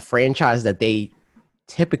franchise that they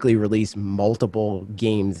typically release multiple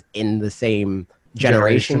games in the same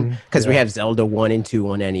generation, because we have Zelda 1 and 2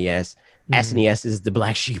 on NES. SNES is the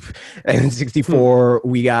black sheep. And 64,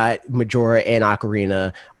 we got Majora and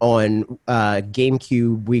Ocarina. On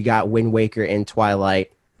GameCube, we got Wind Waker and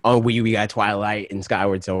Twilight. On Wii U, we got Twilight and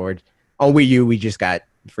Skyward Sword. On Wii U, we just got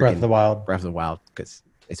Breath of the Wild because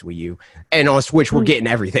it's Wii U. And on Switch, we're getting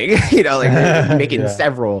everything. You know, like we're making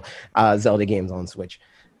several Zelda games on Switch.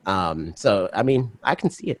 So, I mean, I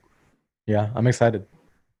can see it. Yeah, I'm excited.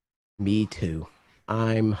 Me too.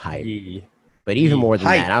 I'm hyped. But even more than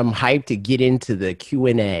that, I'm hyped to get into the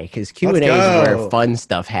Q&A, because Q&A is where fun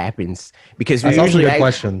stuff happens. Because we usually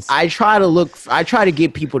questions. I try to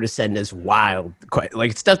get people to send us wild,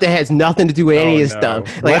 like stuff that has nothing to do with any of this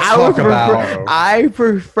stuff. Like I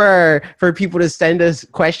prefer for people to send us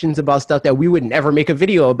questions about stuff that we would never make a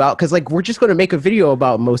video about, because like we're just going to make a video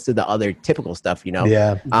about most of the other typical stuff, you know.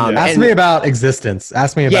 Ask me about existence.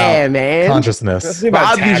 Ask me about consciousness.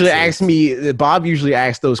 Bob usually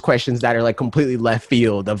asks those questions that are like completely left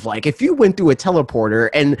field, of like, if you went through a teleporter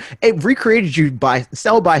and it recreated you by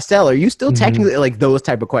cell, are you still technically like those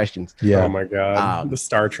type of questions? Oh my god, the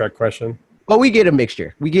Star Trek question. But we get a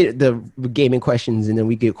mixture. We get the gaming questions, and then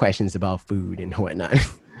we get questions about food and whatnot.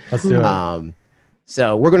 Let's do it.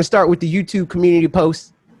 So we're going to start with the YouTube community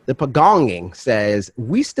post. The Pagonging says,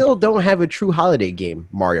 we still don't have a true holiday game,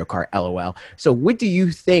 Mario Kart, LOL. So what do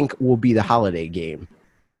you think will be the holiday game?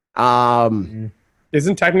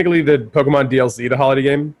 Isn't technically the Pokemon DLC the holiday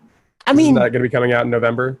game? I mean, isn't that going to be coming out in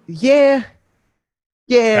November? Yeah.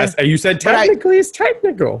 You said technically it's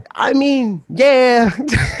technical. I mean, yeah.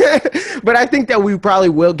 But I think that we probably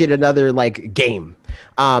will get another like game.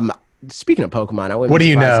 Speaking of Pokemon, I wouldn't. What do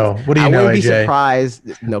you know? I wouldn't be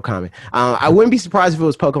surprised. No comment. I wouldn't be surprised if it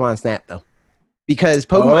was Pokemon Snap though. Because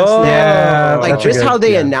Pokemon Snap, like just how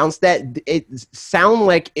they announced that, it sounded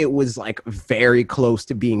like it was like very close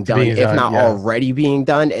to being done, if not already being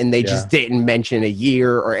done, and they just didn't mention a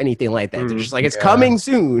year or anything like that. They're just like, it's coming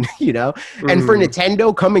soon, you know. And for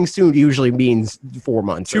Nintendo, coming soon usually means 4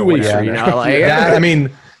 months, 2 weeks, you know. Like, I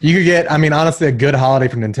mean, you could get. I mean, honestly, a good holiday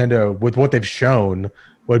from Nintendo with what they've shown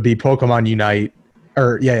would be Pokemon Unite.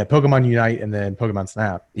 Pokemon Unite and then Pokemon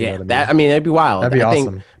Snap. That'd be wild. That'd be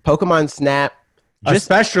awesome. Think Pokemon Snap.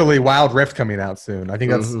 Especially Wild Rift coming out soon. I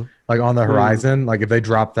think that's like on the horizon. Like if they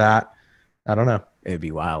drop that, I don't know. It'd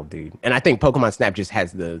be wild, dude. And I think Pokemon Snap just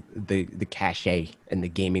has the cachet in the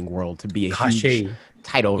gaming world to be a huge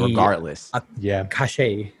title regardless.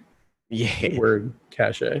 Cachet. Yeah. Word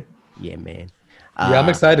cachet. Yeah, man. I'm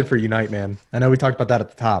excited for Unite, man. I know we talked about that at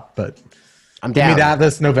the top, but I'm down. Give me that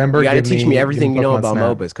this November. You gotta teach me everything you know about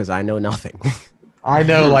MOBAs, because I know nothing. I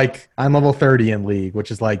know, like, I'm level 30 in League,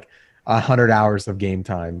 which is like 100 hours of game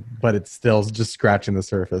time, but it's still just scratching the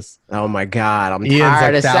surface. Oh my God, I'm Ian's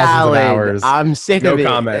tired like of thousands of salad. hours. I'm sick No of it.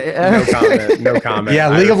 comment. No comment. No comment. Yeah,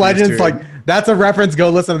 I League of refuse Legends, to. like that's a reference. Go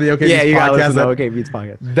listen to the OK Yeah, Beats you gotta podcast. listen to OK Beats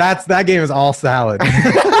podcast. That game is all salad.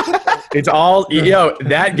 It's all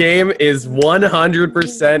that game is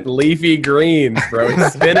 100% leafy greens, bro.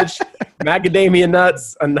 It's spinach, macadamia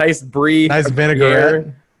nuts, a nice brie, Nice a vinaigrette.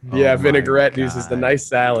 Gruyere. Oh Yeah, my vinaigrette dude, just a God. nice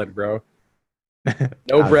salad, bro.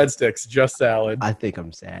 No breadsticks, just salad. I think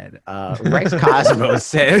I'm sad. Rex Cosmos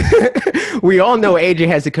said, "We all know AJ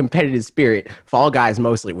has a competitive spirit. Fall Guys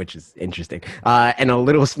mostly, which is interesting, and a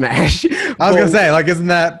little Smash." I was gonna say, like, isn't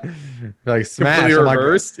that like Smash? Completely I'm like,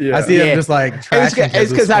 reversed. Yeah. I see Yeah. him just like trashing. It's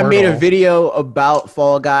because I made a Squirtle. video about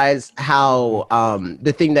Fall Guys. How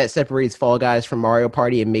the thing that separates Fall Guys from Mario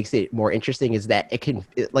Party and makes it more interesting is that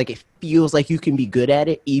it feels like you can be good at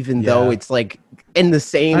it, even though Yeah. it's like in the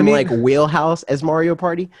same I mean- like wheelhouse as Mario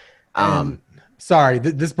Party. Sorry,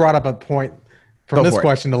 this brought up a point from Go this for it.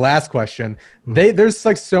 question to last question. There's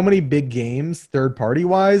like so many big games, third party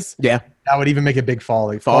wise, Yeah, that would even make a big fall.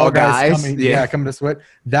 Like Fall Guys, coming, yeah. coming to Switch.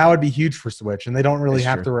 That would be huge for Switch, and they don't really That's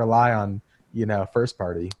have true. to rely on first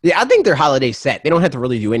party. yeah. I think they're holiday set. They don't have to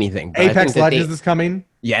really do anything. but I Apex think that Legends is coming.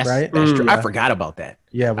 yes, right? that's true. Yeah. I forgot about that.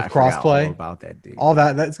 Yeah, with I forgot all crossplay, about that, dude. all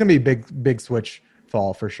that. That's gonna be a big Switch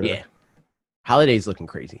fall for sure. Yeah, holidays looking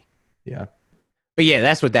crazy. Yeah. But yeah,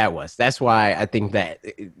 that's what that was. That's why I think that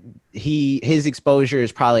his exposure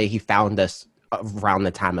is probably he found us around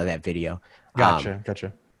the time of that video. Gotcha.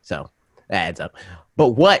 So that adds up. But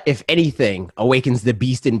what, if anything, awakens the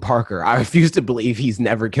beast in Parker? I refuse to believe he's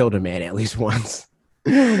never killed a man at least once.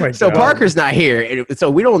 Oh my So God. Parker's not here, so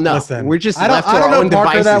we don't know. Listen, We're just I left to don't our know own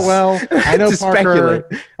Parker devices. that well. I know to Parker.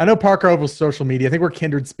 speculate. I know Parker over social media. I think we're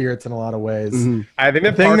kindred spirits in a lot of ways. Mhm. I think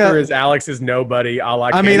that thing Parker that- is Alex's nobody.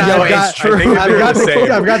 I mean, Yo, I've got, it's true. I think that they're I've, got the same.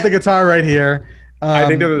 the, I've got the guitar right here. I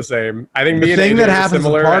think they're the same. I think the me and thing AJ that are happens with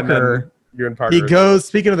similar, and then Parker, you and Parker. he goes.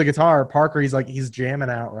 Speaking of the guitar, Parker, he's jamming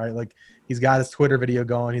out, right? Like he's got his Twitter video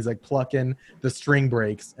going. He's like plucking the string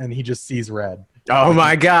breaks, and he just sees red. Oh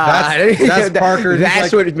my God. That's Parker. He's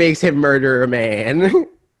That's like- what makes him murder a man.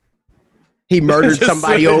 He murdered Just-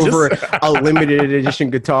 somebody just- over a limited edition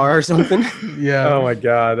guitar or something. Yeah. Oh my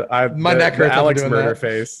God! My neck hurts after Alex doing murder that.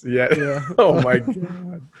 face. Yeah. Yeah. Oh my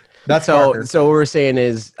God. That's So, Parker. so what we're saying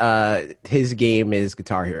is his game is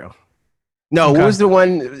Guitar Hero. No, Okay. what was the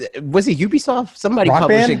one? Was it Ubisoft? Somebody Rock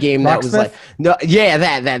published Band? a game that was Rocksmith? like no, yeah,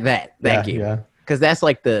 that yeah, game. Yeah. Because that's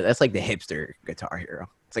like the hipster Guitar Hero.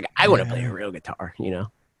 It's like I want to play a real guitar, you know?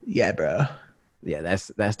 Yeah, bro. Yeah,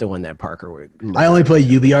 that's the one that Parker would. I only play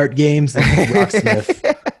UbiArt games and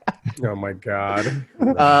Rocksmith. Oh my God.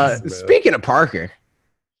 Speaking of Parker,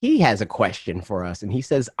 he has a question for us, and he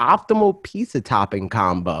says optimal pizza topping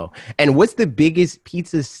combo. And what's the biggest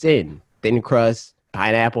pizza sin? Thin crust,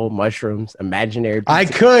 pineapple, mushrooms, imaginary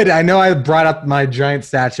pizza. I know I brought up my giant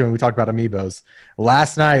statue when we talked about amiibos.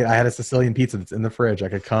 Last night I had a Sicilian pizza that's in the fridge. I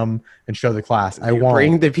could come and show the class. I won't.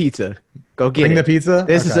 Bring the pizza. Go get Bring it. the pizza?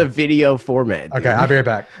 This is Okay. a video format. dude. Okay, I'll be right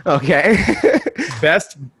back. Okay.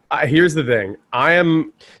 Best. Here's the thing. I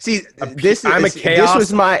am. See, I'm a this chaos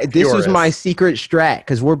was my purist. secret strat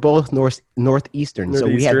because we're both northeastern, so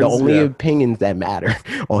we have the Northeasterns, only yeah. opinions that matter.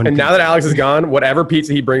 On And now that pizza. Alex is gone, whatever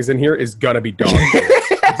pizza he brings in here is gonna be dog. food.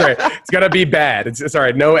 Sorry, it's gonna be bad. It's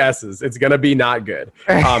sorry, no S's. It's gonna be not good.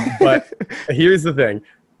 But here's the thing.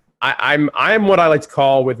 I'm what I like to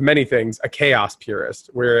call with many things a chaos purist.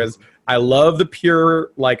 Whereas I love the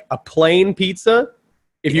pure, like a plain pizza.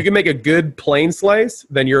 If you can make a good plain slice,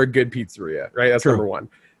 then you're a good pizzeria, right? That's True. number one.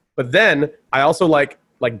 But then I also like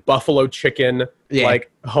buffalo chicken, Yeah.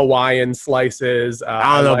 like Hawaiian slices.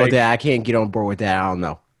 I don't know like, about that. I can't get on board with that. I don't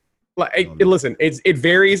know. Listen, it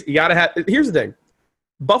varies. You gotta have. Here's the thing: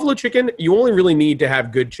 buffalo chicken. You only really need to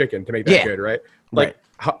have good chicken to make that Yeah. good, right? Like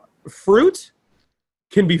fruit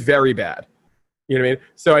can be very bad. You know what I mean?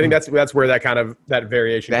 So I think that's where that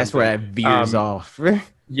variation. That's comes where in. that veers off.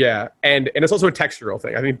 Yeah, and it's also a textural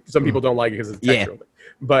thing. I think some people don't like it because it's a Yeah. textural thing.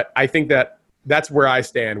 But I think that's where I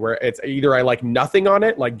stand. Where it's either I like nothing on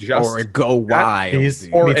it, like just Or go wild. He's-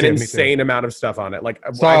 dude. or Me an too, me insane amount of stuff on it. Like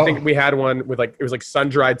So- I think we had one with it was like sun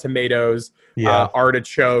dried tomatoes, Yeah.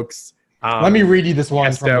 artichokes. Let me read you this one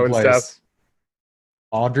pesto from the and place. stuff.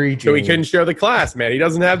 Audrey. So he James. couldn't show the class, man. He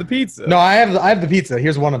doesn't have the pizza. No, I have the pizza.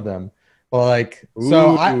 Here's one of them. Well, like,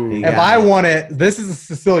 so Ooh. if I want it, this is a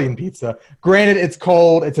Sicilian pizza. Granted, it's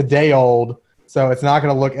cold. It's a day old, so it's not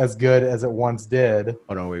going to look as good as it once did.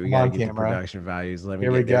 Hold on, wait. We Come gotta on, get the camera. production values. Let me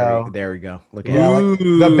Here we get there. go. There we go. Look at Yeah, it. like,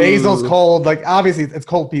 the basil's cold. Like, obviously, it's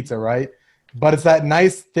cold pizza, right? But it's that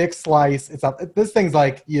nice thick slice. This thing's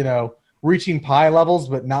like reaching pie levels,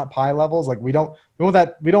 but not pie levels. Like we don't want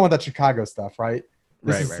that Chicago stuff, right?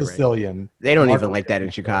 This is Sicilian. They don't even like that in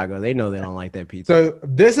Chicago. They know they don't like that pizza. So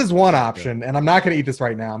this is one option, and I'm not going to eat this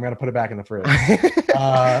right now. I'm going to put it back in the fridge.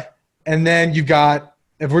 And then you've got,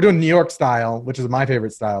 if we're doing New York style, which is my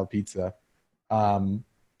favorite style of pizza,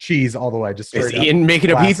 cheese all the way. Just straight is Ian making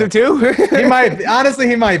a pizza too? He might. Honestly,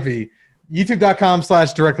 he might be.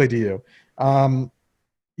 YouTube.com/directly to you.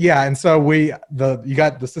 Yeah, and so you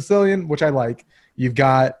got the Sicilian, which I like. You've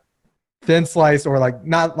got thin slice, or like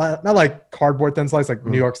not like cardboard thin slice, like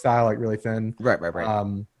New York style, like really thin. Right.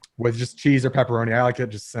 With just cheese or pepperoni. I like it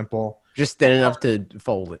just simple. Just thin enough to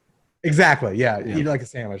fold it. Exactly. Yeah. Eat like a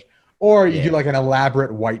sandwich. Or you do like an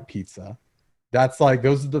elaborate white pizza. That's like,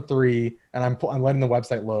 those are the three. And I'm letting the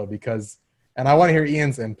website load and I want to hear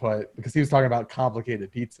Ian's input because he was talking about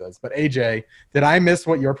complicated pizzas. But AJ, did I miss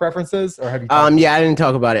what your preference is, or have you? Yeah, I didn't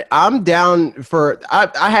talk about it. I'm down for.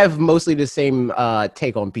 I have mostly the same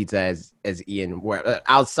take on pizza as Ian, where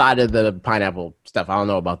outside of the pineapple stuff, I don't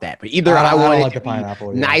know about that. But either I want it like the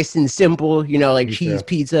pineapple, nice and simple, like cheese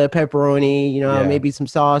pizza, pepperoni, maybe some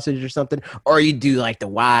sausage or something, or you do like the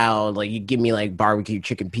wild, like you give me like barbecue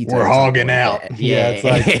chicken pizza. We're hogging out. It's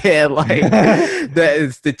like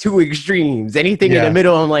it's the two extremes. Anything in the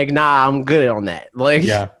middle, I'm like, nah, I'm good on that. Like,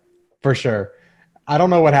 yeah, for sure. I don't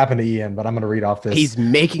know what happened to Ian, but I'm going to read off this. He's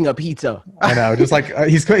making a pizza. I know, just like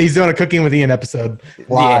he's doing a Cooking with Ian episode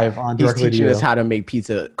live on Directly to You. He's teaching us how to make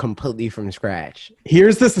pizza completely from scratch.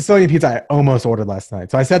 Here's the Sicilian pizza I almost ordered last night.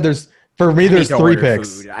 So I said there's three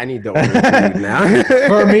picks. I need to order food now.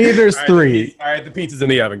 For me, there's three. All right, the pizza's in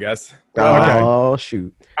the oven, guys. Oh,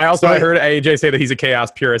 shoot. I heard AJ say that he's a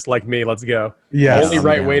chaos purist like me. Let's go. Yeah. The only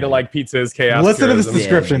right way to like pizza is chaos. Listen to this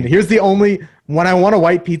description. Here's the only, when I want a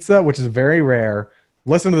white pizza, which is very rare,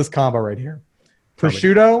 listen to this combo right here.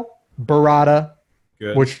 Prosciutto, burrata,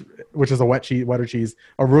 which is a wetter cheese,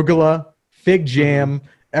 arugula, fig jam,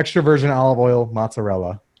 extra virgin olive oil,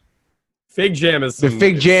 mozzarella. Fig jam is the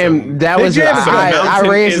fig jam. That was I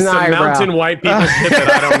raised an eyebrow. Mountain white people shit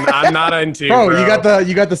that I'm not into. Bro,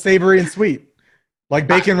 you got the savory and sweet, like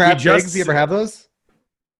bacon wrapped eggs. You ever have those?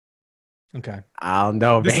 Okay. I don't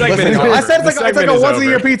know. I said it's like a once a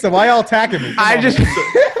year pizza. Why y'all attacking me? I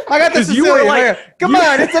got this. You were like, come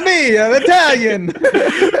on, it's me, I'm Italian.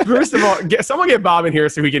 First of all, someone get Bob in here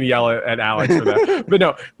so we can yell at Alex for that. But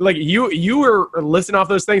no, like you were listing off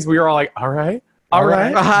those things. We were all like, all right. All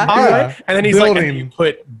right. And then he's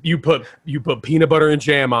like, you put peanut butter and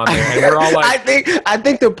jam on there, and we're all like, I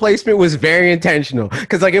think the placement was very intentional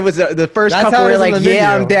because like it was the first couple were like,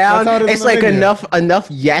 yeah, I'm down. It's like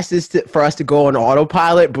enough yeses for us to go on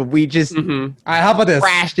autopilot, but we just all right, how about this?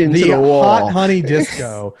 Crashed into the wall. Hot honey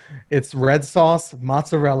disco. It's red sauce,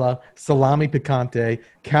 mozzarella, salami picante,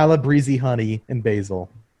 calabrese honey, and basil.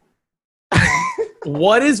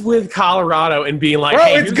 What is with Colorado and being like, bro,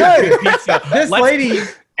 hey, it's good. Pizza. This lady,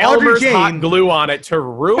 Elmer's hot glue on it to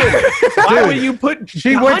ruin it. Why would you put?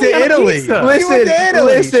 She went to Italy.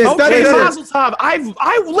 Listen. Okay, Mazel Tov.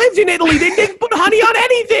 I've lived in Italy. They didn't put honey on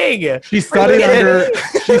anything. She studied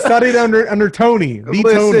under Tony.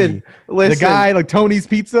 Tony, the guy like Tony's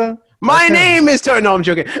Pizza. My name is Tony. No, I'm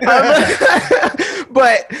joking.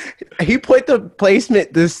 But he put the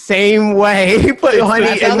placement the same way. He put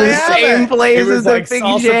honey in the same place as the fig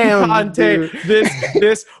jam.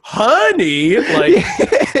 This honey, like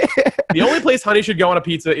the only place honey should go on a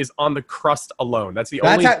pizza is on the crust alone. That's the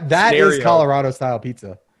only. That is Colorado style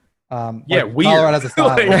pizza. Weird. Colorado has a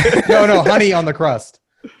style. No, honey on the crust.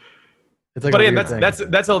 It's like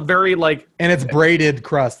that's a very like, and it's braided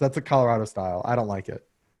crust. That's a Colorado style. I don't like it.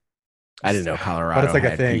 I didn't know Colorado it's like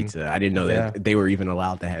had a thing. Pizza. I didn't know that they were even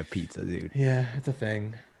allowed to have pizza, dude. Yeah, it's a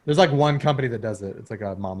thing. There's like one company that does it. It's like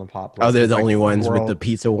a mom and pop place. Oh, they're the only ones with the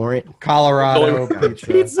pizza warrant? Colorado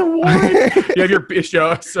pizza warrant. You have your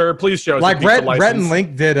show, sir. Please show us. Like Rhett and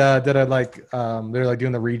Link did a they're like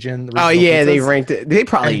doing the region. Oh yeah, pizzas. They ranked it. They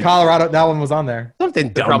probably and Colorado. That one was on there. Something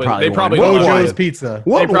dumb. They probably Mojo's Pizza.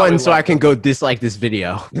 What one so I can go dislike this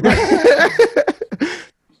video?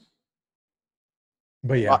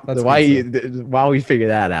 But yeah, while we figure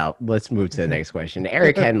that out, let's move to the next question.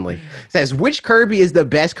 Eric Henley says, which Kirby is the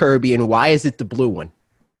best Kirby and why is it the blue one?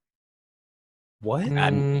 What?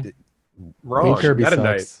 Wrong. Kirby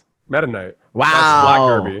Meta Knight. Wow. That's Black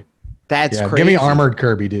Kirby. That's crazy. Give me armored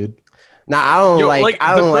Kirby, dude. Nah, I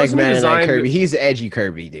don't like Meta Knight Kirby. He's edgy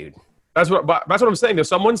Kirby, dude. That's what I'm saying. Though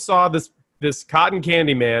someone saw this cotton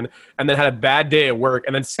candy man and then had a bad day at work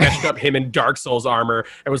and then sketched up him in Dark Souls armor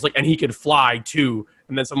and was like, and he could fly too.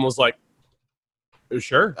 And then someone was like,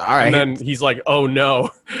 Sure. All right. And then he's like, "Oh no,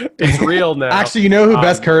 it's real now." Actually, you know who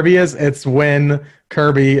best Kirby is? It's when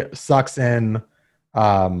Kirby sucks in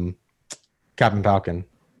Captain Falcon.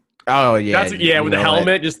 Oh yeah, With the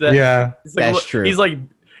helmet, just that. Yeah, that's true. He's like,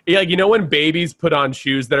 you know when babies put on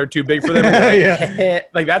shoes that are too big for them? Yeah.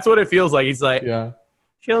 Like that's what it feels like. He's like, yeah.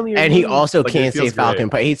 "Show me your And he moves." also Like, can't it say feels Falcon,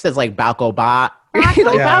 great. but he says like Balco Bot. Yeah.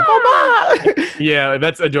 Balco Bot. Yeah,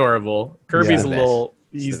 that's adorable. Kirby's Yeah. a little.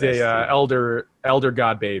 He's He's the best, a elder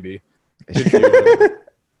god baby.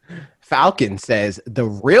 Falcon says the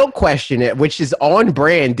real question, which is on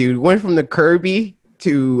brand, dude, went from the Kirby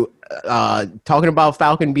to talking about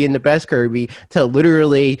Falcon being the best Kirby to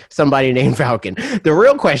literally somebody named Falcon. The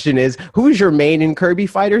real question is, who's your main in Kirby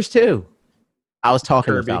Fighters 2? I was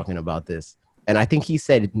talking to Falcon about this, and I think he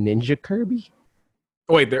said Ninja Kirby.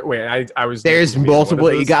 Wait, I was. There's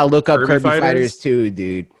multiple. You gotta look up Kirby Fighters 2,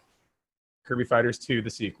 dude. Kirby Fighters 2, the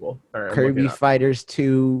sequel. All right, Kirby Fighters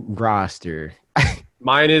 2 roster.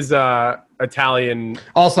 Mine is Italian.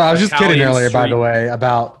 Also, I was just kidding Italian earlier, by street. the way,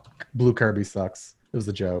 about Blue Kirby sucks. It was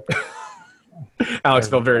a joke. Alex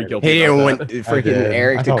felt very guilty. He didn't about want that. freaking did.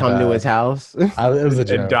 Eric I to felt come to bad. his house. It was a And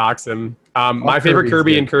joke. dox him. My favorite Kirby's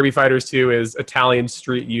Kirby good. in Kirby Fighters 2 is Italian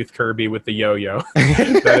Street Youth Kirby with the yo-yo.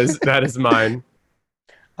 that is mine.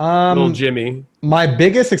 Little Jimmy. My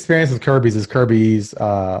biggest experience with Kirby's is Kirby's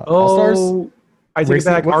All Stars. I take it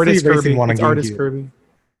Racing- back. what's the Artist racing Kirby. one on It's Artist GameCube? Kirby.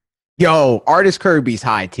 Yo, Artist Kirby's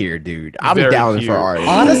high tier, dude. I'm Very down cute. for Artist.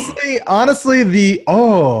 Honestly,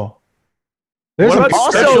 there's What a about,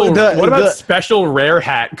 Also, special, the- what about the- special rare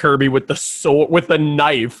hat Kirby with the sword with the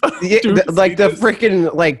knife? Yeah, Dude, like the this-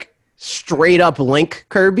 freaking like straight up Link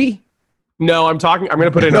Kirby. No, I'm gonna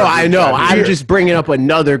put it in No, our I group know. chat I'm here. just bringing up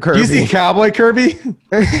another Do you see Kirby. Cowboy Kirby?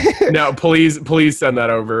 No, please send that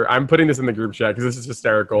over. I'm putting this in the group chat because this is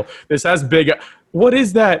hysterical. This has big. What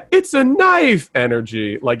is that? It's a knife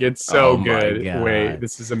energy. Like it's so Oh my good. God. Wait,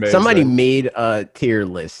 this is amazing. Somebody made a tier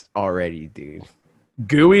list already, dude.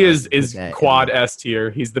 Gooey is that quad S tier.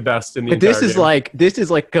 He's the best in the. But this entire is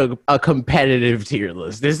game. like a competitive tier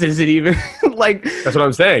list. This isn't even like That's what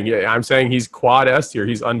I'm saying. Yeah, I'm saying he's quad S tier.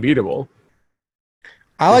 He's unbeatable.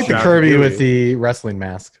 I like the Shout out Kirby to with Kirby. the wrestling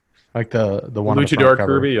mask, like the one on the front Luchador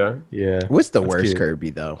cover. Kirby. Yeah. Yeah. what's the That's worst cute. Kirby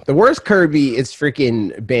though? The worst Kirby is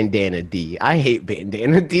freaking Bandana D. I hate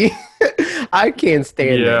Bandana D. I can't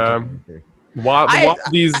stand Yeah. that character.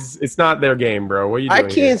 These, it's not their game, bro. What are you doing? I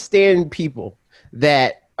can't stand people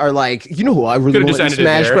that are like, you know who I really Could've want just in ended it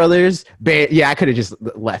Smash there. Brothers? Yeah, I could have just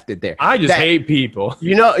left it there. I just That- hate people.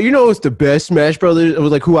 You know what's the best Smash Brothers? It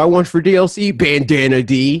was like who I want for DLC? Bandana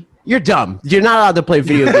D. You're dumb. You're not allowed to play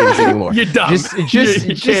video games anymore. You're dumb. Just You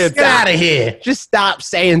can't get out of here. Just stop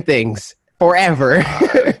saying things forever.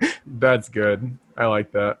 That's good. I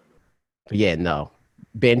like that. But yeah, no.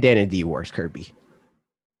 Bandana D works Kirby.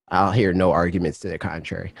 I'll hear no arguments to the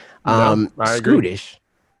contrary. No, I agree. Scootish.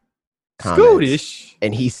 comments. Scootish.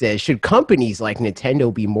 And he says, should companies like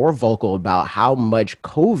Nintendo be more vocal about how much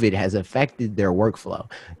COVID has affected their workflow?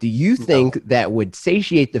 Do you think that would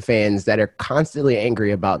satiate the fans that are constantly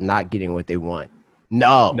angry about not getting what they want?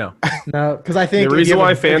 No. No. No, because I think The if reason you have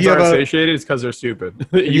why a- fans if you have aren't a- satiated is because they're stupid.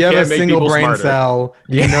 If you have a can't make single people brain smarter. cell,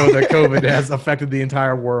 you know that COVID has affected the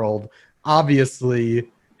entire world. Obviously,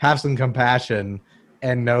 have some compassion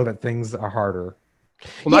and know that things are harder.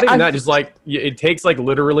 Well, not Yeah, even that. Just like it takes like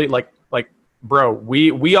literally like bro,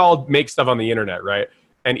 we all make stuff on the internet, right?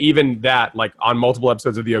 And even that, like on multiple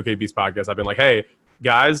episodes of the OK Beast podcast, I've been like, hey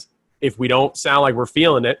guys, if we don't sound like we're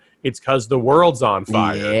feeling it, it's because the world's on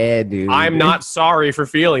fire. Yeah, dude. I'm not sorry for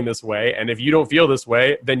feeling this way, and if you don't feel this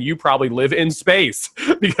way, then you probably live in space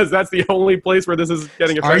because that's the only place where this is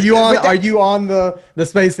getting affected. Are you on the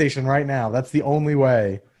space station right now? That's the only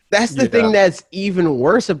way. That's the Yeah. thing that's even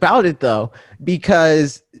worse about it, though,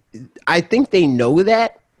 because I think they know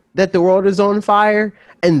that the world is on fire,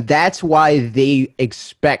 and that's why they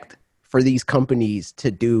expect for these companies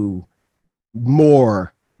to do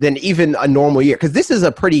more than even a normal year. Because this is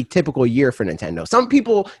a pretty typical year for Nintendo. Some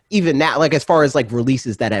people, even now, like as far as like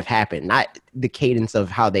releases that have happened, not the cadence of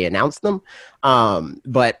how they announce them,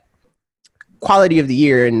 but quality of the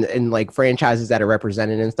year and like franchises that are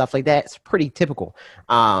represented and stuff like that, it's pretty typical.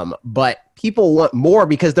 But people want more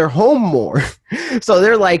because they're home more. So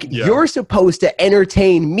they're like, Yeah. you're supposed to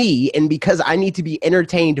entertain me, and because I need to be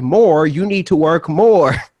entertained more, you need to work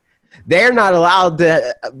more. They're not allowed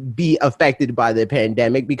to be affected by the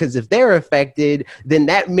pandemic, because if they're affected, then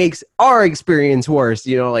that makes our experience worse.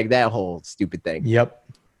 You know, like that whole stupid thing. Yep.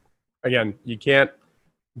 Again, you can't.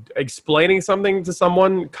 Explaining something to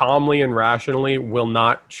someone calmly and rationally will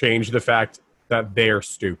not change the fact that they're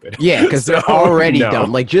stupid. Yeah, because they're already no.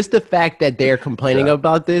 dumb. Like, just the fact that they're complaining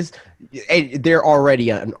about this, they're already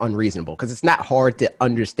unreasonable. Because it's not hard to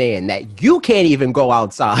understand that you can't even go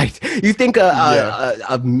outside. You think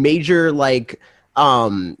a major like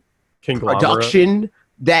production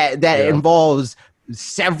that involves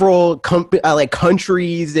several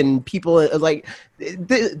countries and people like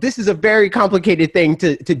this is a very complicated thing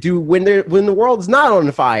to do when the world's not on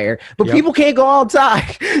fire, but people can't go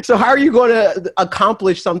outside. So how are you going to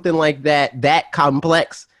accomplish something like that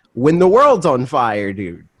complex when the world's on fire,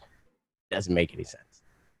 dude? Doesn't make any sense.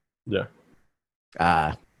 Yeah.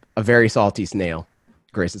 A very salty snail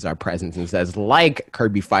graces our presence and says, like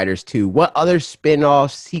Kirby Fighters 2, what other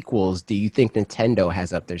spin-off sequels do you think Nintendo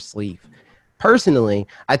has up their sleeve? Personally,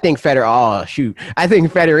 I think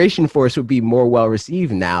Federation Force would be more well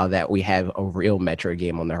received now that we have a real Metro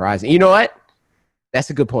game on the horizon. You know what?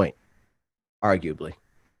 That's a good point. Arguably,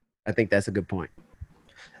 I think that's a good point.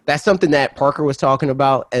 That's something that Parker was talking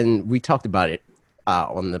about, and we talked about it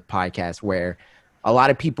on the podcast, where a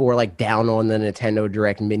lot of people were like down on the Nintendo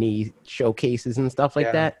Direct mini showcases and stuff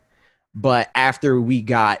like that. But after we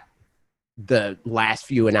got the last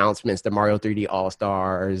few announcements, the Mario 3D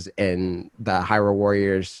All-Stars and the Hyrule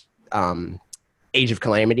Warriors Age of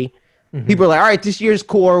Calamity, people are like, all right, this year's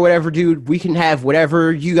cool or whatever, dude. We can have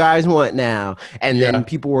whatever you guys want now. And then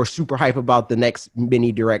people were super hype about the next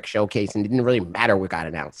mini Direct showcase, and it didn't really matter what got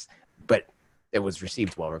announced. But it was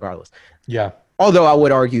received well regardless. Yeah. Although I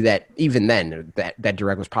would argue that even then, that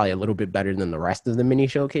Direct was probably a little bit better than the rest of the mini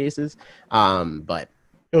showcases. But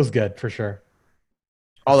it was good for sure.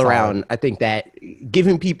 All around, I think that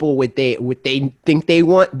giving people what they think they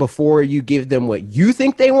want before you give them what you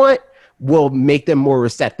think they want will make them more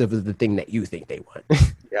receptive of the thing that you think they want.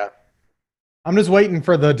 Yeah. I'm just waiting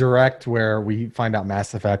for the Direct where we find out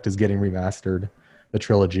Mass Effect is getting remastered, the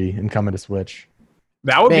trilogy, and coming to Switch.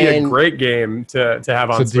 That would be a great game to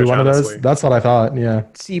have on Switch. Do one of those? That's what I thought. Yeah.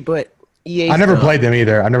 See, but EA's I never played them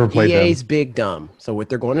either. I never played them. EA's big dumb. So what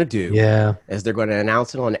they're going to do is they're going to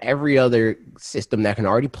announce it on every other system that can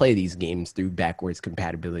already play these games through backwards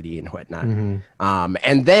compatibility and whatnot.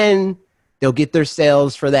 And then they'll get their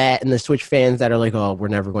sales for that, and the Switch fans that are like, oh, we're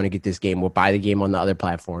never going to get this game. We'll buy the game on the other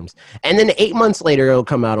platforms. And then 8 months later, it'll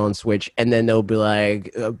come out on Switch, and then they'll be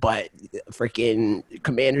like, but freaking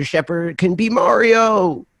Commander Shepard can be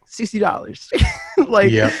Mario.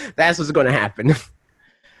 $60. That's what's going to happen.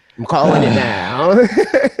 I'm calling it now.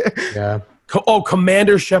 Yeah. Oh,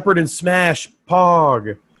 Commander Shepard and Smash.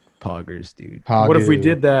 Poggers, dude. What if we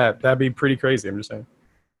did that? That'd be pretty crazy. I'm just saying.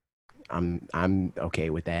 I'm okay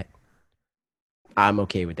with that.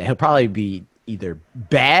 He'll probably be either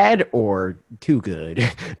bad or too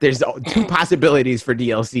good. There's two possibilities for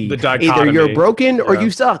DLC. The dichotomy. Either you're broken or you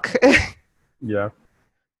suck. Yeah.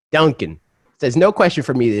 Duncan says, no question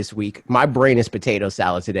for me this week. My brain is potato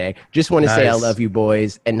salad today. Just want to say I love you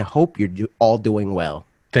boys and hope you're all doing well.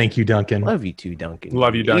 Thank you, Duncan. Love you too, Duncan.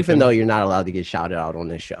 Love you, Duncan. Even though you're not allowed to get shouted out on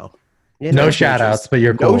this show. No shout outs, but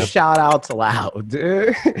you're cool. No shout outs allowed.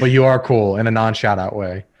 But you are cool in a non-shout out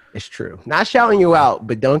way. It's true. Not shouting you out,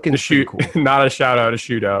 but Duncan's cool. Not a shout out, a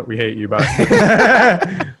shootout. We hate you,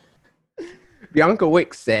 bye. Bianca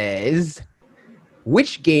Wick says,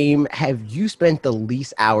 which game have you spent the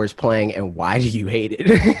least hours playing and why do you hate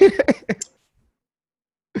it?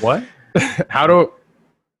 What?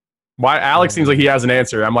 Why Alex seems like he has an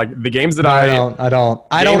answer. I'm like, the games that I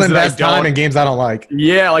don't invest time in games I don't like.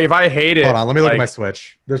 Yeah, like if I hate it. Hold on, let me look at my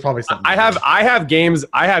Switch. There's probably something. I have games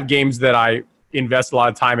that I invest a lot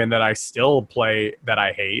of time in that I still play that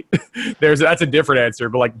I hate. That's a different answer,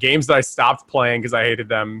 but like games that I stopped playing because I hated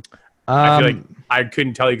them. I feel like I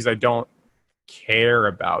couldn't tell you because I don't care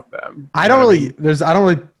about them. I'm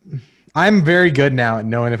very good now at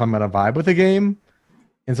knowing if I'm gonna vibe with a game,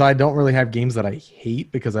 and so I don't really have games that I hate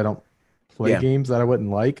because I don't play games that I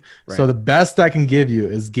wouldn't like. Right. So the best I can give you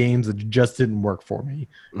is games that just didn't work for me,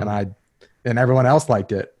 and everyone else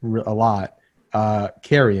liked it a lot.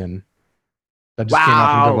 Carrion. That just came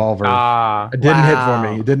out from Devolver. It didn't hit for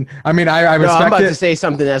me. It didn't. I mean, I respect it. I'm about to say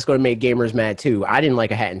something that's going to make gamers mad too. I didn't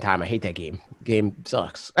like A Hat in Time. I hate that game. Game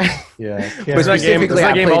sucks. Yeah. Isn't that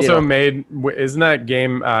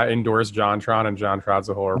game endorsed JonTron, and JonTron's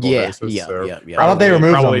a horrible racist? Yeah. I thought they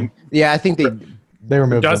removed them. Yeah, I think they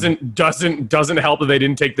removed them. Doesn't help that they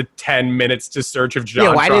didn't take the 10 minutes to search if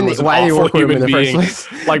JonTron was an why awful work human with being.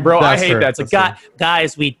 Like, bro, I hate that. It's like,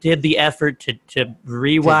 guys, we did the effort to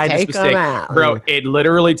rewind this mistake. Bro, it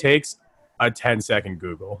literally takes a 10-second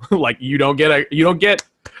Google. Like, you don't get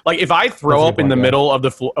like if I throw up in the middle of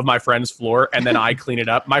of my friend's floor and then I clean it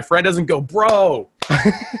up, my friend doesn't go, bro,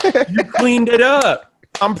 you cleaned it up.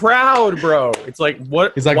 I'm proud, bro. It's like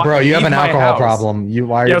what? He's like, bro, you have an alcohol problem.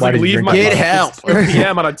 Why I was like, did you leave drink my that Get much? help. It's 2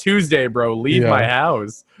 p.m. on a Tuesday, bro. Leave Yeah. my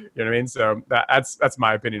house. You know what I mean? So that's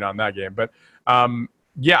my opinion on that game. But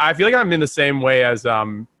yeah, I feel like I'm in the same way as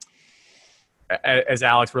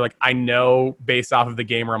Alex, where like I know based off of the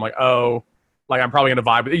game where I'm like, oh, like I'm probably gonna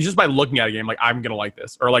vibe with it. Just by looking at a game, like I'm gonna like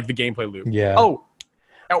this, or like the gameplay loop. Yeah. Oh,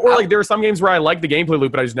 or like there are some games where I like the gameplay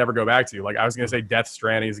loop, but I just never go back to. Like I was gonna say, Death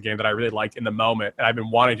Stranding is a game that I really liked in the moment, and I've been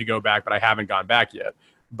wanting to go back, but I haven't gone back yet.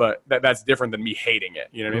 But that's different than me hating it.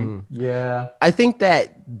 You know what I mean? Yeah. I think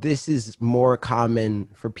that this is more common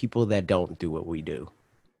for people that don't do what we do.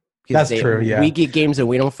 'Cause That's true, yeah. We get games and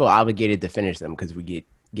we don't feel obligated to finish them because we get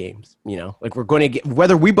games, you know, like we're going to get,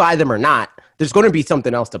 whether we buy them or not, there's going to be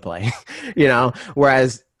something else to play, you know,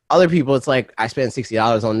 whereas other people, it's like, I spent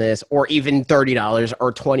 $60 on this, or even $30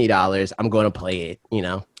 or $20. I'm going to play it, you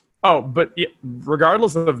know? Oh, but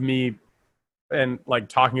regardless of me and like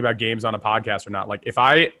talking about games on a podcast or not, like if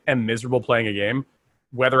I am miserable playing a game,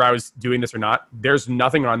 whether I was doing this or not, there's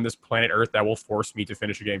nothing on this planet Earth that will force me to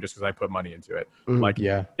finish a game just because I put money into it. Like,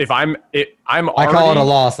 Yeah. if I'm already, I call it a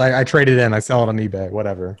loss. I trade it in. I sell it on eBay,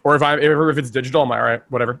 whatever. or if it's digital, I'm like, all right,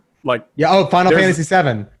 whatever. Like, Yeah. Oh, Final There's- Fantasy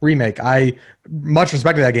VII remake. I much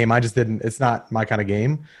respected that game. I just didn't. It's not my kind of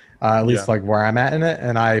game. At least Yeah. like where I'm at in it,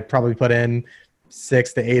 and I probably put in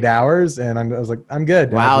 6 to 8 hours, and I was like, I'm good.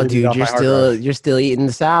 And I Wow, deleted it dude, off you're my hard drive. still eating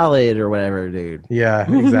the salad or whatever, dude. Yeah,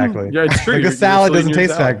 exactly. yeah, it's true. Like You're the salad still doesn't eating your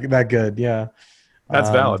taste salad. that good. Yeah. That's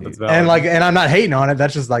valid. That's valid. And I'm not hating on it.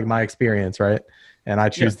 That's just like my experience, right? And I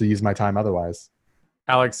choose to use my time otherwise.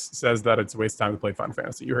 Alex says that it's a waste of time to play Final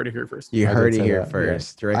Fantasy. You heard it here first. You I heard did it say here that,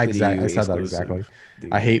 first. yeah. Directly to you, I said that exclusive. exactly.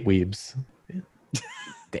 Dude, I hate weebs.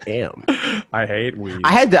 damn. I hate weed.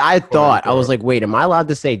 I thought, I unquote. was like, wait, am I allowed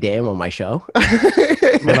to say damn on my show?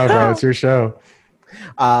 No, bro, it's your show.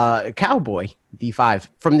 Cowboy D5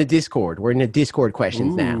 from the Discord. We're in the Discord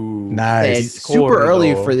questions now. Ooh. Nice. And super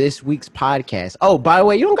early for this week's podcast. Oh, by the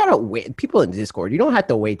way, you don't gotta wait. People in Discord, you don't have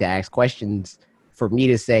to wait to ask questions for me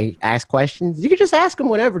to say ask questions. You can just ask them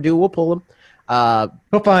whenever, dude. We'll pull them.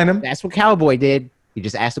 We'll find him. That's what Cowboy did. He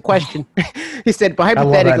just asked a question. He said, but I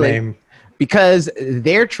love that hypothetically, name. because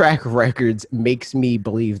their track records makes me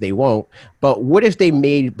believe they won't. But what if they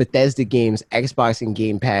made Bethesda games Xbox and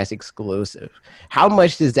Game Pass exclusive? How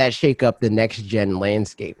much does that shake up the next gen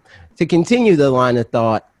landscape? To continue the line of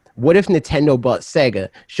thought, what if Nintendo bought Sega?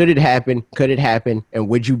 Should it happen? Could it happen? And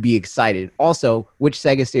would you be excited? Also, which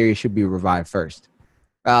Sega series should be revived first?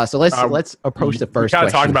 So let's approach the first. We kind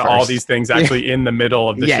of talked question about all first. these things actually in the middle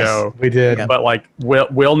of the Yes. show. We did. Yep. But like, will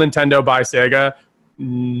Nintendo buy Sega?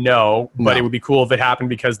 No, but No. it would be cool if it happened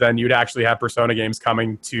because then you'd actually have Persona games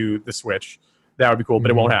coming to the Switch. That would be cool,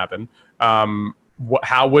 but it won't happen.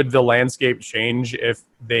 How would the landscape change if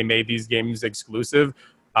they made these games exclusive?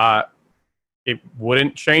 It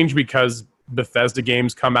wouldn't change because Bethesda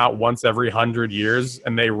games come out once every 100 years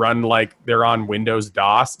and they run like they're on Windows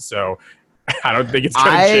DOS. So I don't think it's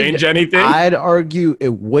going to change anything. I'd argue it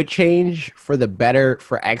would change for the better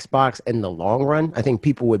for Xbox in the long run. I think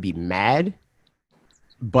people would be mad,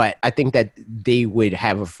 but I think that they would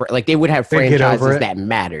have they would have They'd get over franchises it. that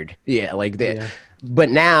mattered. Yeah, like that. But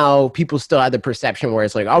now people still have the perception where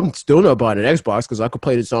it's like, I'm still not buying an Xbox because I could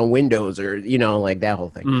play this on Windows, or like that whole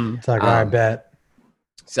thing. It's like, I bet.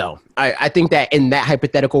 So I think that in that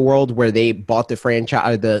hypothetical world where they bought the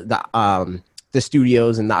franchise, the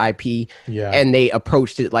studios and the IP, Yeah. and they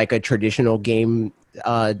approached it like a traditional game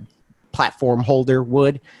platform holder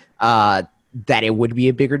would, that it would be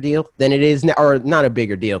a bigger deal than it is now, or not a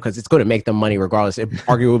bigger deal because it's going to make them money regardless. It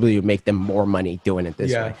arguably would make them more money doing it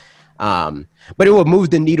this way. But it will move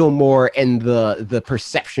the needle more in the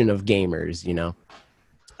perception of gamers,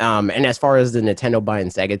 and as far as the Nintendo buying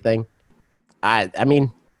Sega thing, I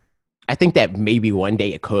mean, I think that maybe one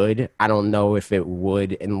day it could. I don't know if it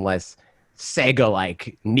would unless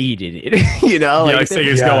Sega needed it, like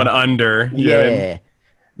Sega's going under. Yeah.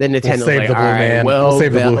 Then Nintendo's save like, the all blue right, man. well, We'll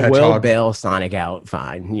save the blue we'll hedgehog." bail Sonic out,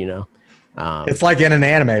 fine, It's like in an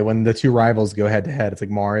anime when the two rivals go head to head. It's like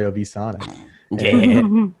Mario v Sonic. yeah.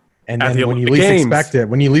 And At then the when you Olympic least Games. expect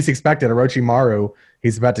it, Orochimaru,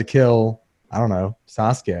 he's about to kill, I don't know,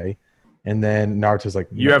 Sasuke. And then Naruto's like,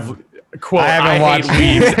 You "No." have quote. I haven't I hate watched-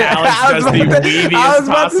 weebs. Alex does the weebiest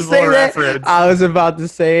possible reference. I was about to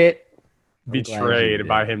say it. Betrayed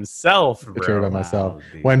by himself, bro. betrayed by myself. Wow,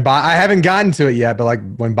 dude. When I haven't gotten to it yet, but like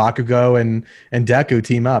when Bakugo and Deku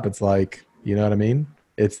team up, it's like, you know what I mean?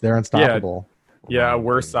 They're unstoppable. Yeah,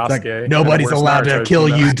 worse It's like, Sasuke. nobody's and a worse allowed to Naruto kill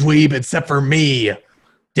team you, up. dweeb, except for me.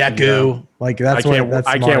 Deku. Like that's I what.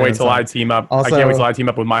 can't wait till I team up. Also, I can't wait till I team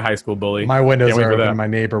up with my high school bully. My windows Can't wait are for open. that. My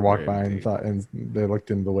neighbor walked by and they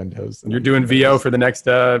looked in the windows. You're doing VO for the next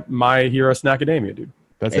My Hero Academia, dude.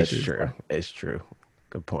 That's It's it. true. It's true.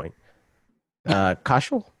 Good point.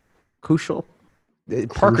 Kushal?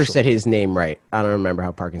 Parker said his name right. I don't remember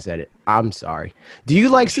how Parker said it. I'm sorry. Do you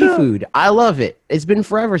like seafood? I love it. It's been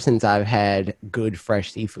forever since I've had good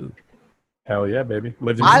fresh seafood. Hell yeah, baby.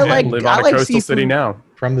 Live in I Japan. like- Live I on a like coastal seafood. city now.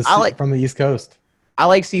 from the I like- from the East Coast. I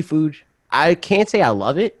like seafood. I can't say I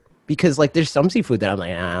love it because like there's some seafood that I'm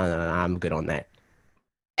like, I'm good on that.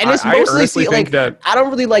 And it's I mostly honestly think that I don't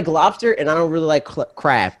really like lobster and I don't really like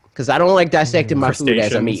crab because I don't like dissecting my food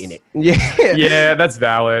as I'm eating it. Yeah. yeah, that's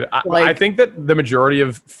valid. I Like- think that the majority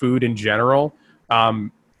of food in general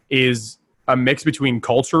is a mix between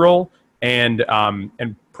cultural and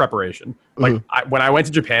preparation. Like when I went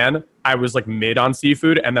to Japan, I was like mid on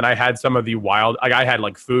seafood, and then I had some of the wild. Like I had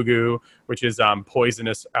like fugu, which is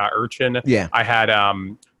poisonous urchin. Yeah. I had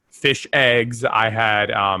fish eggs. I had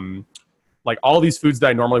like all these foods that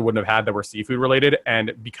I normally wouldn't have had that were seafood related,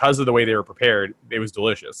 and because of the way they were prepared, it was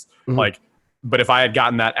delicious. Like, but if I had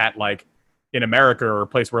gotten that at like in America or a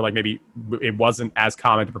place where like maybe it wasn't as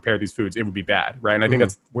common to prepare these foods, it would be bad, right? And I think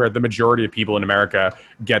that's where the majority of people in America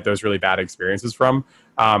get those really bad experiences from.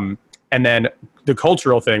 And then the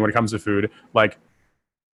cultural thing when it comes to food, like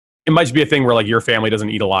it might just be a thing where like your family doesn't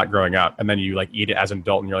eat a lot growing up, and then you like eat it as an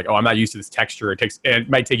adult, and you're like, oh, I'm not used to this texture. It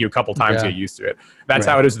might take you a couple times to get used to it. That's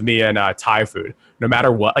how it is with me and Thai food. No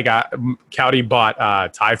matter what, like Cowdy bought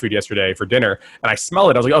Thai food yesterday for dinner, and I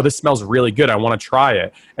smelled it. I was like, oh, this smells really good. I want to try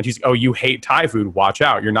it. And she's like, oh, you hate Thai food. Watch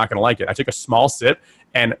out. You're not going to like it. I took a small sip,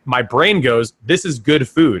 and my brain goes, this is good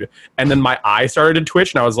food. And then my eye started to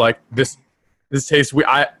twitch, and I was like, this tastes weird.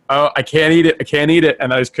 I can't eat it. I can't eat it.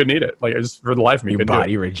 And I just couldn't eat it. Like, it just for the life of me. Your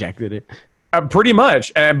body rejected it. Pretty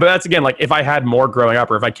much. But that's again, like if I had more growing up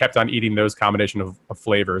or if I kept on eating those combination of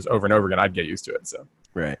flavors over and over again, I'd get used to it. So,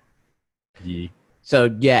 Right. yeah.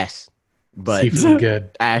 So, yes, but Seafood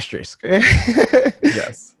good. asterisk.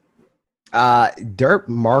 Yes. Derp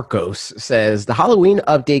Marcos says the Halloween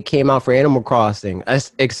update came out for Animal Crossing.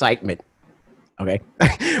 Excitement. Okay.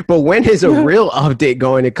 But when is a real update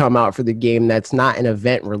going to come out for the game that's not an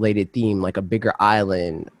event related theme like a bigger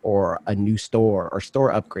island or a new store or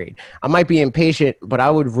store upgrade? I might be impatient, but I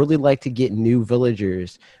would really like to get new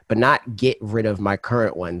villagers, but not get rid of my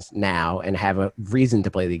current ones now and have a reason to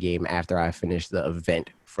play the game after I finish the event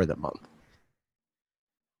for the month.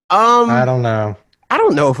 I don't know. I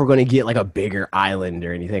don't know if we're going to get like a bigger island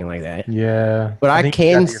or anything like that. Yeah, But I think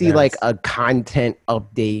can that's see like events. a content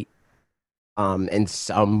update in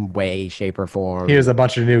some way, shape, or form. Here's a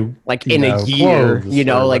bunch of new, Like you in know, a year, clothes you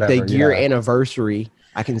know, or like the whatever, year yeah. anniversary.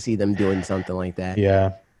 I can see them doing something like that.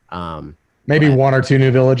 Yeah, Um, maybe But- one or two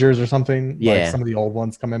new villagers or something. Yeah. Like some of the old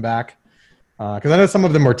ones coming back. Because I know some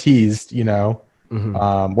of them were teased. You know,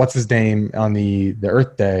 mhm. what's his name on the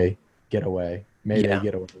Earth Day getaway? Mayday Yeah.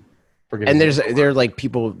 getaway. Forget And his there are like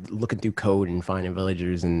people looking through code and finding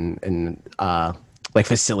villagers and like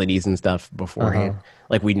facilities and stuff beforehand.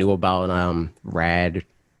 Like we knew about Red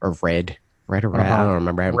or Rad. I don't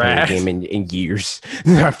remember. I haven't played Rad. the game in years.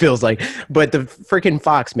 It feels like. But the freaking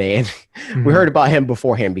Fox man, we heard about him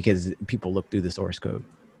beforehand because people look through the source code,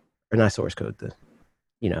 or not source code.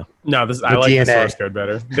 No, I like DNA. the source code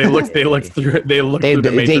better. They looked through it. They looked They through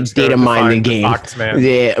the matrix data code to mine the find game. Fox man.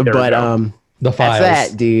 Yeah, we but go. The files. that's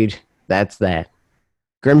that, dude. That's that.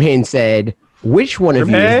 Grimhane said, "Which one of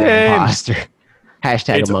you is the Grimhane! imposter?"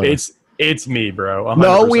 Hashtag Among Us. It's me, bro.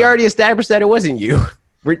 No, we 100%. already established that it wasn't you.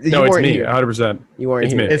 No, You it's weren't me. here. 100%. You weren't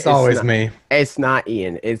It's here. me. It's always not, me. It's not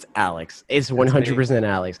Ian. It's Alex. It's 100%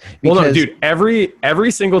 Alex. Well, no, Because- dude.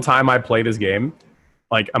 Every single time I play this game,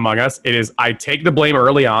 like Among Us, it is I take the blame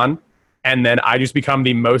early on, and then I just become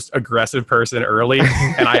the most aggressive person early,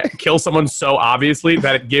 and I kill someone so obviously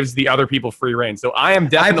that it gives the other people free reign. So I am I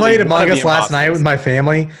definitely. played one of Among the Us last night with imposters. my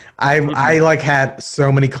family. I like had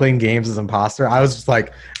so many clean games as imposter. I was just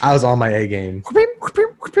like, I was on my A game.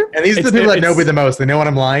 And these are the It's- people that know it's- me the most. They know when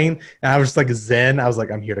I'm lying. And I was just like zen. I was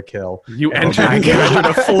like, I'm here to kill. You Oh entered, my you God. entered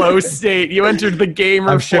a flow state. You entered the gamer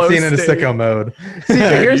I'm flow shifting into state. sicko mode. See,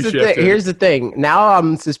 here's You the thing. shifted. Here's the thing. Now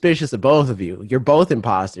I'm suspicious of both of you. You're both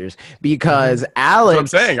imposters because That's Alex. what I'm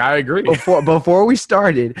saying. I agree. Before we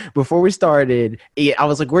started, I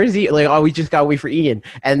was like, "Where's Ian?" Like, "Oh, we just gotta wait for Ian."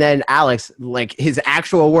 And then Alex, like, his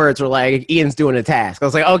actual words were like, "Ian's doing a task." I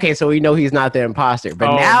was like, "Okay, so we know he's not the imposter." But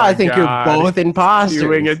Oh now my I think God. you're both imposters.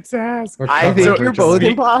 Doing a task. I think So- you're both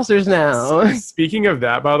speak- imposters now. Speaking of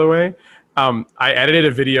that, by the way, I edited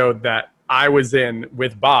a video that I was in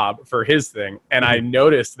with Bob for his thing, and I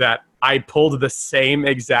noticed that I pulled the same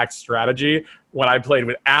exact strategy when I played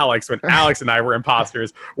with Alex, when Alex and I were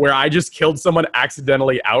imposters, where I just killed someone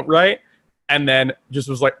accidentally outright, and then just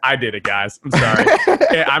was like, I did it, guys. I'm sorry.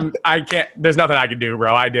 I can't, there's nothing I can do,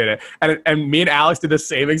 bro. I did it. And me and Alex did the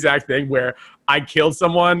same exact thing where I killed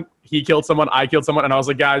someone, he killed someone, I killed someone, and I was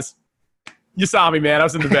like, guys, you saw me, man. I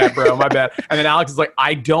was in the bed, bro. My bad. And then Alex is like,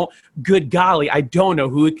 good golly, I don't know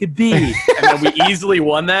who it could be. And then we easily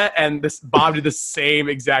won that. And Bob did the same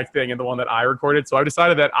exact thing in the one that I recorded. So I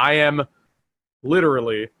decided that I am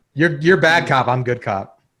literally. You're bad cop. I'm good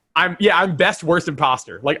cop. I'm best worst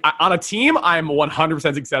imposter. Like on a team, I'm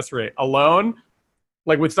 100% success rate. Alone,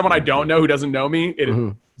 like with someone I don't know who doesn't know me, it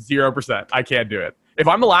is 0%. I can't do it. If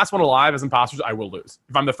I'm the last one alive as imposters, I will lose.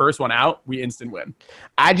 If I'm the first one out, we instant win.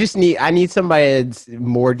 I need somebody that's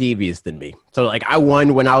more devious than me. So like I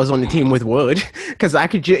won when I was on the team with Wood because I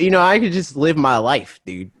could just live my life,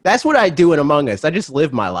 dude. That's what I do in Among Us. I just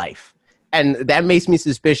live my life, and that makes me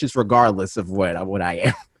suspicious regardless of what I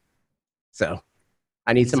am. So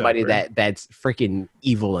I need somebody that's freaking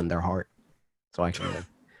evil in their heart, so I can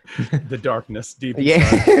win. The darkness deep.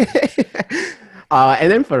 Yeah.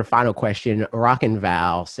 And then for the final question, Rockin'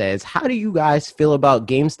 Val says, how do you guys feel about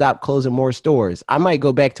GameStop closing more stores? I might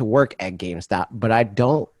go back to work at GameStop, but I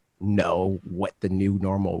don't know what the new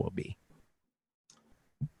normal will be.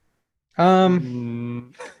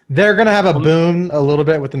 They're going to have a boom a little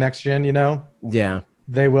bit with the next gen, you know? Yeah.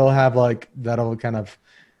 They will have that'll kind of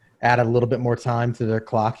add a little bit more time to their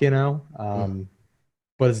clock, you know?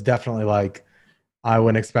 But it's definitely I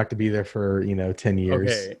wouldn't expect to be there for, 10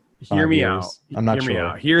 years. Okay. Hear me out. I'm not sure. Me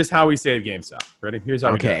out. Here's how we save GameStop. Ready? Here's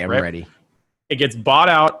how we do it. Okay, I'm ready. It gets bought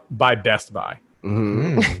out by Best Buy.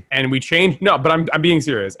 Mm-hmm. And we change but I'm being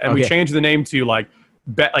serious. And we change the name to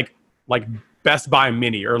Best Buy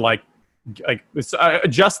Mini or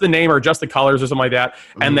adjust the name or adjust the colors or something like that.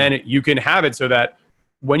 Mm-hmm. And then you can have it so that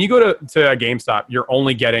when you go to a GameStop, you're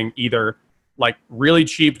only getting either really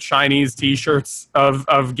cheap Chinese t-shirts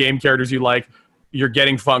of game characters you like, you're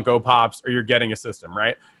getting Funko Pops, or you're getting a system,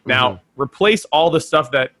 right? Now, replace all the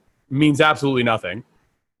stuff that means absolutely nothing,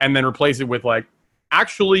 and then replace it with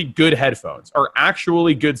actually good headphones, or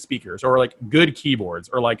actually good speakers, or good keyboards,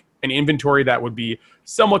 or an inventory that would be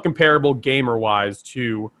somewhat comparable gamer-wise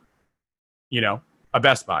to, a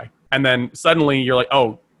Best Buy. And then suddenly you're like,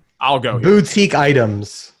 oh, I'll go here. Boutique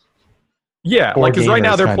items. Yeah, because right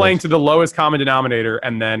now they're playing to the lowest common denominator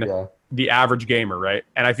and then the average gamer, right?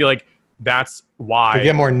 And I feel like that's why they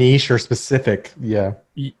get more niche or specific. Yeah.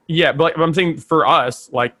 Yeah, but I'm saying for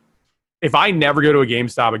us, if I never go to a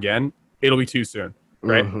GameStop again, it'll be too soon,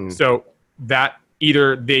 right? Mm-hmm. So that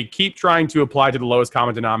either they keep trying to apply to the lowest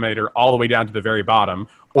common denominator all the way down to the very bottom.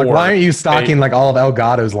 Or why aren't you stocking all of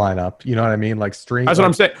Elgato's lineup? You know what I mean? Stream. That's what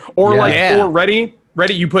I'm saying. Or or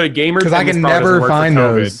Ready, you put a gamer. Because I can never find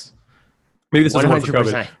those. Maybe this doesn't work for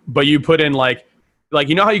COVID. But you put in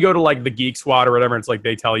you know how you go to the Geek Squad or whatever, and it's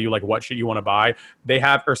they tell you what shit you want to buy. They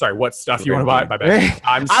have, what stuff you want to buy. My bad.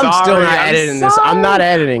 I'm sorry. I'm still not editing this. I'm not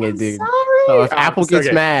editing it, dude. So if Apple gets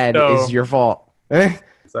mad, it's your fault.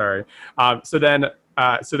 Sorry. So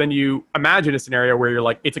then you imagine a scenario where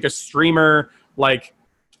you're it's a streamer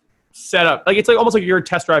setup. It's almost like you're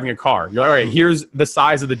test driving a car. You're all right, here's the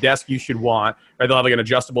size of the desk you should want. Right? They'll have an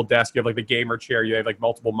adjustable desk. You have the gamer chair. You have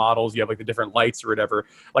multiple models. You have the different lights or whatever.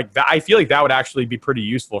 That, I feel that would actually be pretty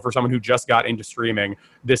useful for someone who just got into streaming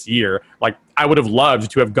this year. I would have loved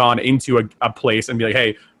to have gone into a place and be like,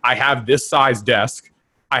 hey, I have this size desk.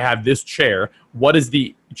 I have this chair. What is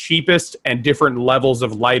the cheapest and different levels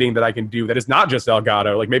of lighting that I can do that is not just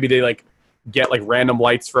Elgato? Maybe they get random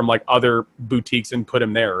lights from other boutiques and put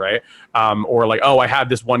them there, right? Or I have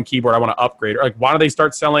this one keyboard I want to upgrade. Or why don't they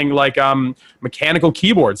start selling mechanical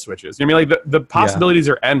keyboard switches? I mean, the possibilities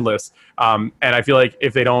are endless. And I feel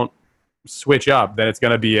if they don't switch up, then it's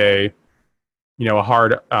going to be a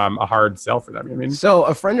hard sell for them. I mean, so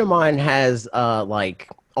a friend of mine has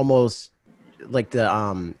almost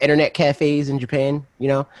the internet cafes in Japan.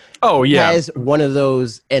 Oh yeah, has one of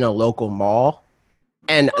those in a local mall.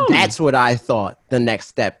 And that's what I thought the next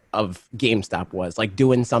step of GameStop was,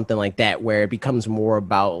 doing something like that where it becomes more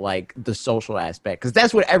about the social aspect. Because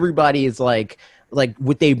that's what everybody is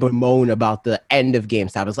what they bemoan about the end of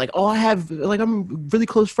GameStop. It's I'm really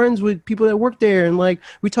close friends with people that work there. And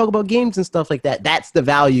we talk about games and stuff like that. That's the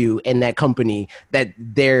value in that company that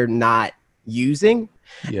they're not using.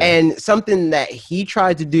 Yeah. And something that he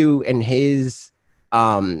tried to do in his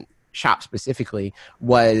shop specifically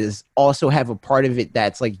was also have a part of it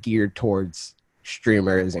that's geared towards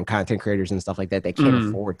streamers and content creators and stuff like that can't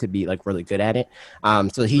afford to be like really good at it.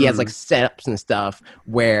 So he has like setups and stuff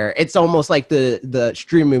where it's almost like the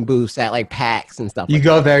streaming booths at like PAX and stuff. You like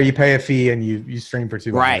go that. there, you pay a fee, and you stream for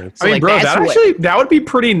 2 Right. hours. So, I mean, like, bro, that's that would be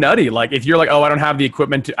pretty nutty. Like, if you're like, oh, I don't have the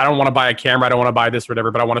equipment, I don't want to buy a camera, I don't want to buy this or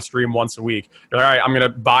whatever, but I want to stream once a week. You're like, all right, I'm gonna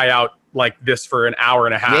buy out like this for an hour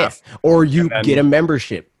and a half. Yeah. Or you then- get a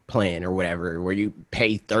membership plan or whatever where you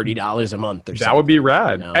pay $30 a month or something. That would be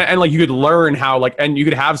rad. You know? And like you could learn how like, and you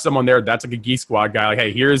could have someone there that's like a Geek Squad guy. Like,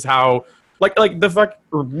 hey, here's how. Like the fuck.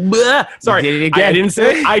 Bleh. Sorry, You did it again. I didn't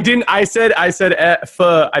say. I didn't. I said. I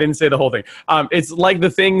didn't say the whole thing. It's like the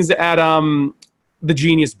things at the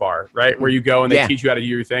Genius Bar, right, where you go and they teach you how to do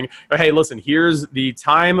your thing. But hey, listen, here's the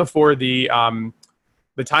time for the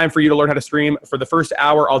time for you to learn how to stream. For the first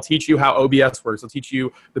hour, I'll teach you how OBS works. I'll teach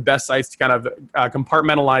you the best sites to kind of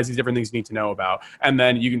compartmentalize these different things you need to know about. And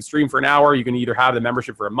then you can stream for an hour. You can either have the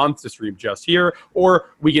membership for a month to stream just here,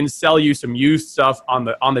 or we can sell you some used stuff on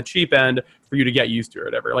the cheap end for you to get used to or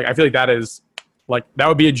whatever. Like, I feel like that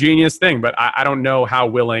would be a genius thing, but I don't know how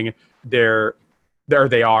willing they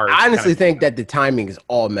are. I honestly think that the timing is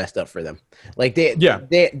all messed up for them. Like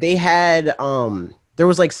they had there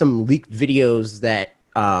was like some leaked videos that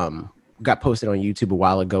got posted on YouTube a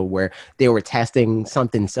while ago where they were testing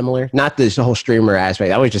something similar. Not this whole streamer aspect.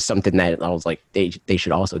 That was just something that I was like, they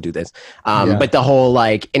should also do this. But the whole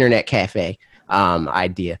like internet cafe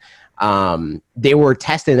idea. They were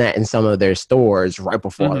testing that in some of their stores right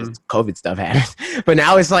before this COVID stuff happened. But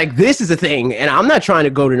now it's like, this is a thing. And I'm not trying to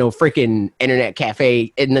go to no freaking internet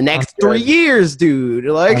cafe in the next 3 years, dude.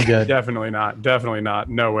 Like, definitely not.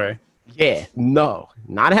 No way. Yeah, no,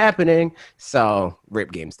 not happening. So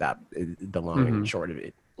rip GameStop, the long and short of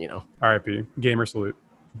it, you know. RIP, gamer salute.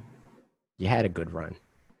 You had a good run,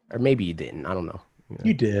 or maybe you didn't. I don't know.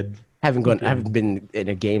 You did. Haven't been in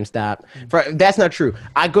a GameStop. That's not true.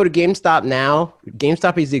 I go to GameStop now.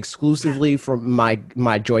 GameStop is exclusively for my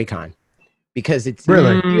Joy-Con because it's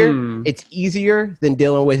easier. It's easier than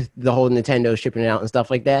dealing with the whole Nintendo shipping it out and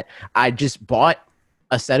stuff like that. I just bought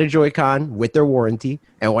a set of Joy-Con with their warranty,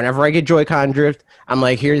 and whenever I get Joy-Con drift, I'm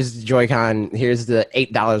like, here's the Joy-Con, here's the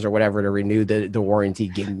 $8 or whatever to renew the warranty.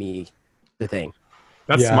 Give me the thing.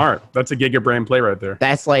 That's smart. That's a Giga Brain play right there.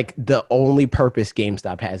 That's like the only purpose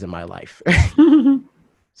GameStop has in my life.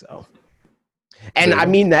 So, and I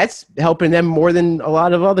mean, that's helping them more than a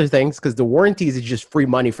lot of other things because the warranties is just free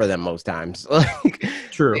money for them most times. Like,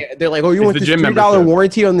 true. They're like, oh, you want this $3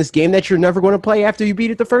 warranty on this game that you're never going to play after you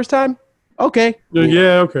beat it the first time? Okay.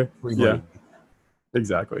 Yeah, okay. Yeah,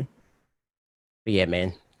 exactly. But yeah,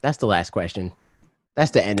 man, that's the last question. That's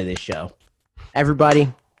the end of this show.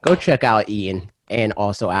 Everybody, go check out Ian and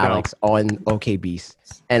also Alex on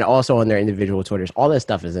OKBeast and also on their individual Twitters. All that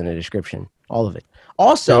stuff is in the description. All of it.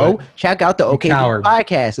 Also, check out the OKBeast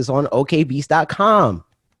podcast. It's on okbeast.com.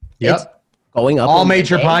 Yep. It's going up all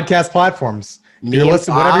major podcast platforms.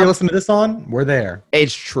 Whatever you listen to this on, we're there.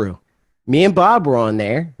 It's true. Me and Bob were on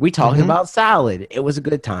there. We talked about Salad. It was a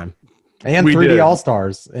good time. And 3D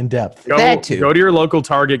All-Stars in depth. Go to your local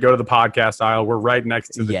Target. Go to the podcast aisle. We're right next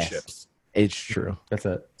to the chips. It's true. That's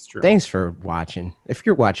it. It's true. Thanks for watching. If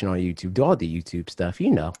you're watching on YouTube, do all the YouTube stuff.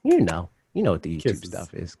 You know what the YouTube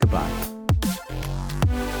stuff is. Goodbye.